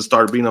Cold just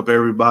started beating up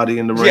everybody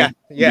in the ring.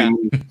 Yeah.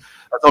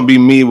 That's gonna be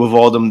me with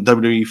all them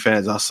WWE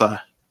fans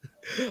outside.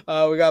 We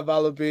got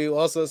Valabu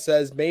also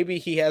says maybe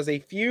he has a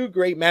few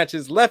great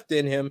matches left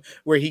in him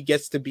where he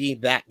gets to be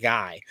that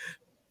guy.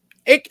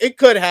 It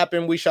could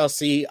happen. We shall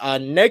see.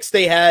 Next,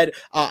 they had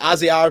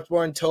Ozzy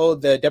Osbourne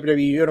told the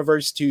WWE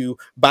Universe to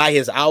buy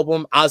his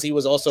album. Ozzy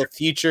was also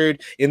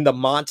featured in the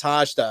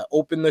montage to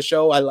open the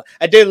show.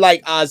 I did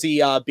like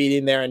Ozzy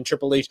being there, and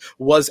Triple H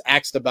was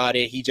asked about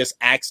it. He just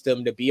asked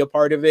him to be a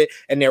part of it,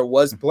 and there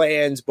was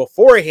plans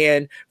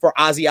beforehand for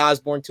Ozzy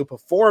Osbourne to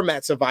perform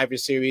at Survivor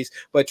Series,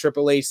 but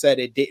Triple H said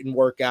it didn't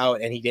work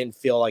out, and he didn't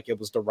feel like it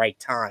was the right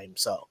time.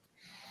 So,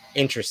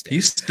 interesting.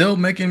 He's still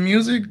making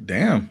music?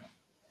 Damn.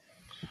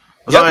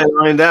 Not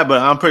only that, but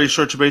I'm pretty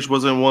sure Triple H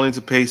wasn't willing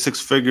to pay 6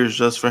 figures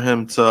just for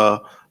him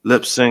to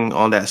lip sing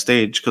on that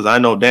stage, because I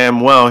know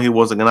damn well he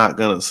wasn't not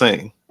gonna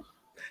sing.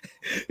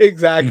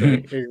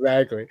 Exactly. We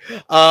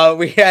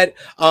had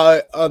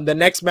the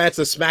next match,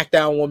 the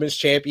SmackDown Women's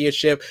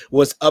Championship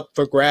was up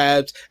for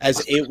grabs,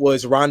 as it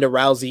was Ronda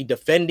Rousey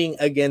defending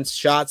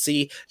against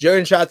Shotzi.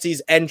 During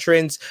Shotzi's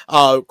entrance,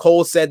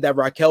 Cole said that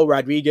Raquel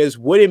Rodriguez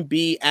wouldn't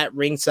be at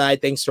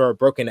ringside thanks to her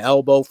broken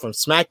elbow from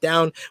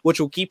SmackDown, which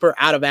will keep her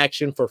out of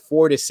action for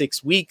 4 to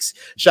 6 weeks.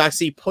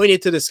 Shotzi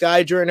pointed to the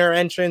sky during her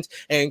entrance,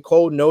 and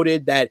Cole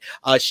noted that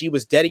she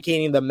was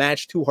dedicating the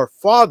match to her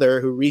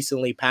father, who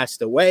recently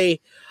passed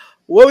away.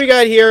 What we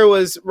got here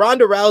was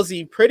Ronda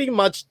Rousey pretty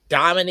much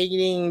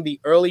dominating the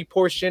early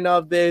portion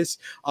of this.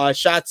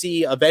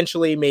 Shotzi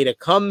eventually made a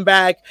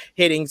comeback,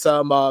 hitting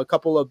a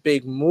couple of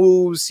big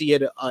moves. He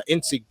had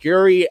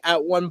Insecurity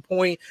at one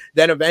point.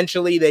 Then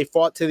eventually they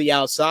fought to the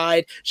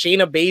outside.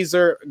 Shayna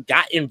Baszler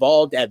got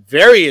involved at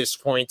various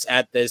points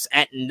at this,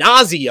 at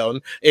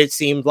nauseum, it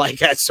seemed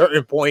like at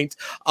certain points.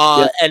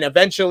 And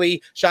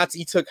eventually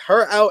Shotzi took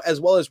her out, as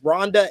well as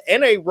Ronda,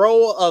 in a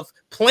row of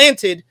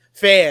planted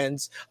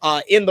fans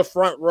in the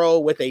front row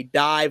with a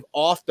dive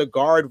off the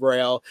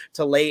guardrail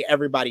to lay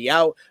everybody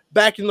out.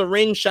 Back in the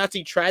ring,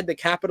 Shotzi tried to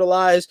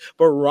capitalize,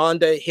 but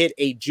Ronda hit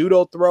a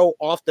judo throw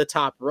off the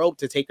top rope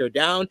to take her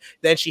down.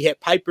 Then she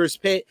hit Piper's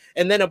Pit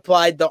and then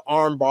applied the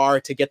arm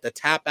bar to get the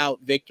tap out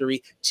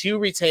victory to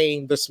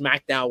retain the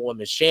SmackDown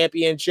Women's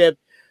Championship.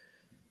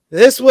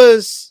 This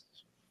was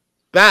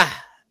bah.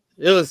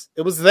 It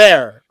was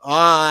there.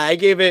 I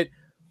gave it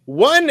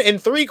 1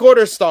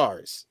 3/4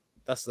 stars.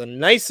 That's the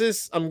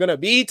nicest I'm gonna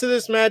be to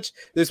this match.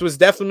 This was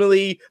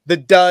definitely the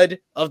dud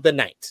of the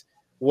night.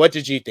 What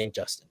did you think,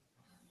 Justin?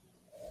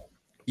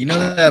 You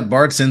know that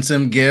Bart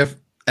Simpson gif?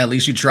 At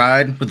least you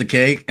tried with the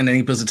cake, and then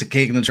he puts the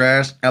cake in the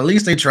trash. At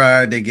least they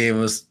tried. They gave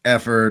us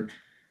effort.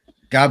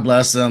 God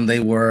bless them. They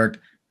worked.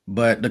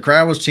 But the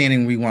crowd was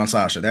chanting, "We want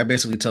Sasha." That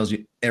basically tells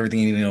you everything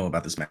you need to know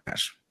about this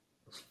match.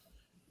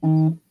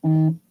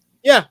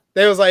 Yeah,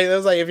 they was like,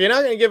 if you're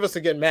not gonna give us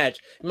a good match,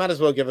 you might as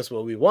well give us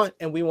what we want,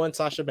 and we want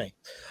Sasha Banks.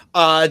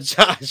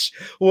 Josh,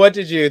 what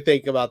did you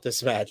think about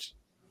this match?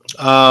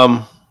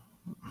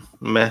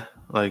 Meh.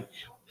 Like,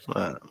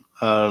 I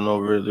don't know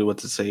really what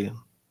to say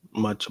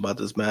much about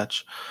this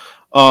match.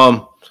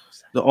 The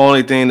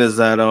only thing is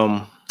that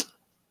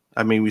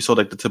I mean, we saw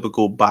like the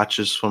typical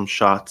botches from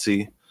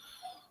Shotzi.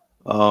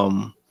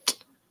 What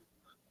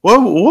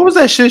was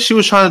that shit she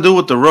was trying to do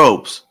with the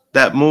ropes?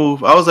 That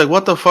move, I was like,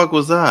 what the fuck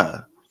was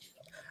that?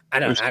 I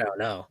don't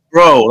know,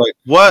 bro. Like,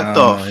 what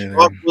the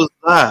fuck was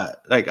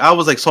that? Like, I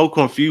was like so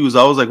confused.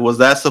 I was like, was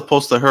that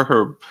supposed to hurt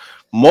her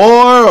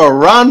more or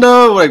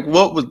Ronda? Like,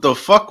 what was the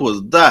fuck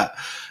was that?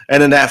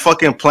 And then that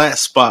fucking plant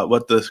spot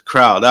with the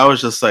crowd, that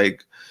was just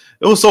like,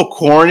 it was so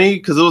corny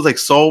because it was like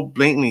so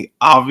blatantly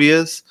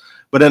obvious.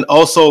 But then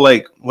also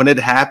like when it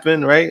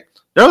happened, right?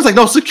 There was like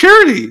no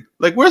security.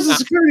 Like, where's the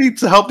security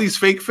to help these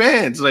fake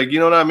fans? Like, you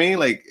know what I mean?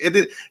 Like, it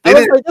did. I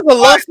was like, there's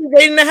a lawsuit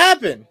waiting to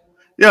happen.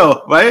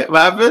 Yo, right?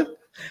 What happened?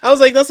 I was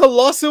like, that's a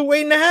lawsuit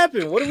waiting to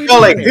happen. What are we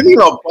doing? Like, didn't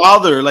even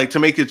bother like to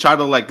make it try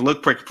to like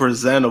look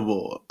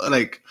presentable.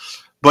 Like,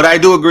 but I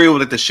do agree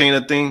with like the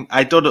Shayna thing.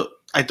 I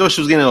thought she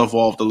was getting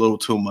involved a little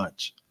too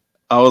much.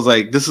 I was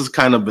like, this is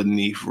kind of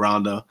beneath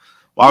Ronda.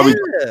 Why are we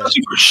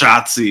especially for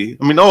Shotzi?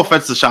 I mean, no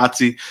offense to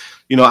Shotzi.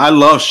 You know, I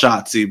love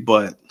Shotzi,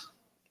 but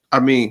I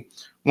mean,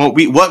 what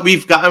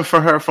we've gotten for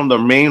her from the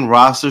main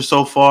roster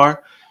so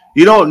far,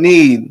 you don't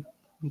need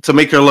to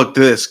make her look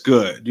this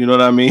good. You know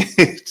what I mean?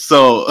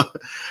 So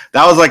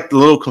that was like the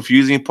little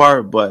confusing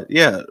part. But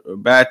yeah,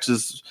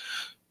 matches,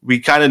 we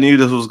kind of knew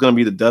this was going to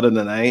be the dud of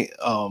the night.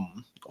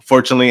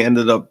 Fortunately,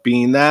 ended up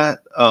being that.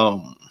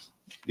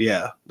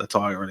 Yeah, that's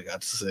all I really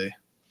got to say.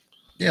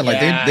 Yeah,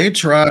 like they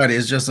tried.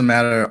 It's just a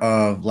matter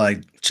of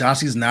like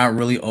Shotzi's not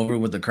really over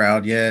with the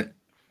crowd yet.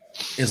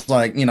 It's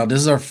like, you know, this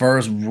is our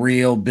first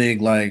real big,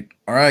 like,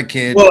 all right,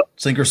 kid,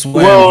 sink or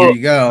swim. Here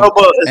you go. No,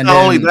 but it's not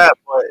only that,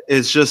 but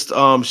it's just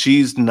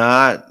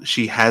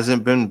she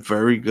hasn't been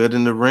very good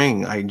in the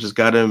ring. I just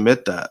gotta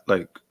admit that.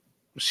 Like,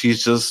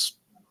 she's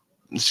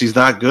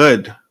not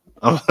good.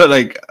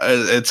 Like,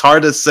 it's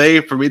hard to say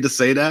for me to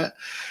say that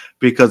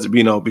because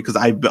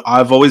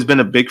I've always been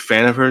a big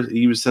fan of her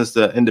even since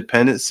the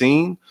independent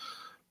scene,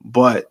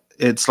 but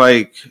it's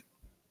like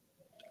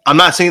I'm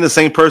not seeing the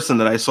same person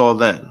that I saw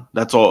then.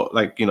 That's all.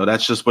 Like, you know,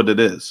 that's just what it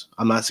is.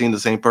 I'm not seeing the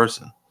same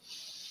person.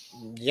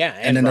 Yeah,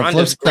 and then the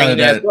flip side of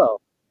that,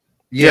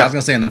 I was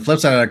gonna say, and the flip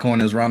side of that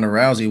coin is Ronda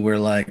Rousey, where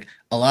like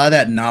a lot of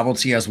that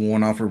novelty has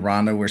worn off with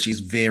Ronda, where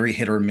she's very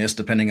hit or miss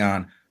depending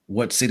on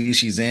what city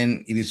she's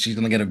in. Either she's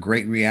gonna get a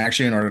great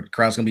reaction or the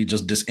crowd's gonna be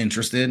just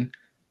disinterested.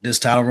 This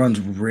title run's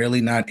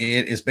really not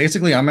it. It's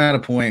basically I'm at a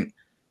point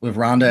with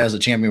Ronda as a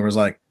champion where it's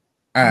like,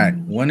 all right,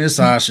 when is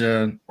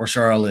Sasha or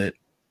Charlotte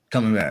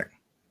coming back?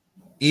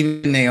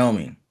 Even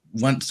Naomi.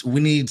 Once we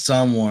need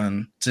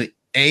someone to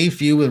A,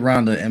 feud with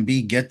Ronda, and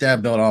B, get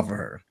that belt off of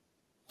her.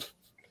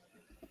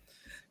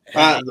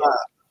 I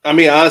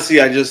mean, honestly,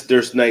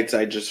 there's nights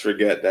I just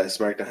forget that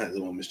SmackDown has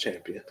a women's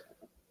champion.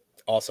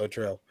 Also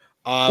true.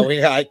 We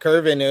got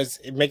Curvin.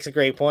 It makes a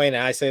great point,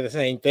 and I say the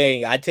same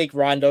thing. I take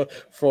Ronda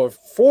for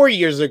 4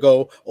 years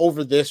ago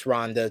over this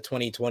Ronda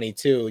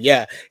 2022.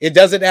 Yeah, it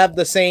doesn't have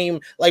the same,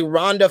 like,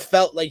 Ronda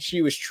felt like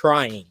she was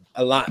trying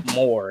a lot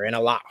more and a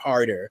lot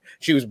harder.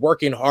 She was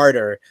working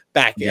harder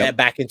back in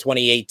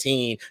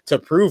 2018 to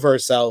prove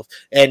herself,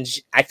 and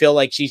I feel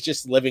like she's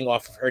just living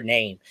off of her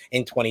name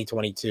in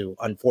 2022,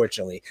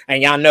 unfortunately.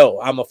 And y'all know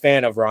I'm a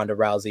fan of Ronda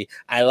Rousey.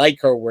 I like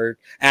her work.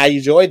 I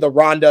enjoyed the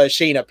Ronda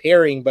Shayna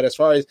pairing, but as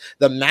far as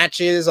the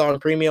matches on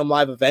Premium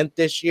Live Event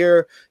this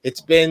year,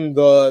 it's been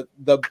the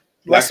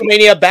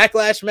WrestleMania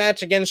Backlash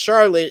match against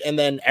Charlotte, and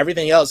then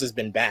everything else has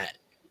been bad.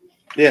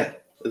 Yeah,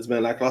 it's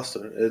been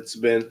lackluster. It's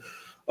been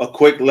a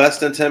quick, less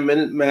than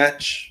 10-minute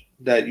match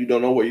that you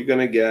don't know what you're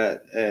gonna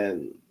get,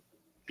 and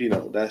you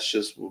know that's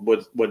just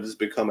what it's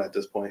become at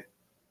this point.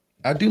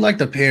 I do like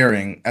the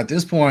pairing. At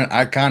this point,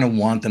 I kind of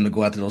want them to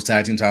go after those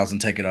tag team titles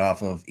and take it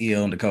off of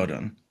Io and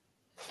Dakota.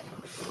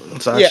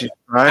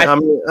 Right? I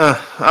mean,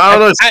 I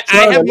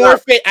don't know.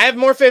 I have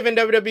more faith in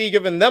WWE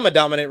giving them a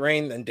dominant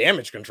reign than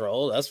Damage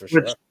Control. That's for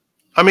sure.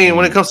 I mean,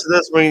 when it comes to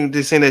this, when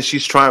they're saying that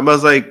she's trying, but I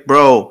was like,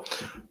 bro,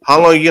 how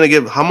long are you gonna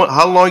give?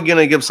 How long are you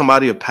gonna give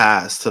somebody a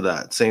pass to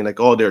that? Saying like,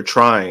 oh, they're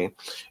trying.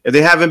 If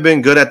they haven't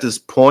been good at this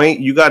point,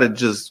 you got to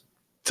just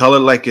tell it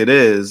like it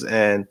is.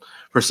 And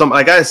for some,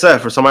 like I said,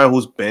 for somebody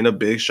who's been a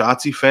big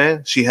Shotzi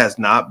fan, she has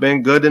not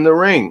been good in the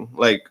ring.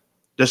 Like,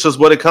 that's just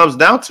what it comes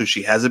down to.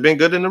 She hasn't been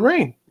good in the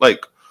ring.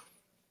 Like,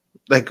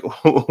 Like,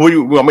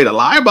 you want me to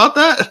lie about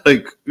that?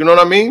 Like, you know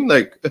what I mean?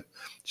 Like,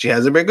 she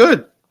hasn't been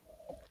good.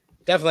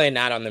 Definitely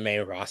not on the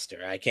main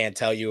roster. I can't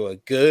tell you a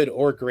good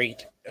or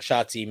great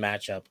Shotzi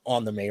matchup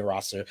on the main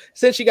roster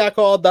since she got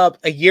called up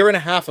a year and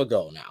a half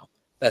ago now.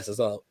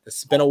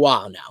 It's been a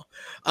while now.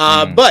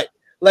 But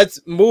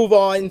let's move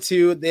on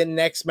to the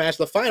next match,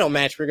 the final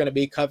match we're going to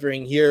be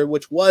covering here,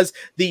 which was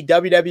the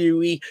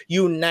WWE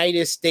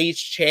United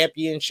States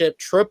Championship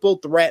triple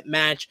threat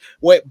match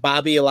with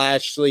Bobby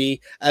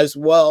Lashley as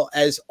well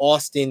as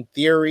Austin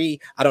Theory.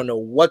 I don't know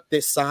what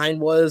this sign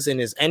was in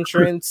his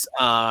entrance,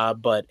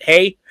 but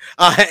hey.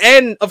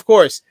 And of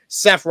course,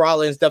 Seth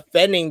Rollins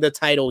defending the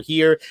title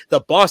here.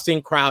 The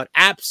Boston crowd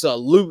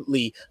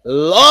absolutely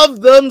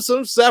loved them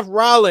some Seth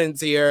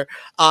Rollins here.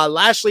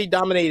 Lashley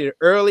dominated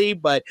early,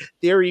 but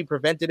Theory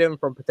prevented him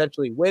from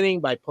potentially winning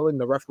by pulling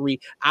the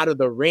referee out of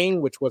the ring,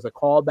 which was a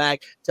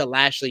callback to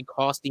Lashley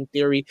costing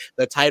Theory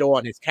the title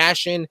on his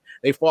cash-in.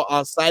 They fought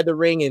outside the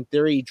ring, and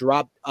Theory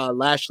dropped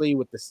Lashley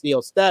with the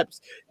steel steps.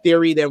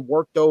 Theory then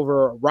worked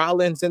over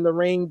Rollins in the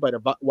ring, but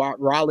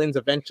Rollins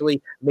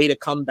eventually made a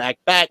comeback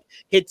back,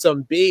 hit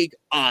some big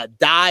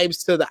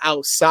dives to the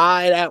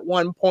outside at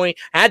one point,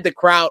 had the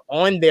crowd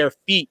on their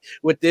feet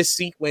with this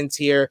sequence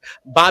here.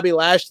 Bobby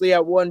Lashley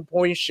at one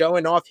point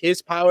showing off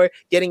his power,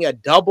 getting a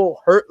double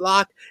hurt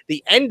lock.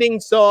 The ending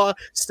saw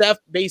Seth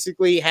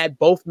basically had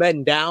both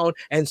men down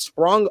and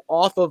sprung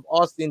off of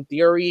Austin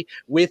Theory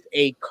with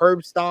a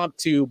curb stomp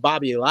to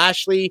Bobby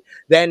Lashley.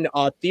 Then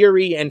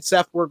Theory and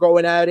Seth were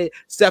going at it.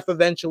 Seth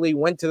eventually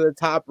went to the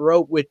top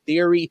rope with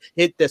Theory,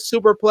 hit the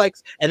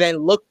superplex, and then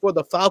looked for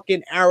the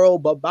Falcon Arrow,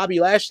 but Bobby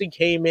Lashley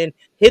came in,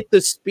 hit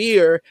the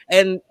spear,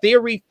 and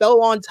Theory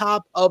fell on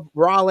top of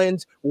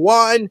Rollins.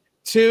 1,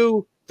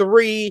 2,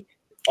 3.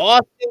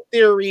 Austin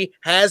Theory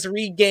has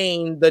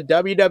regained the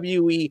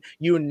WWE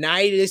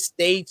United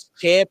States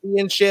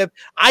Championship.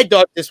 I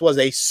thought this was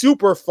a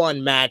super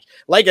fun match.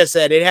 Like I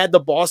said, it had the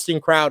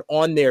Boston crowd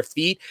on their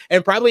feet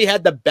and probably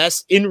had the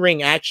best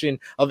in-ring action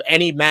of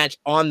any match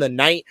on the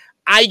night.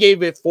 I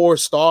gave it 4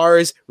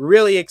 stars.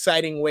 Really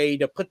exciting way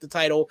to put the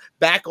title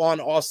back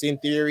on Austin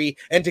Theory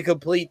and to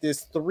complete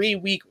this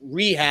 3-week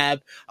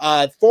rehab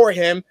for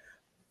him.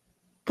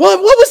 But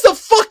what was the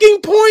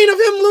fucking point of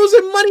him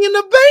losing Money in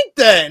the Bank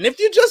then? If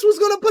you just was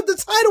going to put the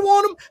title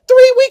on him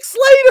 3 weeks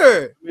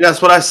later.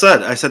 That's what I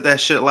said. I said that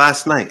shit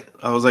last night.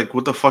 I was like,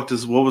 what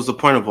was the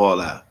point of all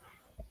that?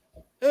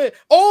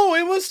 Oh,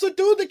 it was to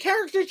do the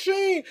character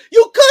change.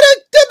 You could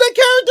have did the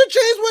character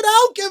change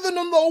without giving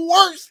him the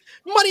worst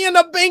Money in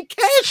the Bank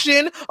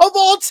cash-in of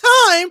all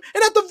time.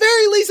 And at the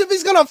very least, if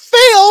he's going to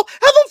fail,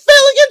 have him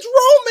fail against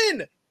Roman.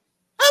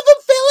 Have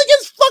him fail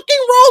against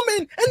fucking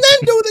Roman and then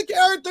do the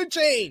character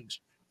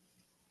change.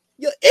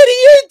 You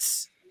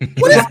idiots!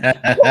 What is?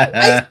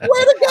 I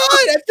swear to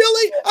God,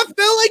 I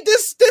feel like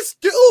this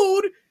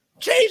dude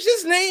changed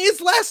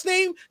his last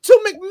name to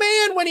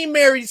McMahon when he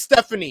married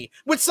Stephanie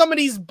with some of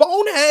these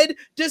bonehead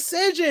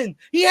decisions.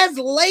 He has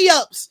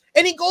layups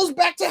and he goes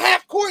back to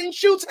half court and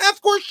shoots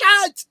half court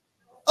shots.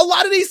 A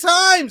lot of these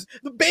times,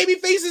 the baby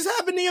faces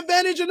having the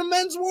advantage in the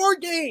men's war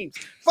games.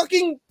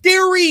 Fucking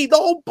Theory, the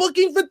whole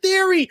booking for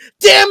Theory,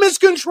 damage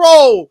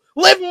control,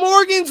 Liv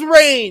Morgan's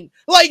reign.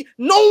 Like,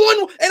 no one,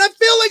 and I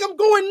feel like I'm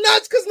going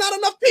nuts because not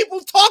enough people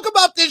talk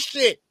about this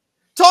shit.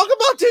 Talk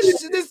about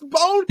this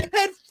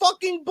bonehead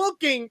fucking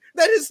booking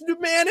that this new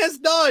man has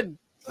done.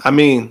 I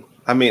mean,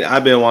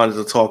 I've been wanting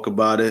to talk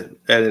about it,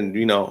 and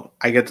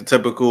I get the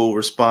typical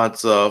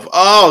response of,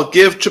 "Oh,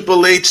 give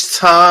Triple H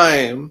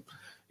time.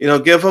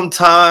 Give him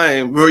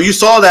time." You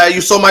saw that.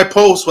 You saw my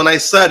post when I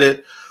said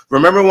it.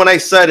 Remember when I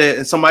said it,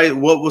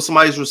 and what was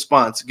somebody's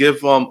response?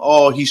 Give him,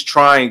 he's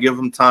trying. Give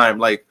him time.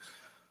 Like,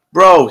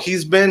 bro,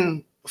 he's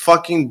been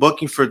fucking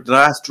booking for the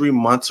last 3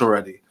 months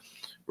already,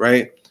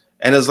 right?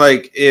 And it's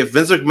like, if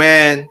Vince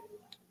McMahon,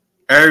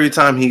 every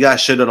time he got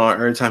shitted on,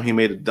 every time he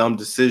made a dumb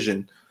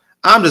decision,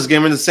 I'm just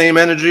giving the same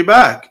energy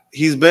back.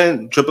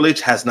 Triple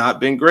H has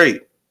not been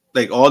great.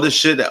 Like, all the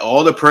shit,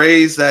 all the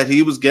praise that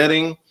he was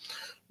getting,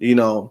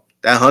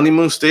 that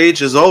honeymoon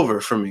stage is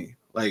over for me.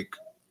 Like,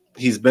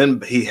 he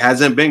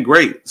hasn't been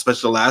great,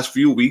 especially the last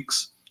few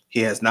weeks.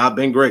 He has not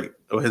been great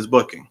with his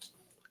booking.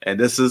 And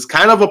this is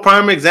kind of a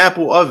prime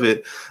example of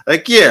it.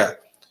 Like, yeah,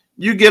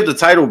 you give the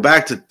title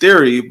back to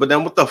Theory, but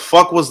then what the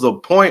fuck was the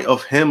point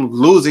of him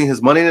losing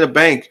his Money in the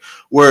Bank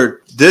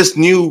where this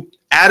new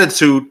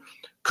attitude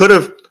could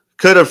have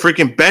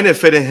freaking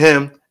benefited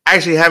him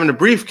actually having a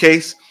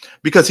briefcase,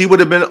 because he would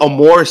have been a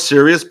more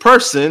serious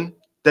person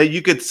that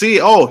you could see,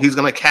 he's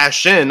going to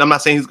cash in. I'm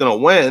not saying he's going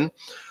to win,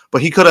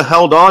 but he could have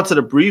held on to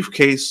the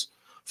briefcase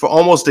for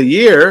almost a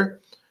year,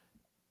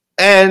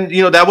 and,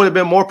 that would have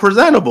been more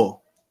presentable.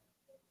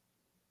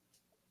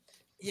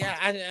 Yeah,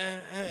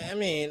 I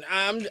mean,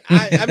 I'm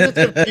just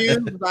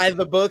confused by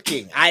the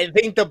booking. I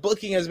think the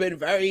booking has been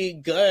very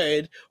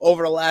good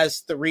over the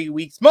last 3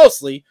 weeks,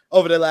 mostly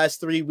over the last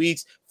 3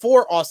 weeks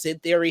for Austin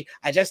Theory.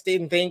 I just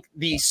didn't think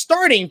the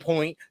starting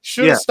point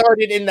should have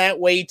started in that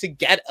way to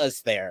get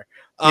us there.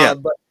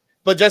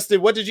 But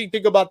Justin, what did you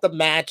think about the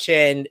match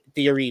and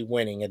Theory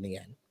winning in the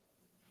end?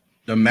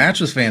 The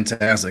match was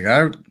fantastic.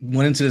 I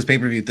went into this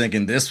pay-per-view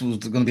thinking this was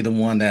going to be the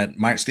one that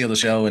might steal the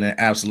show, and it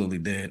absolutely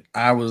did.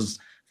 I was,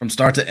 from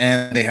start to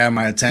end, they had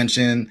my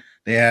attention.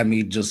 They had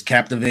me just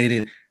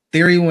captivated.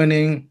 Theory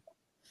winning,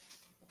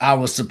 I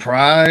was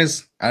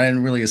surprised. I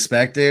didn't really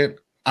expect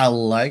it. I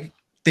like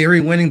Theory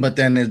winning, but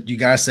then you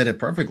guys said it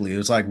perfectly. It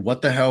was like,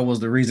 what the hell was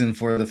the reason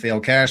for the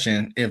failed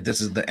cash-in if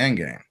this is the end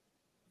game?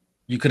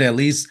 You could at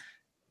least,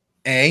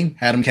 A,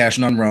 had him cash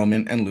in on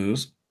Roman and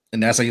lose,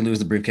 and that's how you lose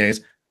the briefcase.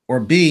 Or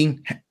B,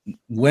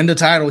 win the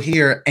title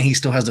here, and he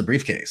still has the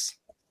briefcase.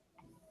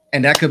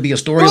 And that could be a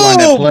storyline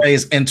that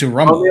plays into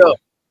Rumble.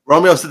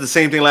 Romeo said the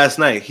same thing last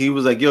night. He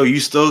was like, yo, you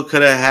still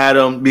could have had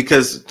him,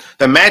 because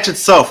the match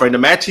itself, right? The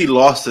match he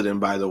lost it in,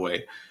 by the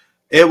way,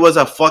 it was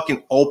a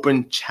fucking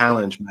open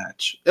challenge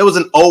match. It was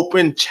an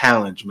open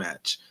challenge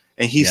match.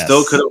 And he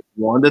still could have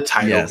won the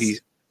title. Yes. He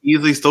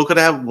easily still could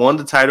have won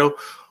the title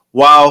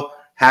while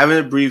having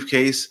a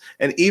briefcase.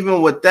 And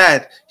even with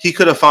that, he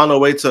could have found a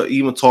way to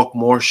even talk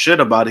more shit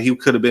about it. He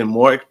could have been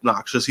more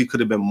obnoxious. He could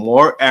have been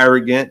more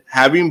arrogant,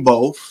 having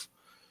both.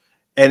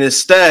 And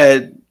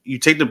instead, you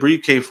take the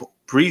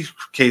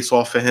briefcase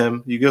off of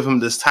him. You give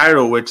him this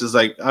title, which is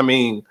like, I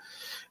mean,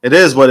 it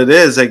is what it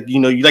is. Like, you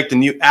know, you like the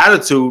new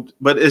attitude,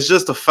 but it's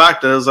just the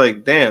fact that it's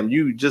like, damn,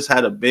 you just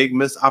had a big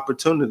missed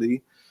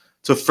opportunity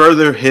to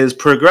further his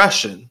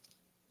progression.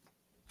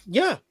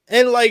 Yeah.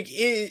 And like,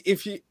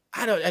 if you,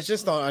 I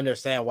just don't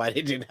understand why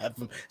they didn't have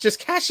him just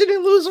cash it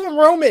and lose on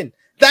Roman.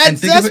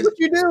 That's what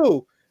you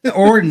do.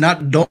 Or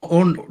not,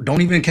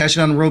 don't even cash it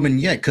on Roman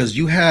yet, because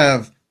you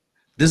have,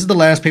 this is the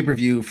last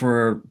pay-per-view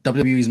for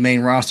WWE's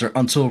main roster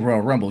until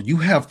Royal Rumble. You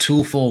have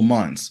 2 full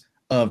months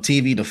of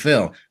TV to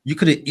fill. You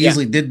could have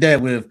easily did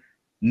that with,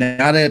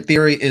 now that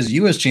Theory is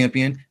US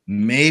champion,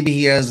 maybe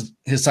he has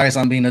his sights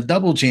on being a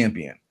double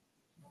champion.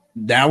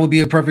 That would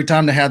be a perfect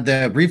time to have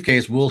that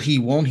briefcase.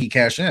 Won't he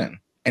cash in?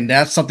 And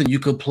that's something you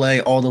could play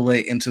all the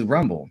way into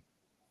Rumble.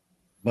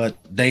 But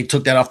they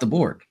took that off the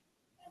board.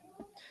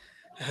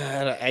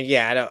 I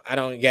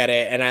don't get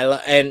it.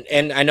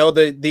 And I know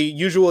the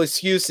usual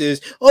excuse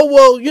is, oh,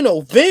 well, you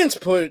know, Vince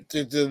put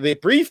the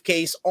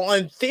briefcase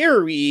on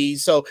Theory,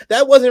 so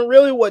that wasn't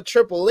really what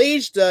Triple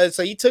H does.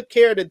 So he took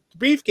care of the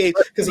briefcase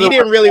because he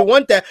didn't really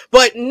want that.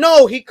 But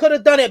no, he could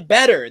have done it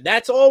better.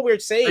 That's all we're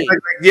saying.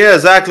 Yeah,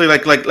 exactly.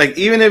 Like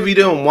even if you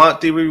didn't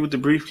want Theory with the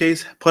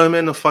briefcase, put him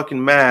in a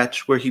fucking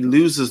match where he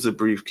loses the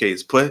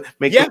briefcase.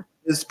 Make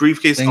his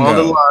briefcase on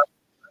the line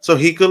so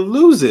he could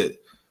lose it.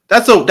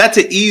 That's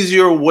an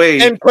easier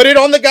way. And put it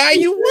on the guy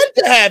you want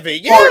to have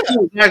it. Yeah,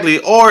 exactly.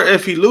 Or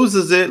if he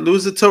loses it,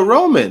 lose it to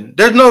Roman.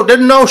 There's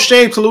no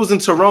shame to losing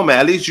to Roman.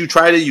 At least you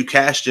tried it. You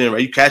cashed in,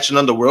 right? You cashed in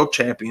on the world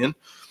champion,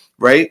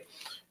 right?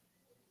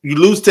 You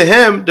lose to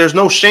him. There's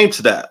no shame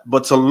to that.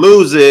 But to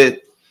lose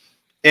it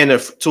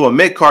to a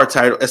mid-card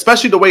title,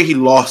 especially the way he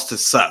lost to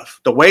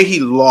Seth. The way he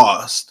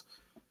lost,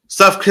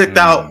 Seth kicked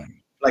out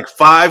like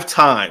 5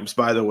 times.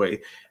 By the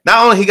way,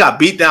 not only he got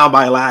beat down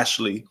by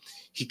Lashley.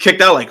 He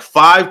kicked out like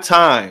 5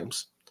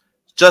 times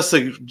just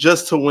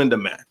to win the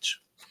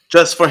match,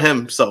 just for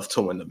himself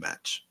to win the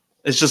match.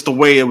 It's just the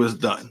way it was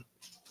done.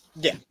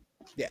 Yeah.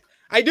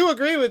 I do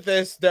agree with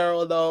this,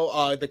 Daryl,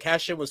 though. The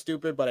cash-in was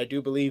stupid, but I do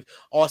believe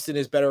Austin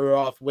is better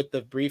off with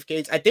the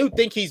briefcase. I do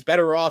think he's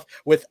better off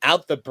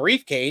without the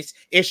briefcase.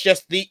 It's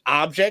just the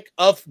object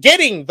of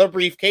getting the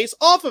briefcase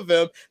off of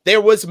him. There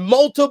was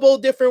multiple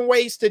different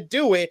ways to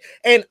do it.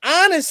 And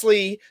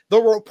honestly, the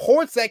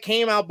reports that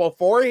came out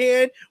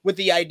beforehand with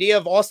the idea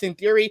of Austin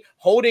Theory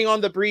holding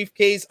on the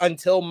briefcase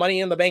until Money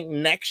in the Bank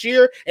next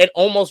year and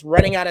almost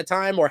running out of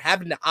time or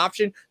having the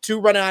option to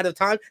run out of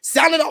time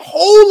sounded a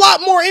whole lot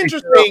more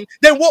interesting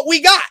than what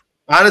we got.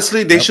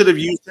 Honestly, they should have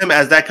used him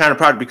as that kind of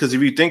product, because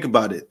if you think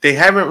about it, they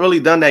haven't really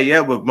done that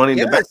yet with Money in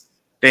the Bank.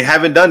 They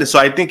haven't done it. So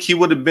I think he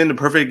would have been the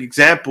perfect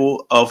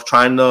example of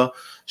trying to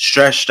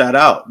stretch that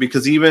out,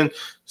 because even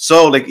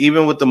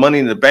with the Money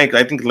in the Bank,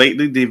 I think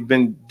lately they've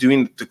been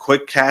doing the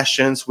quick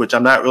cash-ins, which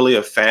I'm not really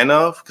a fan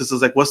of, because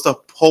it's like, what's the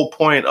whole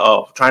point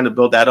of trying to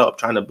build that up,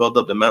 trying to build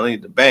up the Money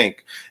in the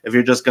Bank if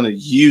you're just going to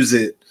use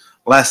it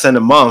less than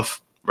a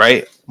month,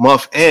 right?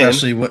 Month in.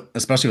 Especially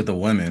with the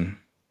women.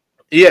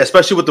 Yeah,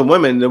 especially with the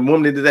women. The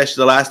women, they did that shit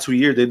the last 2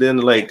 years. They did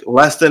like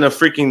less than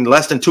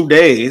 2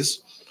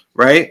 days,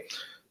 right?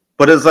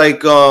 But it's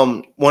like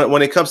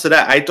when it comes to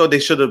that, I thought they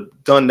should have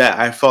done that.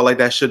 I felt like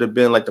that should have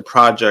been like the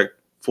project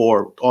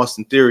for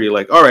Austin Theory.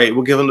 Like, all right,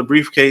 we'll give him the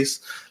briefcase.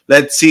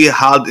 Let's see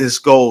how this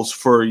goes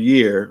for a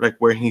year, like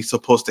where he's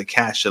supposed to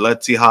cash it.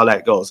 Let's see how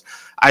that goes.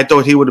 I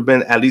thought he would have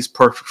been at least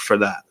perfect for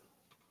that.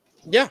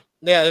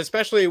 Yeah,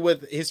 especially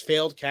with his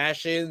failed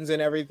cash-ins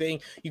and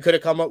everything. You could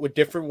have come up with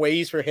different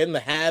ways for him to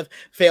have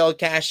failed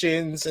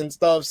cash-ins and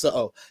stuff.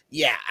 So,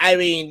 yeah, I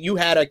mean, you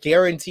had a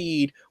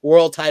guaranteed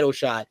world title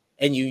shot,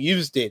 and you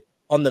used it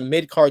on the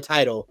mid-card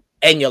title,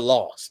 and you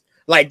lost.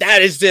 Like,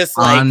 that is just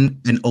like... on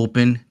an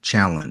open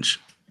challenge.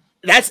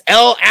 That's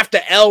L after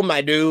L,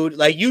 my dude.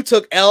 Like, you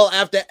took L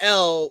after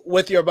L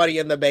with your Money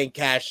in the Bank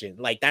cash in.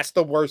 Like, that's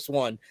the worst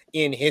one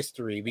in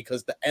history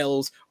because the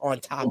L's on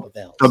top of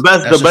L's. The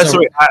best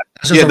way.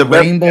 That's just a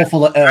rainbow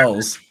full of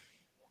L's.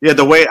 Yeah,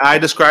 the way I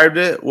described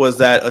it was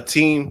that a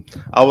team.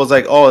 I was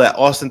like, oh, that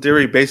Austin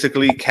Theory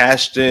basically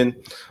cashed in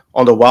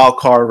on the wild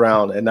card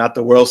round and not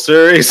the World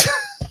Series.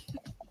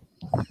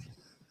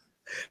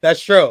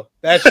 That's true.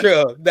 That's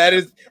true.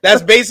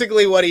 That's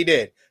basically what he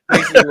did.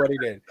 Basically what he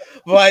did.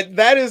 But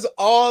that is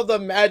all the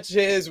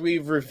matches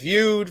we've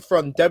reviewed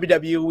from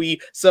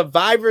WWE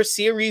Survivor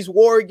Series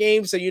War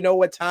Games. So you know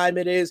what time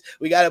it is.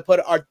 We got to put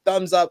our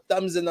thumbs up,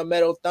 thumbs in the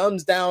middle,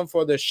 thumbs down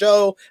for the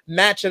show.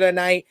 Match of the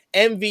night,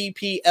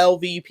 MVP,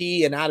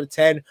 LVP, and out of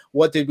 10,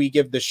 what did we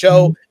give the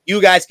show?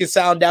 You guys can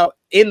sound out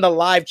in the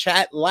live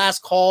chat.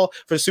 Last call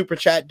for super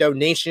chat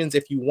donations.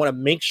 If you want to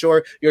make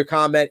sure your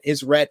comment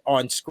is read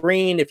on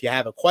screen, if you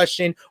have a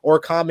question or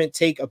comment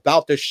take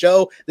about the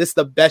show, this is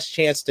the best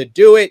chance to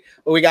do it.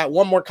 But we got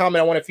one more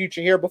comment I want to feature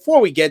here before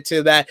we get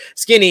to that.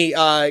 Skinny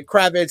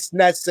Kravitz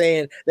Net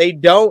saying they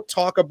don't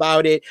talk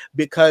about it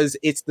because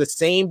it's the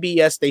same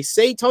BS they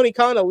say Tony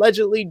Khan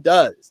allegedly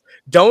does.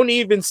 Don't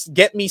even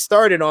get me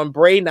started on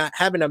Bray not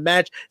having a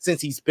match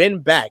since he's been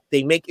back.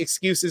 They make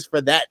excuses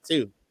for that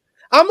too.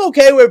 I'm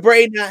okay with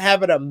Bray not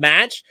having a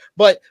match,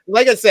 but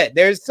like I said,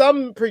 there's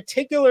some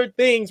particular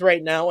things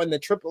right now in the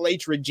Triple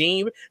H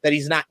regime that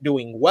he's not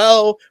doing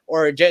well,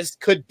 or just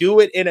could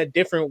do it in a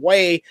different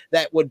way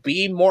that would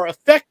be more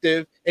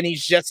effective, and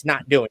he's just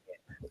not doing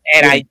it.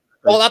 And I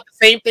call out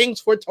the same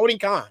things for Tony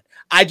Khan.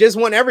 I just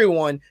want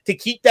everyone to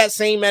keep that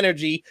same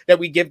energy that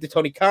we give to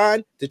Tony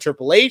Khan, to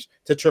Triple H,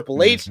 to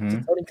Triple H, to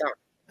Tony Khan.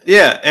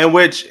 Yeah, and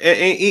which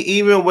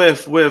even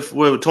with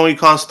Tony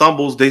Khan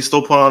stumbles, they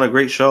still put on a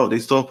great show. They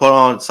still put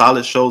on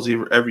solid shows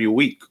every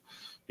week.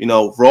 You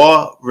know,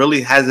 Raw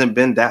really hasn't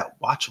been that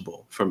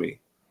watchable for me,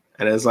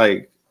 and it's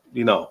like,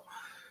 you know,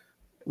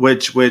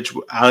 which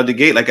out of the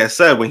gate, like I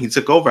said, when he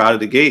took over out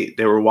of the gate,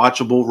 they were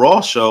watchable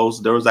Raw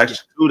shows. There was actually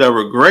 2 that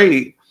were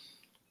great.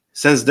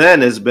 Since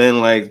then, it's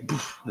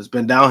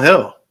been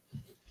downhill.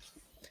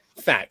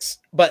 Facts,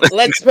 but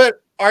let's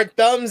put our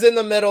thumbs in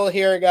the middle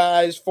here,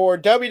 guys, for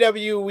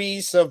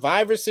WWE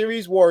Survivor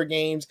Series War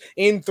Games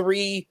in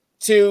 3,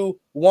 2,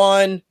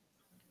 1.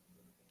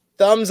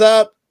 Thumbs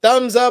up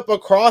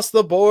across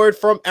the board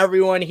from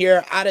everyone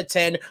here. Out of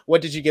 10,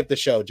 what did you give the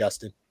show,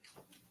 Justin?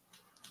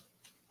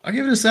 I'll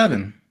give it a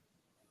 7.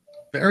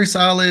 Very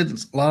solid.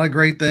 A lot of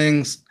great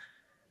things.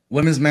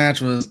 Women's match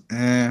was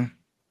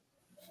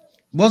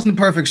wasn't a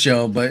perfect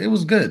show, but it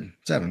was good.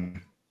 7.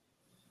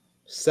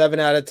 7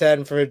 out of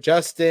 10 for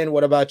Justin.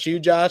 What about you,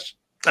 Josh?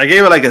 I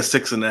gave it like a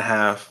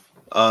 6.5.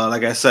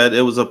 Like I said,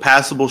 it was a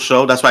passable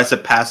show. That's why I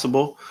said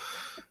passable,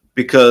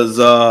 because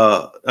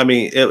I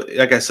mean,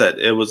 like I said,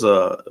 it was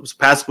a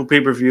passable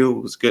pay-per-view.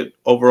 It was a good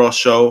overall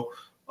show.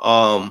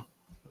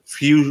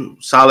 Few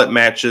solid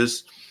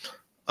matches.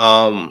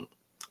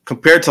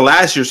 Compared to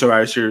last year's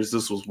Survivor Series,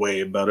 this was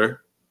way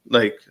better.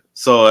 Like,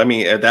 so I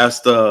mean, if that's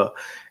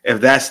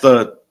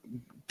the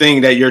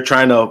thing that you're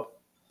trying to,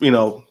 you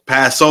know,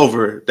 pass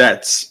over,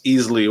 that's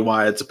easily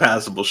why it's a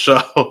passable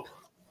show.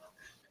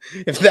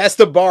 If that's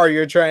the bar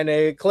you're trying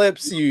to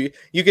eclipse, you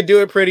can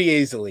do it pretty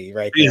easily,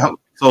 right? Yeah.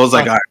 So it's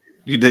like, all right,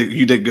 you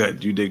did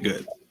good. You did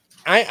good.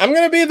 I'm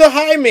gonna be the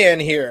high man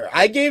here.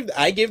 I gave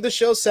the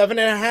show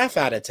 7.5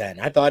 out of 10.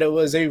 I thought it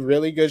was a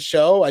really good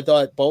show. I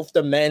thought both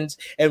the men's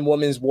and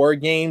women's war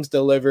games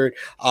delivered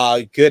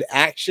good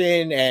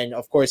action, and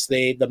of course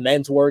the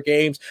men's war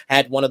games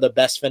had one of the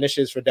best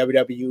finishes for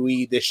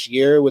WWE this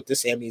year with the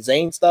Sami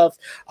Zayn stuff.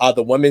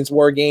 The women's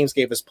war games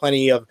gave us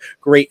plenty of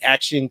great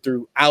action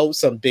throughout,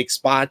 some big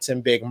spots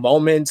and big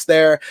moments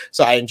there.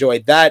 So I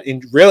enjoyed that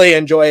and really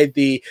enjoyed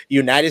the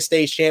United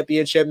States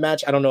Championship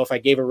match. I don't know if I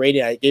gave a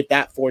rating. I gave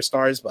that 4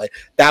 stars, but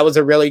that was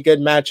a really good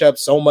matchup.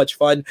 So much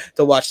fun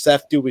to watch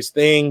Seth do his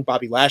thing.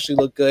 Bobby Lashley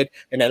looked good,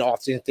 and then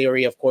Austin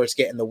Theory, of course,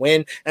 getting the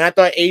win. And I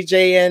thought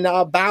AJ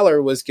and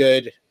Balor was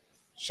good.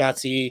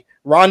 Shotzi,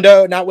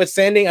 Rondo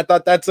notwithstanding, I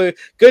thought that's a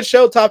good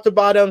show, top to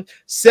bottom.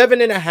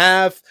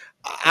 7.5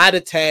 out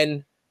of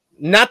 10.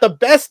 Not the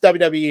best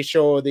WWE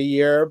show of the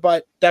year,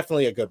 but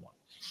definitely a good one.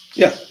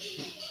 Yeah.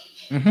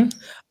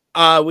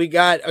 We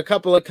got a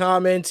couple of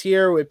comments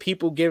here with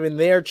people giving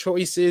their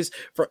choices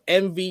for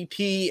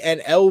MVP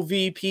and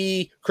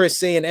LVP. Chris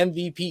saying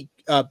MVP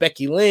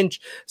Becky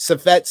Lynch,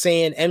 Safet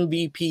saying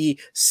MVP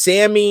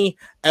Sammy,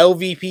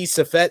 LVP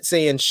Safet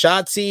saying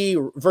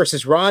Shotzi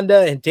versus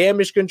Ronda and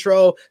Damage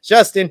Control.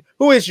 Justin,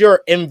 who is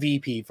your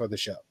MVP for the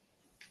show?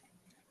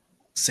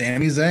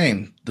 Sami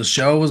Zayn. The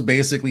show was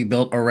basically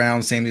built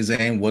around Sami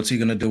Zayn. What's he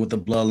going to do with the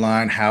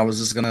bloodline? How is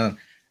this going to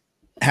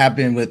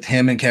happen with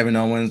him and Kevin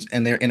Owens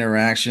and their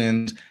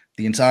interactions?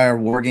 The entire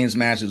War Games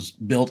match is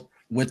built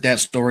with that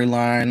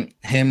storyline,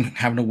 him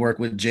having to work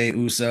with Jey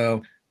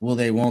Uso, will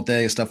they, won't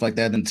they, stuff like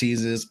that, and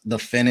teases. The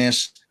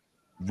finish,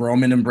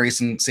 Roman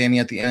embracing Sami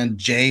at the end,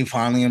 Jey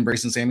finally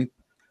embracing Sami.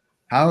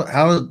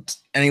 How is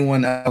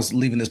anyone else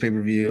leaving this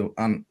pay-per-view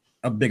on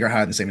a bigger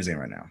high than Sami Zayn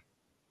right now?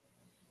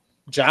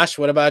 Josh,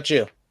 what about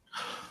you?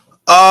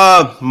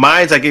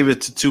 I gave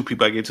it to two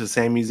people. I gave it to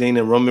Sami Zayn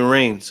and Roman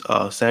Reigns.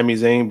 Sami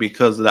Zayn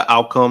because of the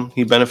outcome.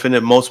 He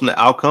benefited most from the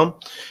outcome.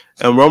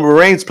 And Roman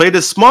Reigns played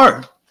it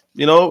smart.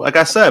 You know, like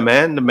I said,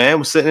 man, the man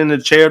was sitting in the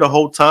chair the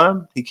whole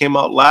time. He came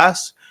out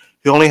last.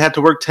 He only had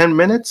to work 10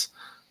 minutes.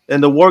 In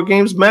the War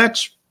Games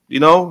match, you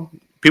know,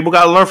 people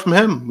got to learn from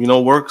him. You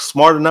know, work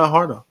smarter, not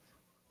harder.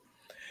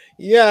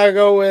 Yeah, I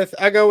go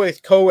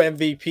with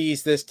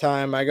co-MVPs this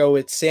time. I go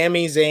with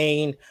Sami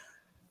Zayn,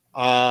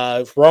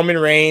 Roman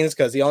Reigns,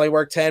 because he only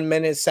worked 10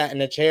 minutes, sat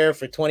in a chair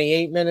for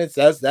 28 minutes.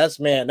 That's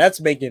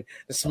making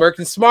the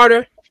smirking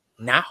smarter,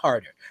 not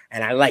harder.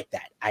 And I like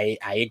that. I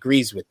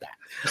agrees with that.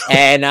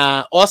 And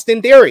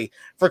Austin Theory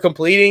for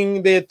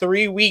completing the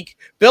 3-week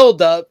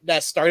build-up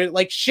that started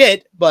like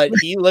shit, but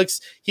he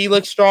looks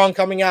strong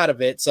coming out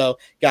of it. So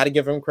got to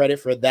give him credit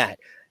for that.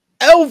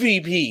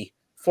 LVP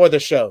for the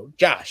show,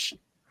 Josh.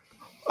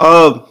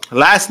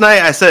 Last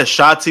night I said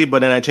Shotzi, but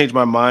then I changed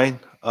my mind.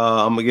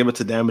 I'm gonna give it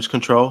to Damage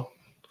Control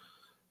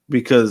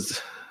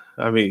because,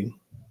 I mean,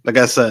 like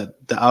I said,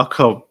 the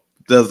outcome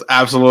does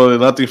absolutely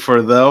nothing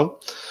for them.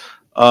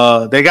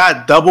 They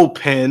got double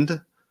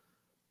pinned,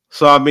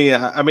 so I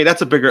mean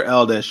that's a bigger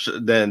L than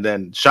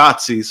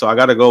Shotzi. So I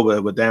got to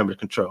go with Damage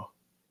Control.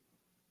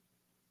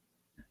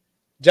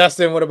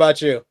 Justin, what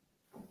about you?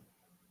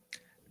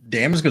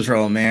 Damage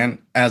Control,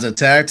 man. As a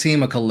tag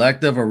team, a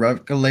collective, a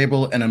record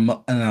label, and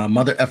a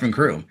mother effing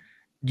crew.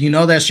 You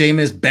know that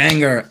Sheamus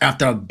banger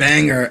after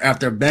banger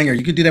after banger.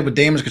 You could do that with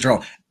Damage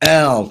Control.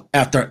 L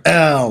after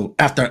L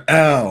after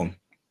L.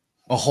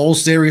 A whole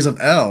series of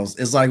L's.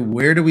 It's like,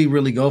 where do we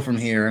really go from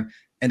here?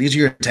 And these are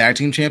your tag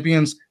team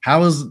champions.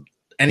 How is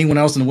anyone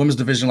else in the women's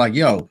division like,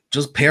 yo,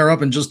 just pair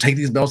up and just take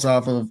these belts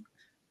off of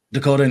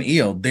Dakota and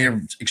Io?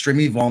 They're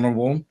extremely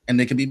vulnerable and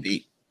they can be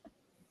beat.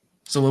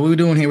 So what are we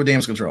doing here with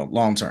Damage Control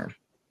long term?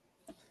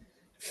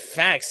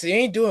 Facts. You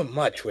ain't doing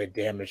much with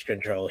Damage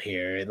Control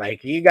here.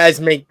 Like, you guys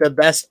make the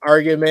best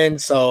argument,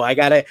 so I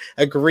gotta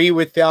agree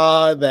with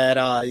y'all that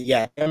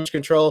Damage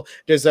Control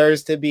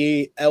deserves to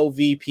be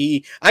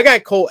LVP. I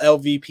got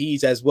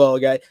co-LVPs as well. I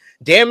got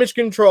Damage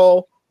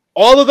Control,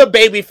 all of the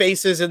baby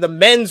faces in the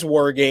men's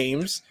War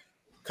Games,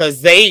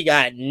 because they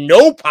got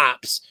no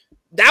pops.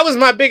 That was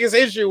my biggest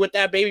issue with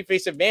that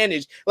babyface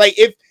advantage. Like,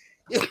 if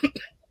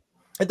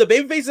the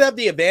babyfaces have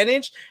the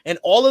advantage and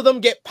all of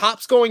them get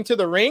pops going to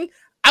the ring,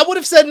 I would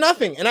have said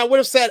nothing, and I would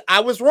have said I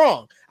was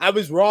wrong. I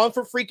was wrong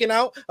for freaking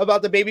out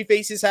about the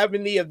babyfaces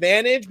having the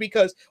advantage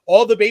because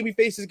all the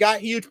babyfaces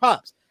got huge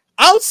pops.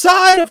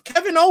 Outside of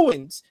Kevin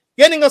Owens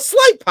getting a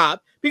slight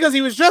pop because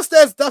he was just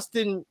as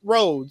Dustin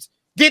Rhodes,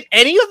 did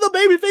any of the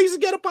babyfaces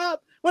get a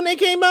pop when they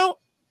came out?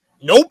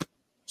 Nope.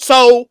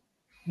 So,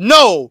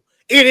 no,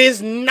 it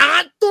is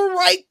not the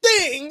right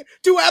thing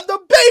to have the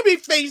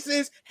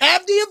babyfaces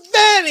have the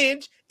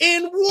advantage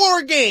in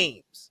War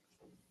Games.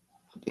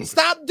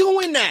 Stop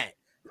doing that.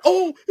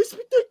 Oh, it's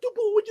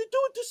predictable when you do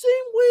it the same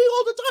way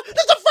all the time.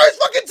 It's the first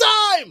fucking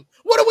time.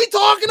 What are we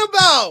talking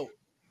about?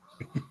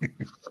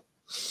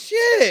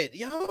 Shit,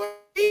 yo.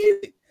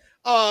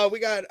 We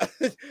got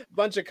a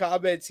bunch of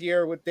comments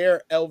here with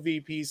their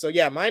LVP. So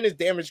yeah, mine is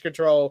Damage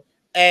Control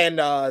and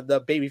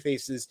the baby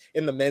faces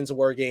in the men's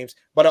War Games,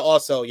 but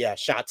also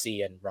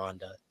Shotzi and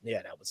Ronda.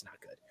 Yeah, that was not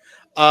good.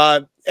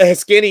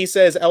 Skinny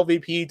says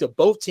LVP to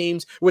both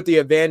teams with the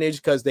advantage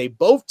because they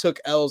both took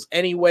L's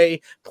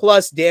anyway,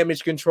 plus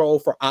Damage Control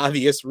for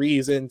obvious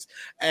reasons.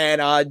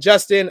 And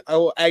Justin, I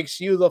will ask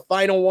you the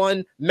final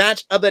one.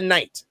 Match of the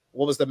night.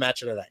 What was the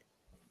match of the night?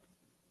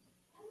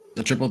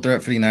 The triple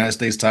threat for the United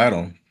States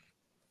title.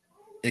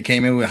 It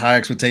came in with high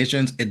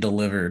expectations. It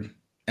delivered.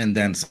 And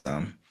then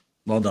some.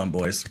 Well done,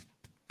 boys.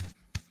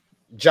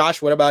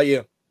 Josh, what about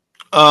you?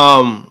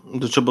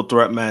 The triple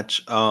threat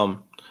match.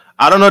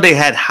 I don't know. They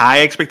had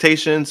high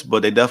expectations,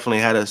 but they definitely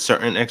had a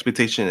certain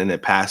expectation, and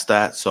it passed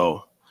that.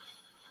 So,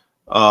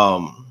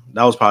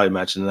 that was probably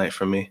match of the night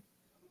for me.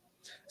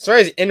 As far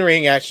as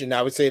in-ring action,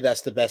 I would say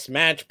that's the best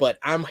match, but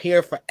I'm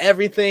here for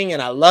everything,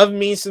 and I love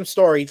me some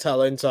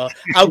storytelling, so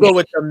I'll go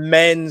with the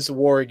men's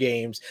War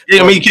Games.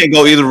 Yeah, I mean, you can't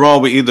go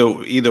wrong with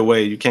either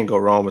way. You can't go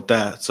wrong with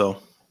that. So.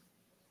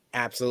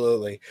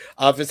 Absolutely.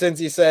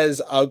 Vicenzi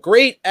says,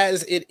 great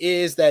as it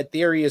is that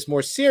Theory is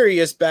more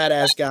serious,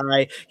 badass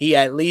guy, he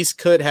at least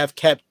could have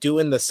kept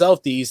doing the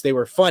selfies. They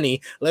were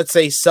funny. Let's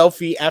say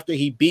selfie after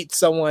he beat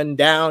someone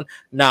down.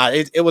 Nah,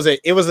 it was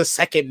a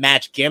second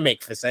match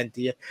gimmick,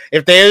 Vicenzi.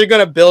 If they're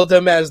gonna build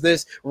him as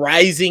this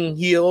rising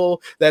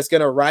heel that's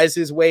gonna rise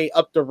his way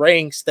up the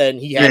ranks, then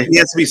he has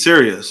to be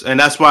serious. And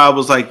that's why I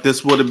was like,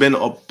 this would have been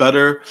a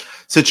better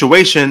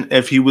situation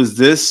if he was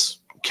this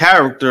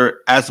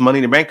character as Money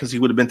in the Bank, because he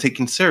would have been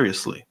taken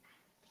seriously.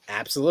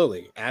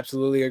 Absolutely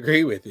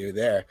agree with you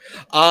there.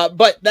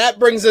 But that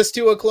brings us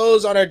to a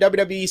close on our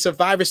WWE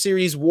Survivor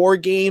Series War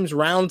Games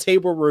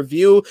Roundtable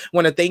review.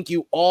 Want to thank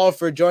you all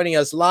for joining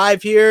us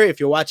live here. If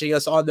you're watching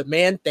us on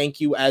demand,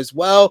 thank you as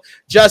well.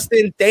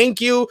 Justin,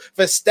 thank you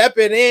for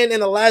stepping in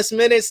the last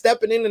minute,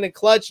 stepping in the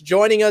clutch,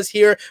 joining us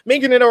here,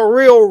 making it a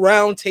real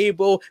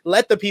roundtable.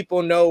 Let the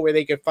people know where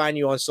they can find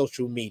you on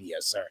social media,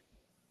 sir.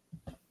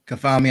 can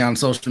find me on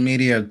social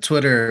media,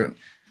 Twitter,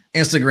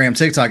 Instagram,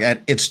 TikTok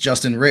at It's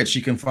Justin Rich.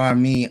 You can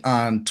find me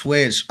on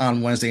Twitch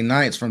on Wednesday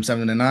nights from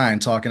 7 to 9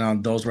 talking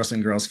on Those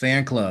Wrestling Girls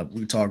Fan Club.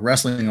 We talk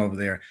wrestling over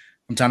there.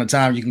 From time to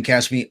time, you can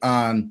catch me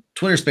on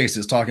Twitter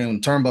Spaces talking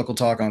Turnbuckle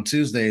Talk on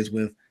Tuesdays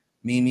with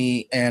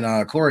Mimi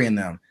and Corey and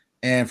them.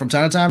 And from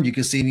time to time, you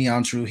can see me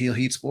on True Heel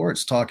Heat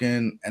Sports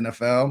talking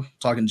NFL,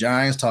 talking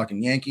Giants,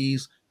 talking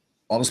Yankees,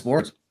 all the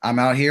sports. I'm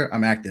out here.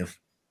 I'm active.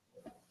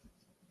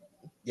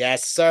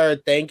 Yes, sir.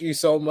 Thank you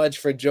so much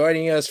for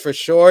joining us for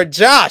sure.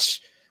 Josh,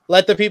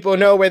 let the people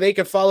know where they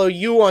can follow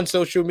you on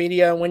social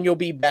media and when you'll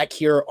be back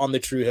here on the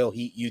True Heel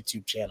Heat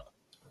YouTube channel.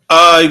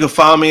 You can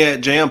follow me at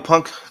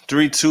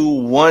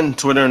JMPunk321,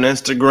 Twitter and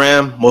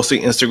Instagram, mostly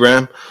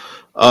Instagram.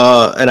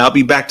 And I'll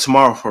be back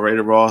tomorrow for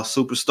Rated Raw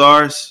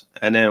Superstars.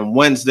 And then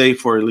Wednesday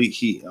for Elite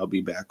Heat, I'll be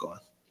back on.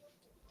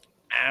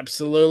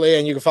 Absolutely.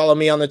 And you can follow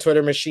me on the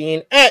Twitter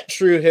machine at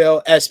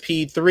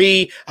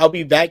TrueHillSP3. I'll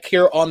be back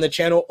here on the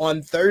channel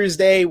on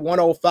Thursday,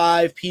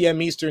 1:05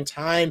 p.m. Eastern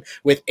Time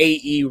with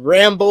AE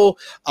Ramble.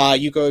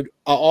 You could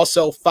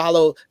also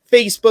follow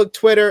Facebook,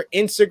 Twitter,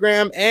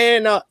 Instagram,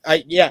 and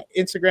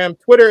Instagram,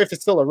 Twitter, if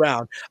it's still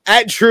around,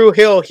 at True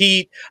Heel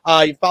Heat.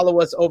 You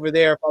follow us over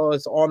there. Follow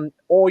us on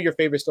all your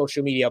favorite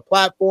social media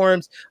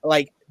platforms.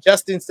 Like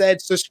Justin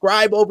said,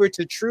 subscribe over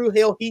to True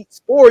Heel Heat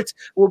Sports.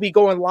 We'll be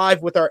going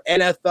live with our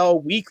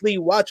NFL weekly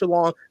watch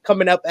along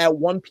coming up at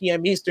 1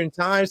 p.m. Eastern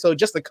Time. So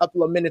just a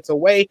couple of minutes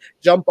away.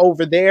 Jump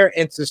over there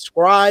and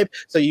subscribe.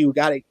 So you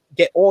got to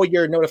get all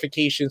your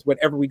notifications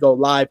whenever we go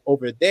live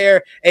over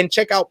there. And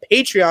check out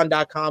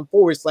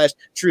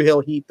patreon.com/True Heel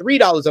Heat.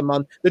 $3 a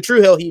month. The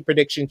True Heel Heat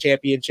Prediction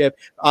Championship.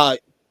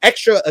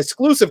 Extra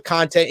exclusive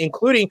content,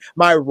 including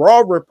my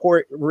Raw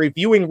report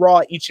reviewing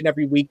Raw each and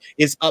every week,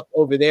 is up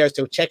over there.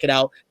 So check it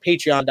out.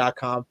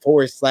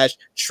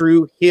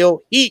 Patreon.com/True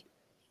Heel Heat.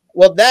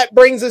 Well, that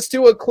brings us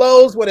to a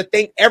close. I want to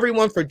thank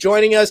everyone for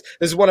joining us.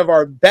 This is one of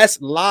our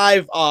best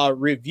live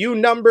review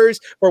numbers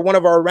for one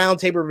of our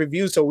roundtable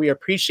reviews. So we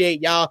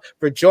appreciate y'all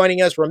for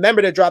joining us.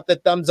 Remember to drop the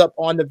thumbs up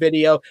on the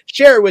video.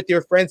 Share it with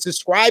your friends.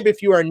 Subscribe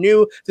if you are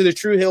new to the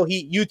True Heel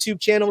Heat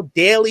YouTube channel.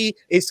 Daily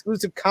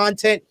exclusive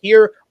content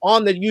here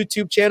on the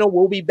YouTube channel.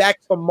 We'll be back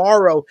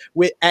tomorrow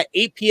at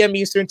 8 p.m.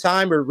 Eastern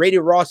Time with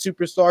Rated Raw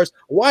Superstars,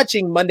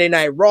 watching Monday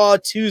Night Raw,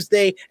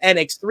 Tuesday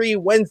NX3,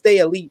 Wednesday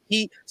Elite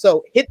Heat.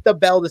 So hit the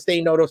bell to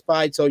stay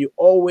notified so you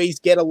always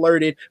get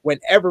alerted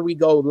whenever we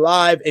go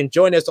live, and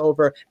join us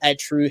over at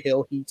True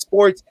Heel Heat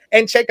Sports.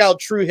 And check out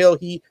True Heel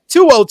Heat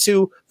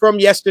 202 from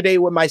yesterday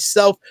with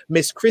myself,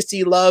 Miss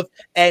Chrissy Love,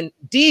 and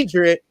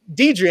Deidre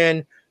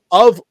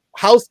of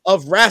House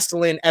of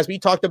Wrestling, as we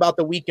talked about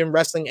the weekend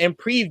wrestling and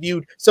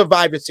previewed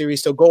Survivor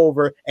Series. So go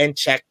over and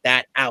check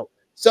that out.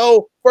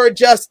 So for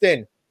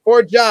Justin,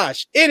 for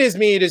Josh, it is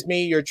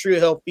me, your True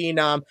Heel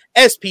Phenom,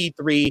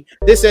 SP3.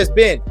 This has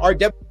been our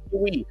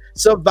WWE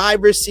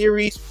Survivor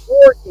Series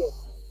 4